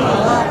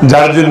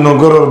 যার জন্য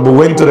গরুর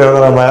বউয়াইন তোরে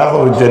ওনারা মায়া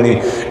হইছেনি,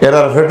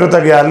 এরার ফেটো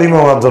থাকে আলিম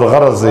হওয়ার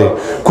দরকার আছে,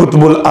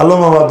 কুতবুল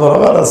আলম হওয়ার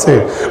দরকার আছে,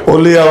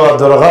 ওলিয়া হওয়ার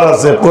দরকার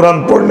আছে, কোরআন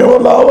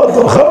পড়নেওয়ালা হওয়ার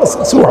দরকার আছে।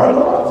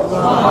 সুবহানাল্লাহ।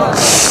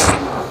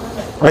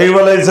 আইয়ুব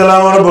আলাইহিস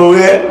সালামের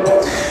বউয়ে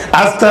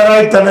আস্তা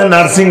রাইতানে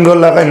নার্সিং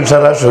লাগাইন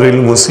সারা শরীর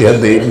মুছিয়া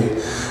দেন,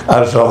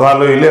 আর সকাল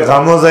হইলে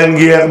কামো যাইন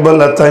গিয়ে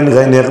একবেলা তাইন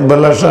খাইন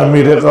একবেলা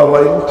স্বামীরে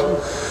খাওয়াই।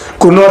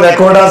 কোন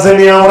রেকর্ড আছে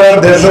নি আমরা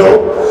দেশে?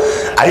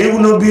 আইয়ুব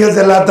নবী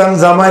জেলাতান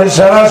জামাইর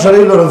সারা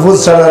শরীরের ফুস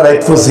সারা রাত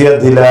ফুসিয়া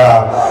দিলা,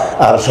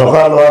 আর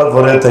সকাল হওয়ার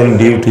পরে তাইন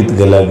ডিউটিতে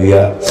গেলা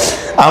গিয়া।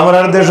 আমরা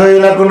দেশে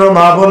হইলা কোনো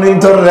মা বোনিন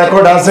তোর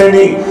রেকর্ড আছে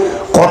নি?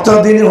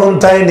 কতদিন হন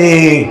তাইনি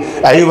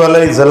আইয়ুব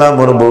আলাইহিস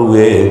সালামের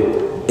বউয়ে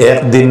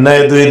একদিন নাই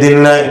দুই দিন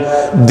নাই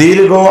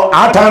দীর্ঘ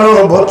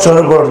 18 বছর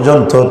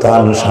পর্যন্ত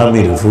তার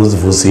স্বামীর ফুস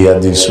ফুসিয়া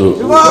দিছু।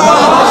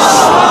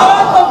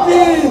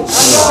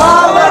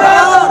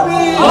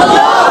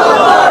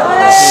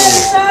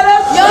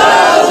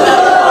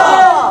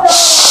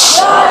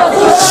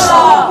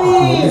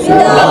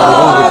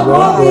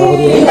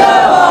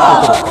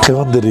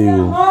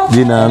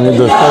 জি না আমি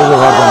 10টা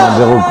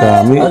দেখো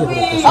আমি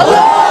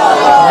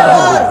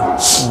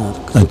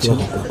আচ্ছা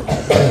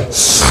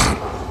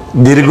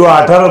দীর্ঘ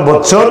 18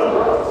 বছর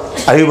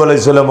আইয়ুব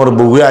আলাইহিস সালামের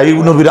বউয়ে আইয়ুব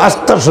নবীর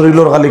আস্তার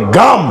শরীরের খালি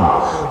গাম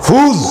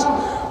ফুজ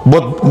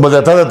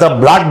বজাতা যেটা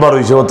ব্লাড বার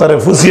হইছে ওটারে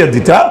ফুসিয়া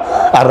দিতা,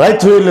 আর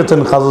রাইত হইলে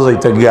তেন কাজে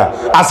যাইতা গিয়া।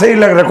 আছে এই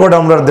লাগ রেকর্ড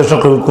আমরা দেশে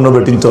কোনো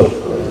বেটিন তো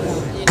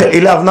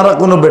এলে আপনারা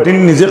কোনো বেটিন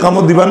নিজে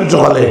কামত দিবানি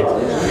সকালে?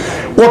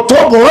 অত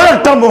বড়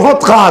একটা মহৎ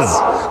কাজ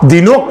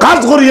দিনও কাজ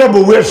করিয়া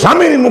বউয়ের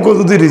স্বামীর মুখে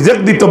যদি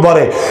রিজেক্ট দিতে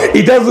পারে,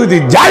 এটা যদি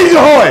জায়েজ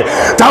হয়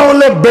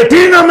তাহলে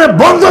বেটির নামে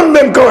বন্ধন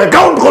ব্যাংক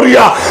অ্যাকাউন্ট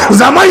করিয়া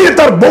জামাইয়ে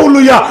তার বউ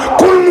লইয়া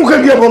কোন মুখে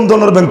গিয়া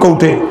বন্ধনের ব্যাংক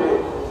উঠে?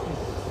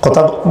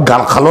 কথা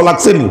গাল খালো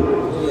লাগছে নি?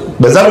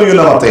 বেজার হইল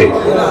না মাতে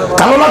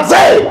কালো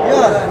লাগছে?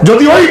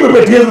 যদি ওই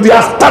বেটিয়ে যদি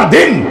আস্থার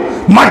দিন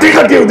মাটি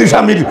কাটিয়ে যদি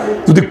স্বামীর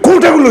যদি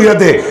কোটাগুলো লইয়া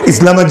দে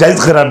ইসলামের জায়েজ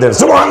করার দেয়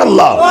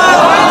সুবহানাল্লাহ,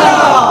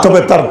 তবে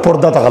তার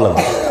পর্দা থাকা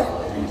লাগবে।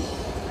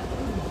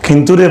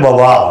 কিন্তু রে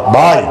বাবা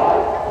ভাই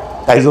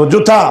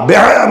অযথা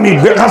বেহায়ামি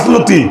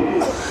বেখাসলতি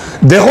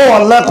দেখো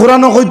আল্লাহ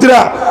কোরআন কইতরা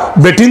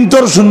বেটিন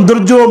তোর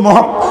সৌন্দর্য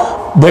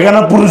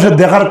বেগানা পুরুষের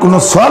দেখার কোনো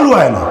সওয়াল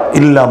হয় না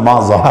ইল্লা মা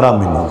যাহারা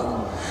মিনহু,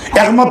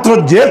 একমাত্র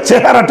যে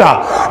চেহারাটা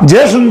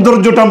যে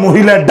সৌন্দর্যটা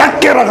মহিলায়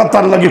ডাকে রাখা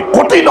তার লাগে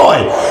কঠিন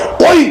হয়,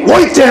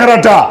 ওই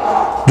চেহারাটা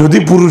যদি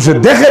পুরুষে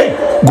দেখে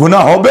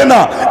গুনাহ হবে না,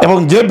 এবং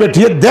যে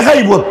বেটিয়ে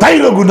দেখাইব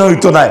তাইরও গুনাহ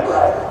হইতো না।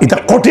 এটা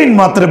কঠিন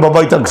মাত্রে বাবা,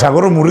 এটা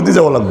সাগরে মুড়িতে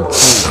যাওয়া লাগবে।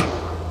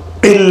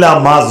 ইল্লা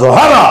মা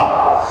যাহারা,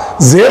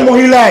 যে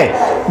মহিলায়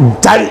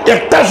তার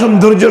একটা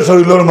সৌন্দর্য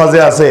শরীরের মাঝে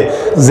আছে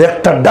যে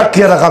একটা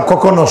ডাকিয়ে রাখা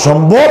কখনো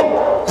সম্ভব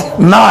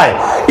নাই,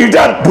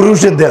 এটা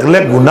পুরুষে দেখলে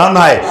গুনাহ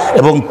নাই,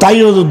 এবং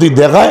তাইও যদি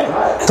দেখায়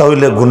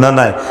তাহলে গুনাহ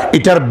নাই।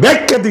 এটার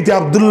ব্যাখ্যা দিতে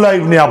আব্দুল্লাহ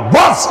ইবনে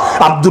আব্বাস,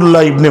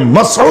 আব্দুল্লাহ ইবনে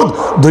মাসউদ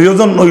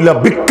দুইজন মহিলা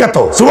বিখ্যাত।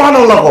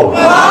 সুবহানাল্লাহ।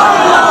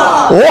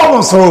 ও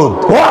মাসউদ,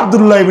 ও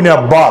আব্দুল্লাহ ইবনে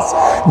আব্বাস,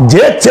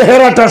 যে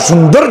চেহারাটা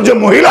সৌন্দর্য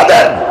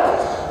মহিলাদের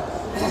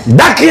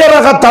ডাকিয়ে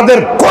রাখা তাদের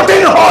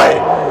কঠিন হয়,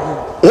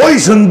 ওই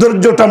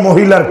সৌন্দর্যটা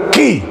মহিলার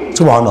কি?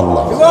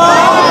 সুবহানাল্লাহ।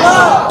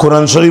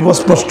 কোরআন শরীফ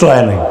স্পষ্ট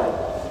হয় নাই,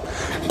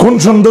 কোন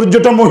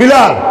সৌন্দর্যটা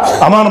মহিলার,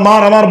 আমার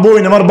মার, আমার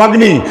বোন, আমার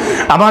বাগনি,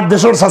 আমার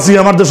দেশের শাশি,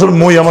 আমার দেশের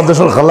মই, আমার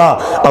দেশের খালা,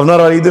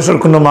 আপনারা এই দেশের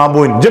কোনো মা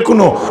বোন, যে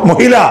কোনো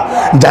মহিলা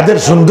যাদের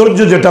সৌন্দর্য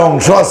যেটা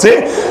অংশ আছে,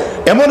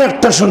 এমন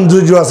একটা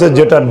সৌন্দর্য আছে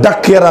যেটা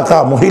ডাকিয়ে রাখা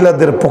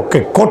মহিলাদের পক্ষে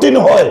কঠিন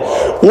হয়।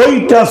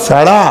 ওইটা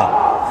ছাড়া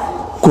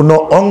কোনো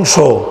অংশ,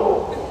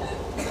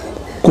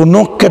 কোন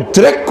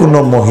ক্ষেত্রে কোন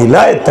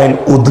মহিলায় তাই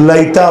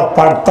উদলাইতা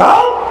পারতা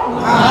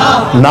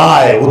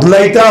নাই,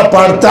 উদলাইতা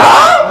পারতা।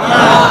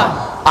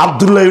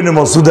 আব্দুল্লাহ ইবনে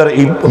মাসউদ আর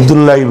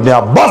আব্দুল্লাহ ইবনে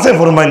আব্বাসে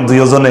ফরমাইন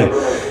দুইজনে,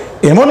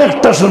 এমন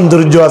একটা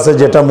সৌন্দর্য আছে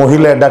যেটা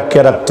মহিলা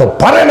ডাকিয়ে রাখতে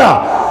পারে না,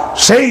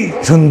 সেই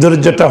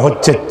সৌন্দর্যটা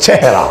হচ্ছে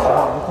চেহারা।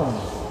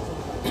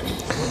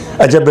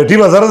 আচ্ছা, বেটি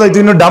বাজারে যাইতো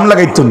দাম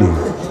লাগাইতো নি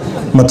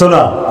মতো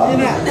না,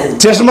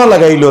 চশমা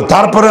লাগাইলো,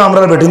 তারপরে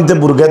আমরা বেটিনতে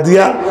বুর্গা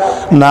দিয়া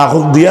নাক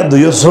দিয়া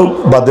দুইও চোখ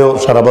বাদেও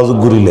সারা বাজু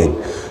ঘুরিলেন।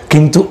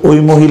 কিন্তু ওই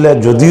মহিলা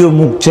যদিও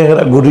মুখ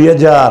চেহারা ঘুরিয়ে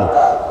যার,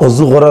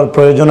 অজু করার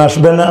প্রয়োজন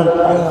আসবে না,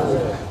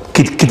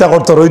 কিতা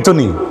করতে রইতো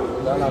নি,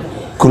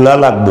 কুলা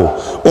লাগবো।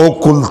 ও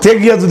কুলতে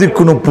গিয়া যদি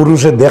কোনো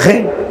পুরুষে দেখে,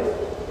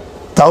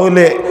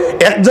 তাহলে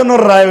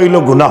একজনের রায় হইল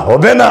গুনাহ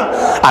হবে না,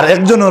 আর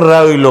একজনের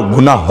রায় হইল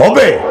গুনাহ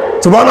হবে।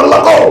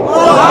 সুবহানাল্লাহ।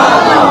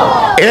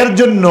 এর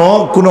জন্য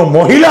কোন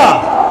মহিলা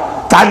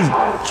তার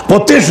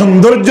প্রতি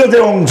সৌন্দর্য যে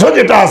অংশ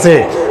যেটা আছে,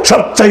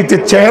 সবচাইতে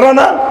চেহারা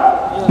না,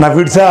 না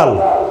ফিরসাল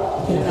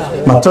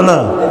মাত্র না,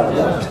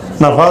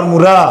 না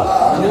ফার্মুরা,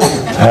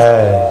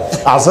 হ্যাঁ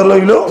আসল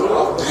হইল।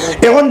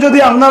 এখন যদি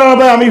আপনারা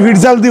ভাই আমি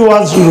ফিরসাল দিয়ে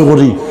ওয়াজ শুরু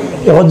করি,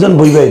 এখন জন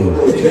বইবাই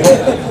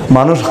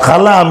মানুষ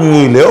খালা আমি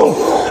হইলেও,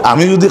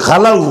 আমি যদি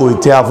খালাও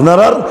হইতে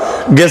আপনারা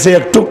গেছে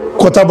একটু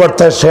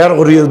কথাবার্তায় শেয়ার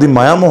করি, যদি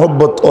মায়া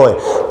মহব্বত হয়,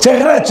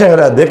 চেহারা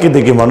চেহারা দেখে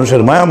দেখে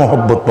মানুষের মায়া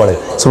মহব্বত পড়ে।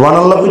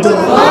 সুবহানাল্লাহ।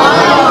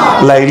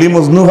 লাইলি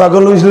মজনু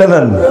পাগল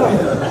হয়েছিলেন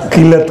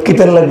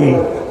কিতার লাগি,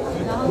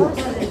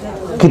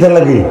 কিতার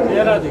লাগি,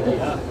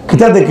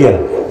 কিতা দেখিয়া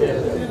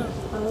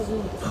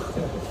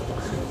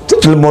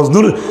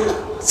মজনুর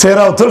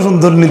চেহারা অত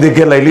সুন্দর নি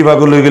দেখে লাইলি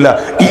পাগল হয়ে গেলা।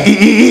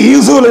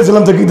 ইউসুফ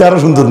আলাইহিসসালাম তো কিতা আরো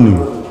সুন্দর নি,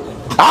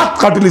 হাত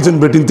কাটিলিছেন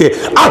বেটিনতে,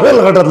 আপেল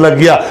কাটার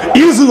লাগিয়া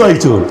ইউসুফ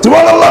আইছো।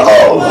 সুবহানাল্লাহ।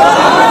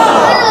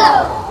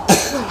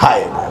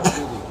 হায়,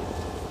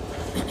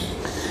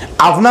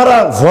 আপনারা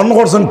ফোন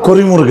করছেন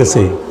করিমুর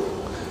কাছে,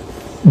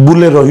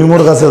 বলে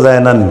রহিমুর কাছে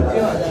যায় না নি।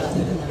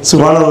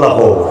 সুবহানাল্লাহ।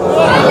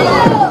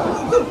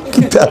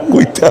 কিতা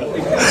কইতাম,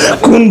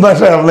 কোন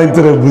ভাষায় আপনার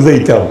তোরে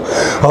বুঝাইতাম।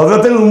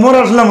 হযরত উমর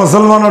আসলে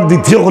মুসলমানের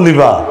দ্বিতীয়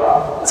খলিফা।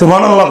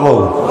 সুবহানাল্লাহ।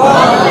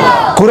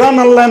 কোরআন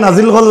আল্লাহ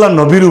নাজিল করলেন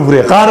নবীর উপরে,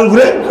 কার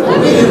উপরে?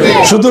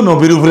 শুধু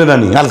নবীর উপরে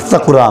নানি, আলসা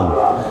কোরআন।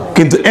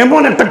 কিন্তু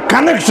এমন একটা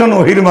কানেকশন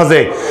ওহির মাঝে,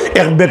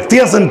 এক ব্যক্তি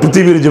আছেন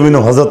পৃথিবীর জমিনে,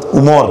 হযরত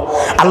উমর।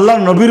 আল্লাহ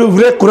নবীর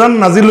উপরে কোরআন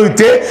নাজিল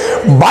হইতে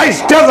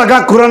 22টা জায়গা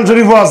কোরআন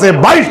শরীফও আছে,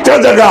 22টা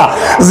জায়গা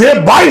যে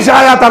 22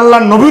 আয়াত আল্লাহ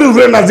নবীর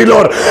উপরে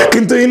নাজিলর,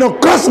 কিন্তু ইনো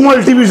ক্রস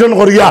মাল্টিপ্লিকেশন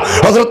করিয়া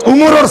হযরত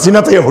উমরের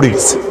সিনাতে পড়ে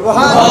গেছে।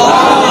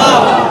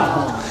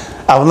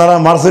 আপনারা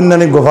মারছেন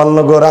নানি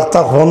গোপালনগর, রাস্তা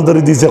ফোন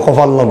ধরে দিছে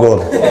কপালনগর।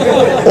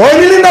 ওই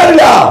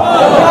না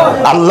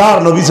আল্লাহর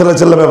নবী সাল্লাল্লাহু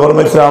আলাইহি ওয়াসাল্লাম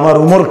ফরমাইছে, আমার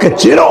উমরকে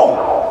চিনো,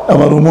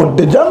 আমার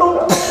উমরকে জানো।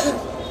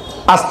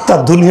 আস্তা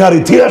দুনিয়ার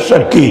ইতিহাস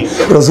সাক্ষী,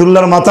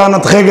 রাসূলুল্লাহর মাথা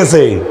আনাত খেয়ে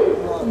গেছে,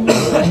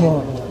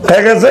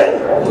 খেয়ে গেছে।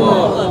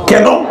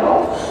 কেন?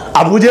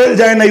 আবু জেহেল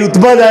যায় নাই,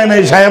 উতবা যায়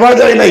নাই, সাহেবা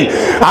যায় নাই,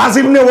 আস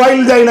ইবনে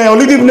ওয়াইল যায় নাই,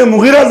 ওয়ালিদ ইবনে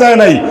মুগীরা যায়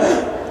নাই,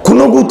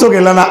 কোনো গুতো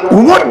গেল না।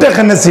 উমর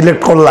যেখানে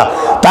সিলেক্ট করলা,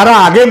 তারা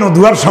আগে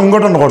নদুয়ার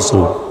সংগঠন করছো।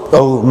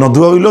 ও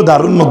নদুয়া হইল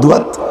দারুন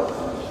নদুয়াত,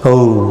 ও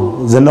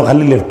যেন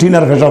খালি লেফটিন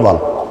আর ফেসাবাল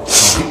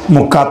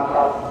মুখাত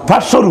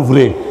 500-র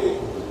উপরে।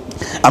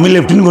 আমি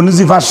লেফটিন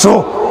গণিছি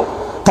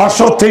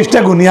 523টা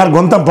গুনি, আর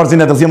গণতাম পারছি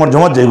না। তাছি আমার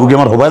জমাত যাইব কি,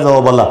 আমার হবাই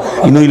যাওয়া বলা,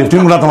 কিন্তু ওই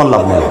লেফটিন গুণা তোমার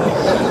লাভ নেই।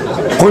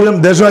 কইলাম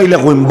দেশ আইলে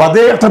কইম,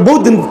 বাদে একটা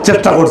বহুত দিন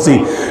চেষ্টা করছি,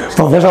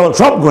 ফেসাবাল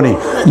সব গণি,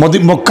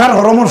 মক্কার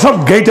হরমর সব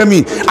গেট আমি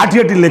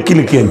আটি লেখি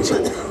লিখি আনছি।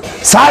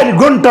 4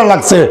 ঘন্টা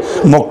লাগছে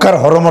মক্কার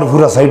হরমর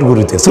পুরা সাইড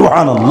ঘুরিতে।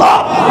 সুবহানাল্লাহ।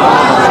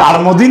 আর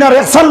মদিনার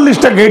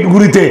 41টা গেট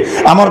ঘুরিতে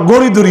আমার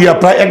গড়ি দরিয়া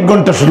প্রায় 1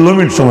 ঘন্টা 16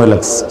 মিনিট সময়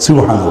লাগছে।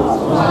 সুবহানাল্লাহ।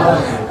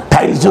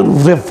 টাইলসের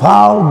উপরে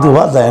ফাও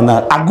দেওয়া যায় না,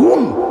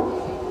 আগুন।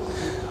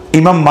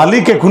 ইমাম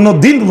মালিকে কোনো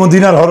দিন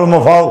মদিনার হরম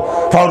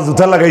ফাওয়ার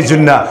জুতা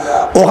লাগাইছেন না।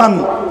 ওখান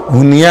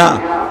হুনিয়া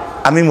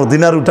আমি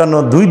মদিনার উঠানো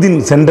 2 দিন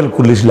স্যান্ডেল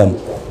খুলিছিলাম,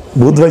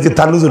 বুধ ভাইছে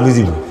তালু জ্বলি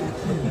যাবে,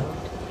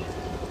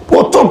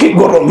 কত কি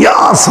গরম। ইয়া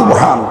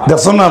সুবহান।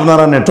 দেখছো না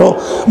আপনারা নেটো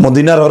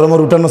মদিনার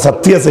হরমের উঠানো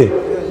ছাত্রী আছে।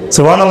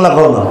 সুবহানাল্লাহ।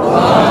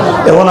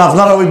 এখন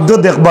আপনারা ওইদ্য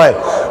দেখবাই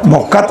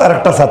মক্কাত আর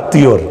একটা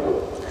ছাত্রী, ওর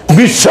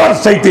বিশ্বের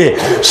চাইতে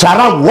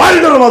সারা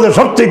ওয়ার্ল্ডের মাঝে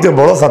সবচাইতে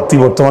বড় ছাত্রী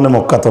বর্তমানে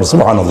মক্কাতর।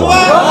 সুবহানাল্লাহ।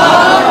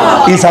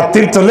 এই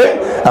ছাত্রীর তলে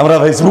আমরা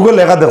ফেসবুকে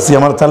লেখা দেখছি,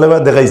 আমার তালেবা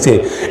দেখাইছে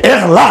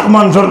 1 লাখ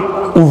মানুষের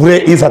উপরে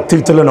এই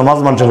ছাত্রীর তলে নমাজ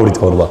মানুষে পড়িতে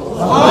পারবা।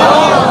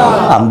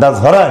 আন্দাজ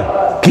হরায়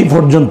কি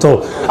পর্যন্ত।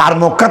 আর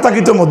মক্কা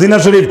থাকি তো মদিনা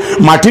শরীফ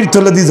মাটির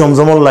তলে দিয়ে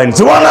জমজমর লাইন।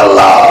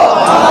 সুবহানাল্লাহ।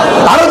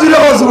 আরো দিলে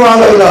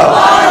সুবহানাল্লাহ।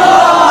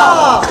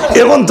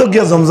 এখন তো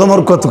গিয়া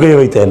জমজমর কত কে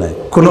হইতে নাই,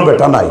 কোনো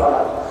বেটা নাই,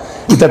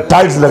 এটা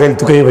টাইলস লাগাই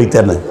তো কে হইতে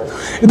নাই।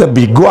 এটা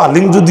বিজ্ঞ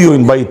আলিম যদি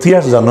হইন বা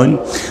ইতিহাস জানইন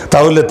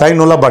তাহলে তাই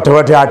নলা বাটে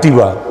বাটে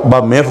আটিবা বা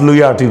মেফ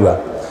লইয়া আটিবা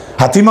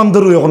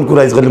হাতিমামদারও এখন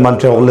কুরাইজ গেলে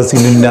মানুষ হলে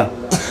চিনিন না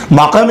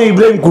মাকামে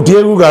ইব্রাহিম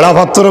কুটিয়ে গু গাড়া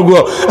ভাত্তর গু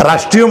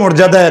রাষ্ট্রীয়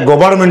মর্যাদায়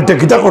গভর্নমেন্টে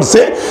কিতা করছে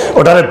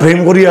ওটারে প্রেম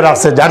করিয়া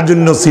রাখছে যার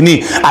জন্য চিনি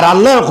আর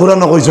আল্লাহ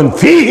কোরআন কইছেন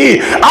ফিহি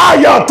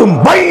আয়াতুম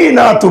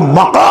বাইনাতুম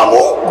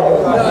মাকামু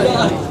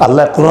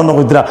আল্লাহ কোরআন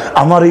কইতরা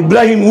আমার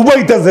ইব্রাহিম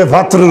উবাইতাছে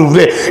ভাত্তরের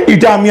উপরে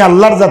এটা আমি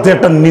আল্লাহর জাতে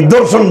একটা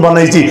নিদর্শন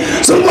বানাইছি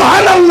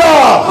সুবহানাল্লাহ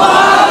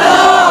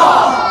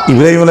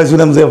ইব্রাহিম আলাইহিস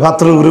সালাম যে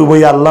পাথরের উপরে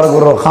বই আল্লাহর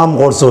ঘর কাম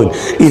করছেন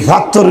এই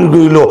পাথরের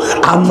গইল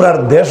আমরার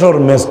দেশের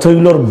মেস্ত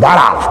হইলর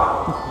বাড়া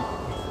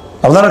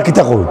আপনারা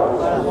কিতা কই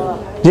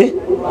জি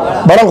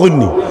বাড়া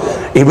কইনি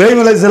ইব্রাহিম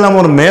আলাইহিস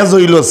সালামের মেজ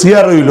হইল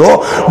সিয়ার হইল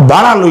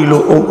বাড়া লইল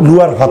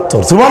লুয়ার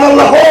পাথর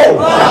সুবহানাল্লাহ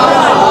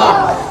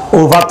ও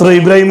পাথর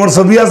ইব্রাহিমের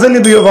ছবি আছে নি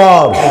দুই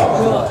বাপ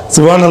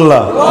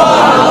সুবহানাল্লাহ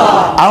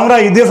আমরা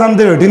ঈদে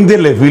সামনে ওটিন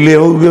দিলে ফিলে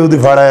ও যদি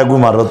ফাড়ায় গু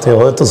মারতে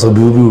হয়তো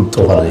ছবি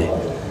উঠতে পারে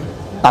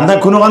আমরা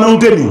কোনো কানে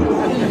উঠেনি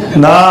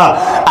না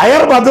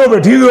আয়ার বাদেও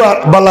বেঠি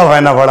বালা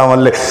হয় না ভাড়া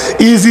মারলে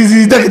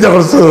ইটা কিতা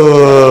করছো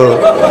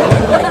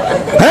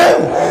হ্যাঁ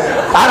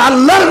আর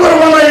আল্লাহর ঘর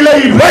বানাইলা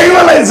ইব্রাহিম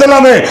আলাইহিস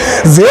সালামে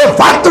যে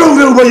পাত্র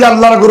উপরে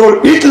আল্লাহর ঘর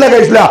ইট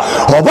লাগাইছিলা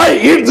সবাই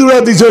ইট জুড়া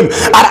দিছেন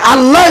আর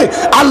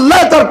আল্লাহ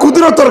তার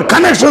কুদরতের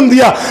কানেকশন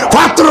দিয়া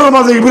পাত্রের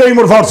মাঝে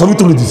ইব্রাহিমের ফার ছবি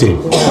তুলে দিছে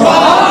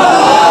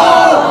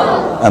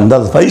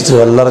আন্দাজ পাইছো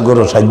আল্লাহর ঘর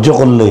সাহায্য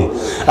করলে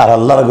আর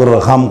আল্লাহর ঘর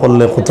কাম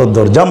করলে কত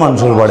দরজা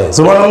মানুষের বাড়ে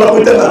সুবহানাল্লাহ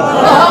কইতে না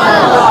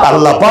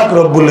আল্লাহ পাক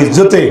রব্বুল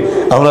ইজ্জতে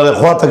আমাদের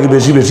খোয়া থেকে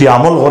বেশি বেশি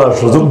আমল করার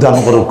সুযোগ দান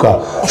করুক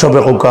সবে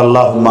কোক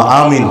আল্লাহুম্মা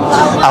আমিন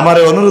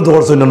আমারে অনুরোধ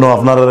করছেন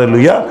আপনারা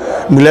লইয়া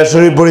মিলাদ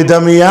শরীফ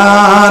পড়িতাম ইয়া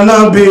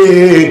নবী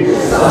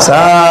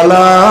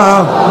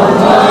সালাম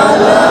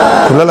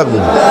খোলা লাগবে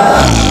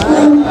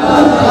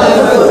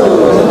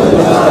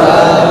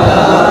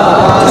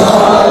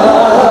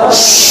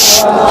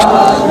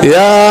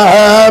ইয়া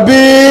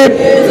হাবিব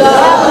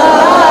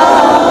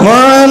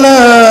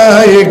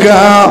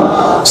মালাইকা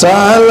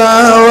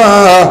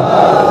সালাওয়াতুল্লাহ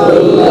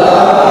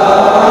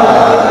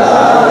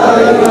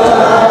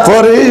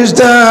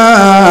ফেরেশতা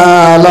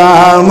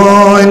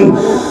লামুন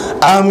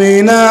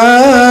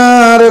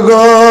আমিনার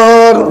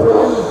ঘর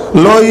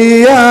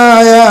লইয়া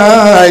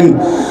আইন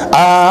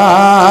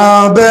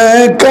আবে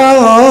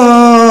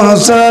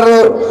কাউসার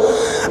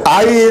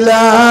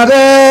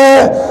আইলারে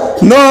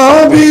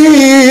নবী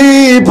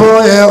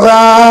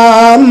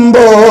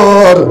পয়গাম্বর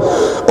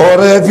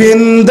ওরে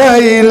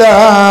ফিন্দাইলা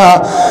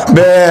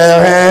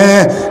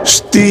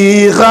বেহেশতি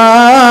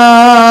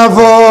খাফ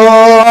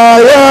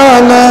ইয়া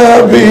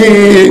নবী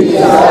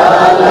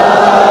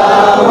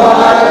সালামু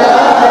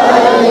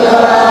আলাইকা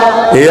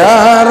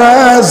ইয়া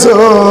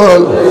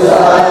রাসূল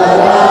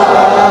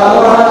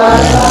সালামু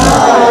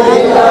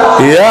আলাইকা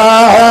ইয়া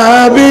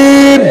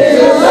হাবিব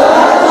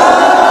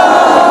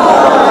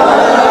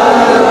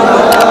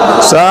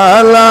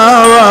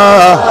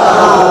সালাওয়াত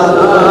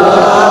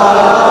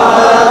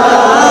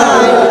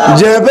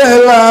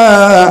জেবেলা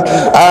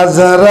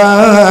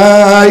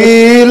আজরাইল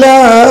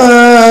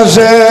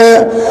আসে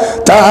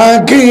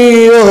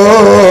তাকিও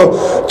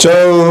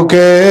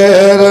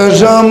চৌকের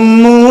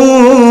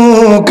সম্মুখে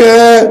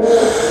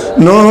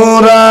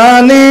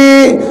নুরানি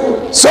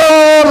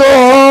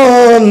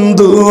চরণ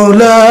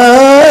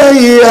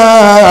দুলাইয়া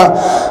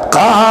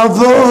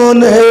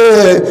কাফনে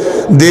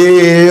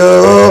দিও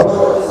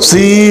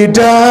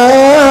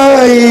সিটাইয়া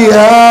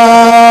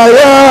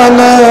ইয়া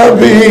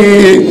নবী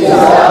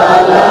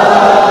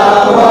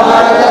সালামু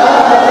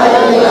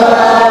আলাইকা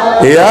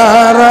ইয়া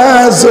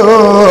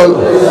রাসূল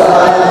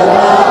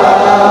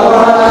সালামু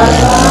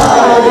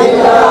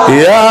আলাইকা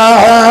ইয়া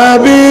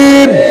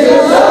হাবিব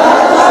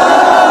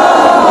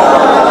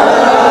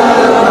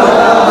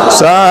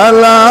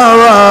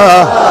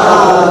সালাওয়াত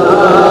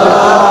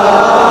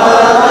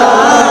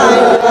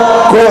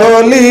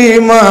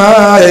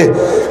কলিমায়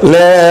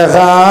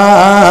লেখা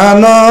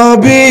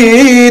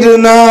নবীর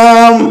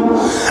নাম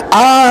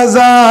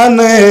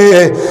আজানে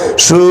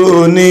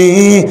শুনি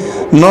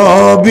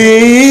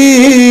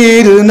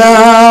নবীর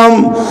নাম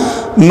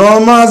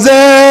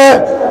নমাজে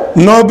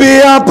নবী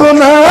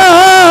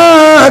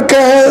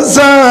আপনাকে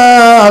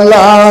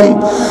সালাম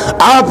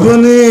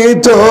আপনি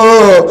তো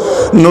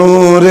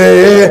নূরে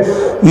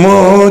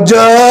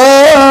মুজাসসাম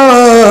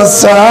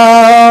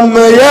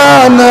ইয়া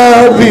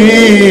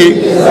নবী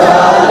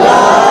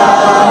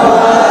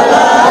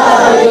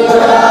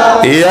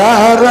ইয়া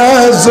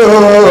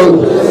রাসূল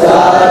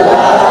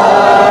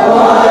সালামু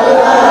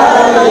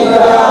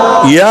আলাইকা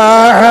ইয়া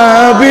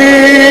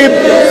হাবিব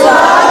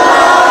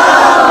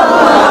সালামু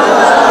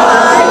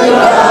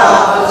আলাইকা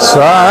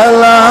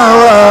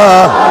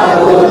সালাওয়াত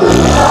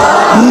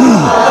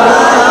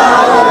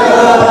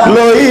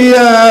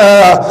লইয়া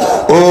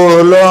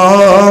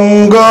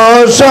উলঙ্গ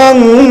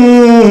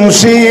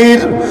শমশির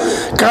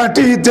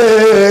কাটিতে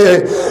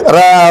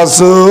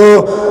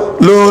রাসূলুল্লাহর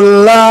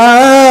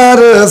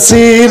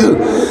শির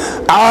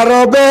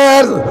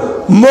আরবের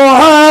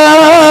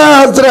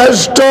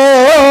মহাশ্রেষ্ঠ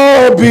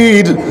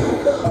বীর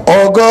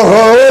ওগো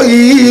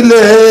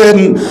হইলেন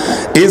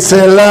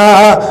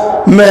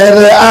ইসলামের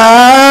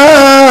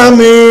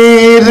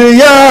আমির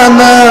ইয়া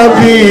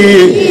নবী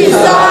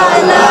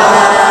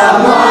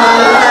সালাম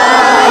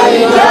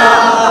আলাইকা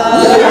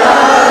ইয়া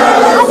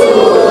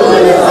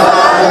রাসূল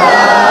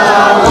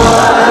সালাম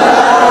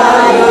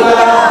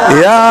আলাইকা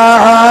ইয়া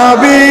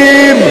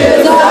হাবিব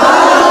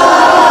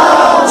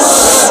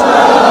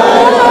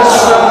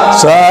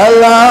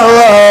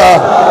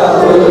সালাওয়াত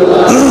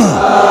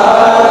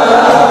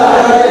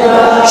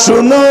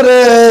শুনো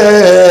রে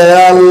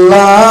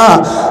আল্লাহ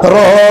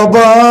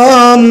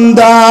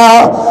রবন্দা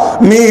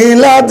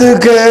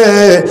মিলাদকে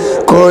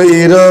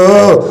কইর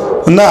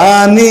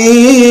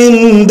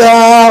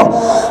নানিন্দা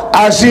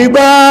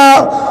আসিবা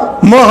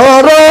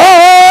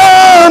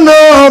মরণ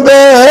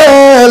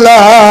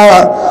বেলা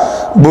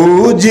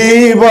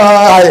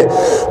বুঝিবাই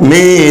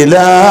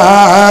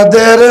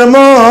মিলাদের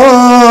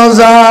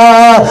মজা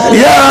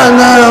ইয়া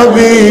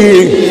নবী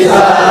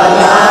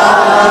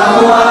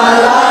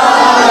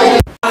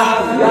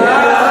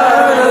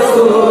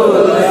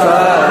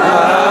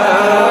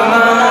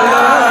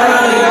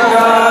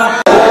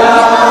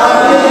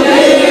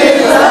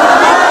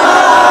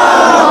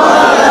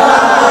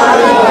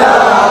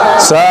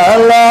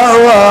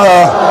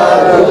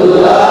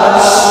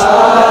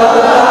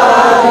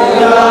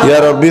या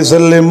रब्बी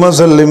सल्लिम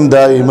वसल्लिम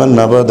दाइमन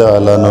अबदा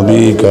अला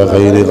नबी का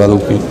खैर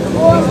खल्की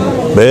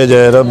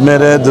भेजे रब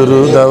मेरे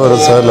दुरूद और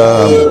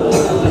सलाम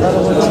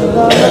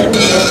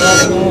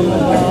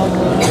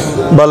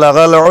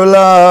बलगल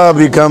उला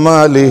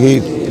बिकमालिही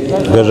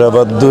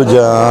गजबद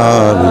दुजा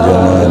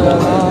बिजमाल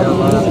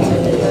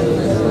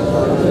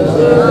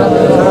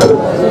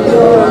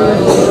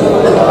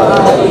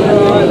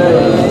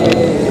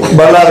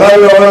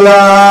बलगल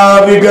उला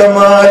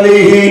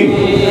बिकमालिही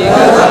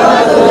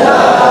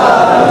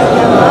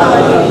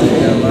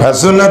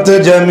हसनत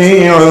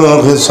जमीउ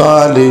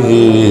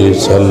खिसालिही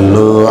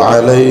सल्लु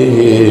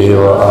अलैहि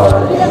व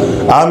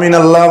आमीन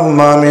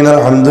अल्लाहुम्मा आमीन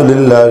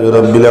अल्हम्दुलिल्लाहि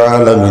रब्बिल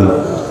आलमीन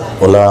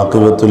वल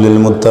आक़िबतु लिल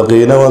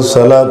मुत्तक़ीन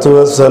वस्सलातु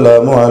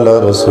वस्सलामु अला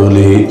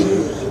रसूलिही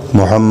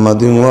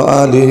मुहम्मदिन व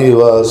आलिहि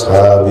व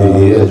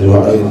असहाबिहि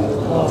अजमाइन।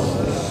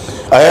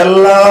 आय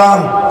अल्लाह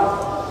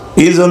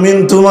ई जमीन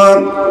तुम्हार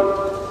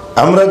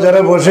আমরা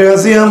যারা বসে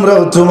আছি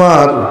আমরাও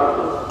তোমার।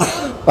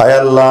 আয়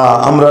আল্লাহ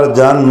আমরার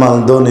জান মাল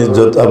দন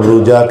ইজ্জত আবরু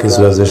যা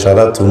কিছু আছে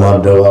সারা তোমার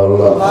দেওয়া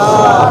আল্লাহ।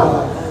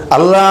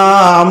 আল্লাহ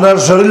আমরার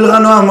শরীর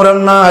গানো আমরার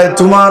না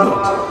তোমার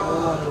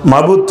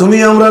মাবুদ তুমি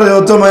আমরার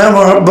এত মায়া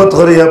মহব্বত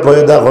করিয়া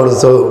পয়দা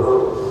করছো।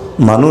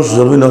 মানুষ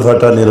জমিন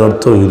ফাটানির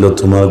অর্থ হইল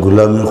তোমার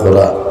গোলামি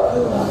করা।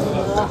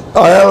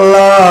 আয়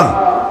আল্লাহ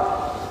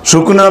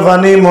শুকনা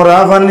পানি মরা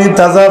পানি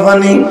তাজা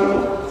পানি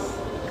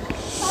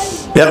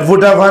এক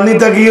ফুটা পানি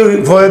থাকি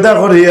ফয়দা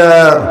করিয়া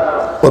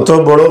কত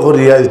বড়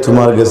করিয়া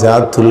তোমার কাছে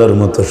হাত তোলার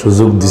মতো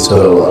সুযোগ দিছ।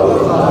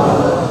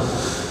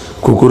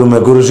 কুকুর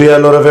মেকুর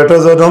শিয়ালর পেটো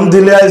জন্ম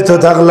দিলে আজ তো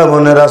থাকলাম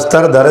মনে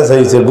রাস্তার ধারে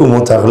চাইছে গুমো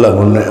থাকলাম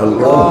মনে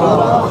আল্লাহ।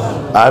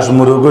 আশ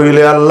মুরু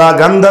কইলে আল্লাহ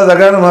গান্দা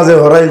জায়গার মাঝে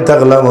হরাই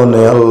থাকলাম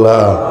মনে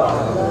আল্লাহ।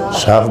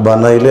 সাপ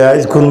বানাইলে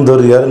আজ কোন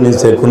দরিয়ার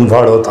নিচে কোন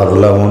ভাড়ো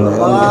থাকলাম মনে।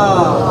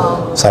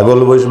 ছাগল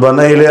বৈশ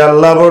বানাইলে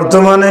আল্লাহ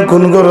বর্তমানে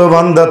কোন গরো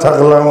বান্ধা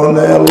থাকলাম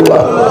মনে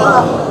আল্লাহ।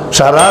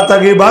 সারা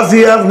তাকে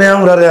বাঁচিয়ে আপনি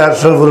আমরা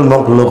আশরাফুল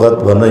মখলুকাত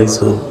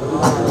বানাইছো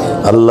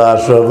আল্লাহ।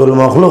 আশরাফুল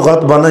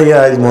মখলুকাত বানাইয়া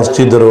আজ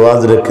মসজিদের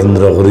ওয়াজরে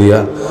কেন্দ্র করিয়া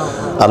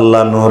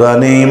আল্লাহ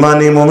নুরানি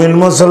ইমানি মুমিন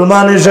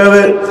মুসলমান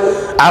হিসাবে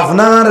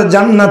আপনার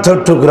জান্নাতের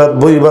টুকরাত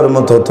বইবার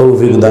মতো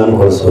তৌফিক দান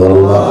করছো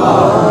আল্লাহ।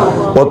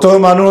 কত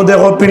মানুষ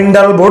দেখো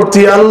পিন্ডাল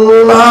ভর্তি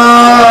আল্লাহ।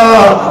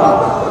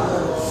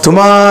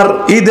 তোমার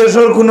এই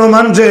দেশের কোনো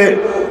মানুষে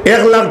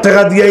 1 লাখ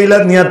টাকা দিয়ে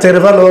ইলাদ নিয়াতের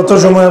ভালো অত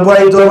সময়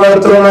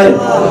বইতো নাই।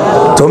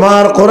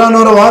 তোমার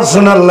কোরআনের ওয়াজ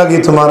শোনার লাগি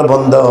তোমার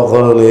বন্দা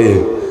করলে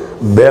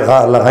বেখা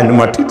লাগাইন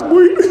মাটিত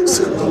বই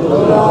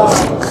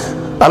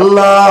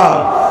আল্লাহ।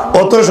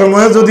 অত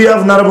সময় যদি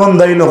আপনার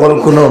বন্দাই নকল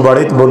কোনো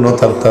বাড়িত বন্য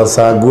থাকতা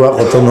চা গুয়া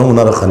কত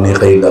নমুনার খানি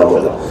খাইলা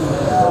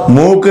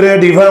মুখ রে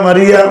ডিভা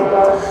মারিয়া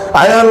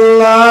আয়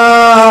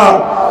আল্লাহ।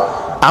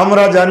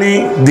 আমরা জানি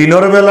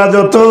দিনের বেলা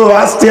যত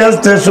আস্তে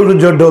আস্তে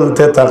সূর্য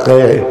ডলতে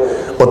থাকে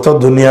অত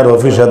দুনিয়ার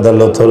অফিস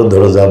আদালতের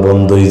দরজা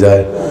বন্ধ হয়ে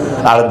যায়।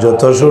 আর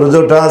যত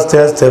সূর্যটা আস্তে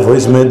আস্তে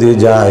ফইসমে দিয়ে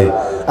যায়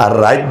আর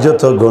রাত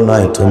যত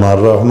গোনায় তোমার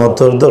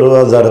রহমতের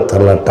দরওয়াজার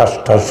তালা টাস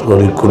টাস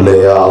করে খুলে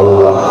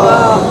আল্লাহ।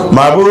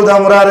 মাবুদ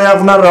আমরা রে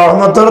আপনার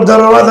রহমতের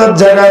দরওয়াজার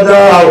জায়গা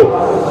দাও।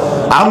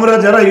 আমরা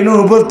যারা ইনু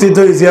উপস্থিত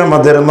হয়েছি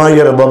আমাদের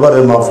মায়ের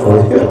বাবারে মাফ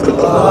করে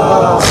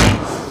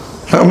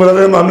আমরা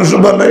মানুষ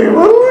বানাই।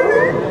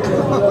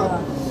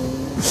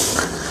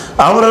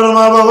 আমরা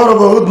মা বাবার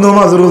বহুত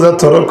নমাজ রোজা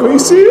তরক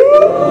হয়েছি।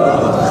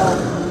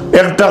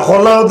 একটা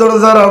খোলা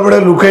দরজার আপড়ে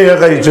লুকাইয়া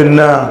খাইছেন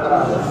না।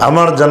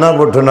 আমার জানা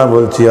ঘটনা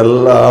বলছি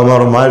আল্লাহ।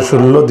 আমার মায়ের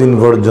 16 দিন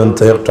পর্যন্ত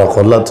একটা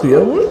খোলা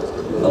থুইয়া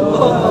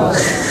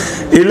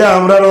ইলে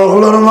আমরা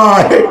রহলোর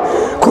মায়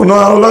কোন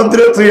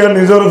আওলাদরে থুইয়া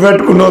নিজের পেট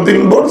কোনদিন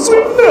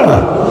বলছেন না।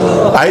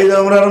 আইজ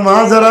আমরা মা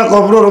যারা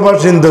কবরের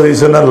বাসিন্দা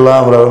হয়েছেন আল্লাহ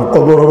আমরা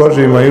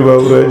কবরবাসী মাই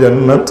বাবুরে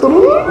জান্নাত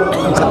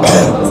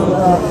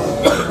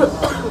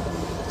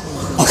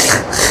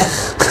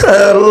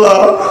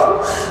আল্লাহ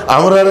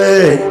আমরা রে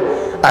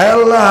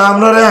আল্লাহ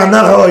আমরা রে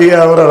আনা খাওয়াইয়া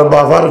আমরা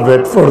বাবার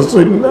পেট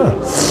পড়ছই না,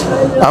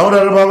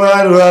 আমরার বাবা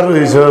আর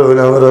হইছ,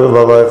 আমরার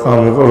বাবা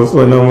কাম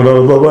করছই না, আমরার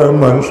বাবা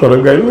মাংসর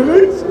গাইল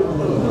গাইছে,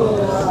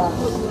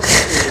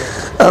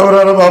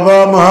 আমরার বাবা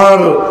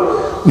মার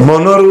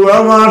মনের উয়া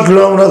মাসলো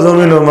আমরা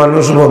জমিন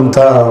মানুষ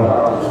বনতাম।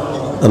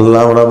 আল্লাহ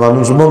আমরা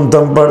মানুষ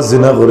বনতাম পারছি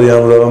না করি,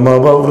 আমরা মা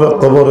বাবা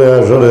কবরে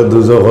আসরে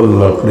দুজখল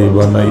লাকড়ি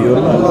বানাইও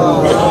না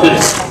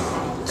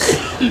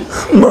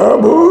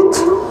মাহবুব।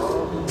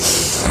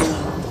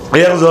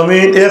 এক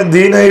জমিন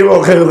একদিন আইব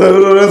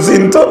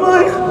চিন্তা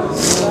নাই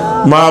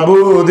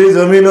মাহবুব। এই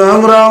জমিন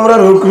আমরা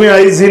হুকমে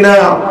আইছি না,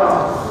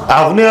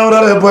 আপনি আমরা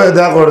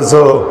পয়দা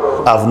করছো,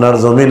 আপনার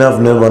জমিন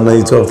আপনি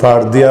বানাইছো,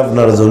 ফাড় দিয়ে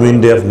আপনার জমিন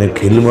দিয়ে আপনি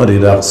খিল মারি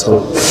রাখছো।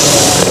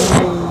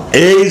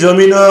 এই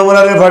জমিনও আমরা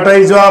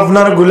ফাটাইছো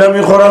আপনার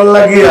গুলামি করার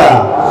লাগিয়া,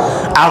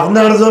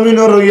 আপনার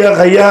জমিনও রইয়া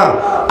খাইয়া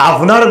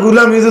আপনার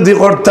গুলামি যদি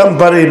করতাম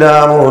পারি না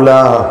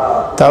মৌলা,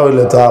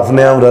 তাহলে তো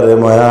আপনি আমরা রে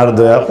মায়ার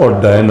দয়া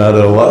করডায় না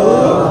রে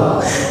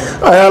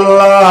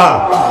আল্লাহ।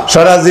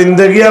 সারা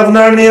জিন্দগি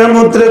আপনার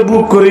নিয়ামতরে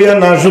বুক করিয়া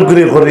না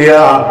শুকরি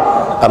করিয়া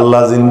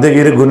আল্লাহ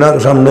জিন্দগির গুনাহ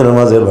সামনের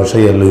মাঝে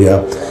বসাইয়া লইয়া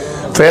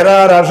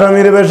ফেরার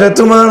আসামির বেশে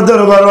তোমার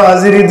দরবার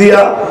হাজিরি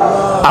দিয়া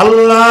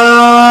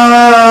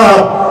আল্লাহ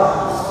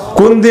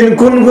কোন দিন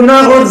কোন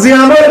গুনাহ করছি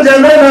আমার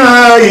জানা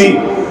নাই,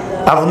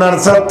 আপনার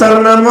সত্তার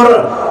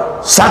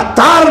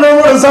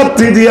নামের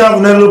সাথী দিয়ে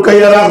আপনি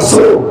লুকাইয়া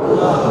রাখছো,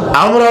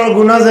 আমরা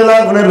গুনাহ জেলা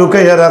আপনি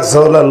লুকাইয়া রাখছো,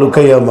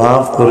 লুকাইয়া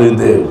মাফ করে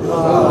দে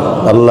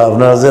আল্লাহ।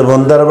 আপনার যে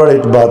বন্দার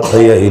বাড়িতে ভাত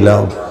খাইয়া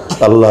হিলাম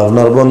আল্লাহ,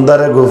 আপনার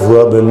বন্দারে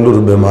গফুয়া বেন্ডুর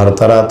বেমার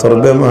তারা তোর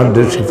বেমার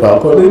শিফা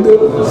করে দে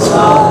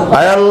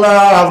আয় আল্লাহ।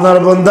 আপনার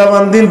বন্দা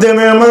বান্দিনতে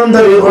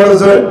মেহমানদারি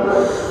করেছে,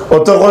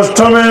 অত কষ্ট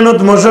মেহনত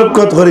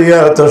মশক্কত করিয়া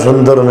এত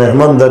সুন্দর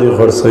মেহমানদারি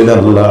করছেন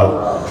আল্লাহ।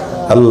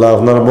 আল্লাহ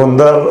আপনার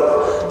বন্দার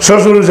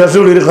শ্বশুর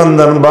শাশুড়ির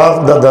খানদান বাপ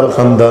দাদার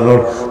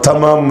খানদানোর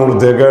তাম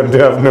মুর্দে গাঁটে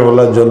আপনি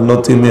বলার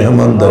জন্নতি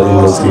মেহমানদারি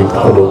নসিব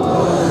করো,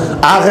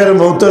 আখের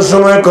মৌতের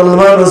সময়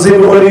কলমা নসিব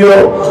করিও।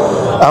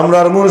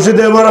 আমরার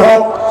মুর্শিদে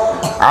বরহক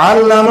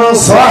আল্লামা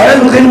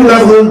সাহেব কিবলা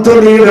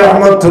গুলতুনি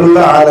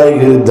রাহমাতুল্লাহ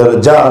আলাইহির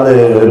দরজালে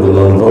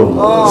বুলন্দ হোক।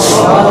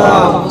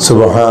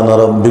 সুবহান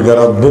রাব্বিকা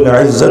রাব্বিল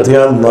ইজ্জাতি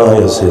আম্মা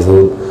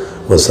ইয়াসিফুন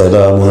ওয়া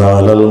সালামুন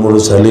আলাল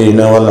মুরসালিন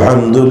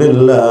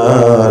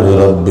ওয়ালহামদুলিল্লাহি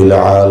রাব্বিল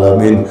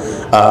আলামিন।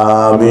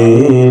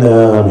 আমিন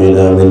আমিন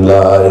আমিন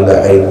লা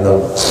ইলাহা ইল্লাল্লাহ।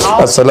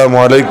 আসসালামু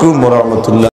আলাইকুম ওয়া রাহমাতুল্লাহ।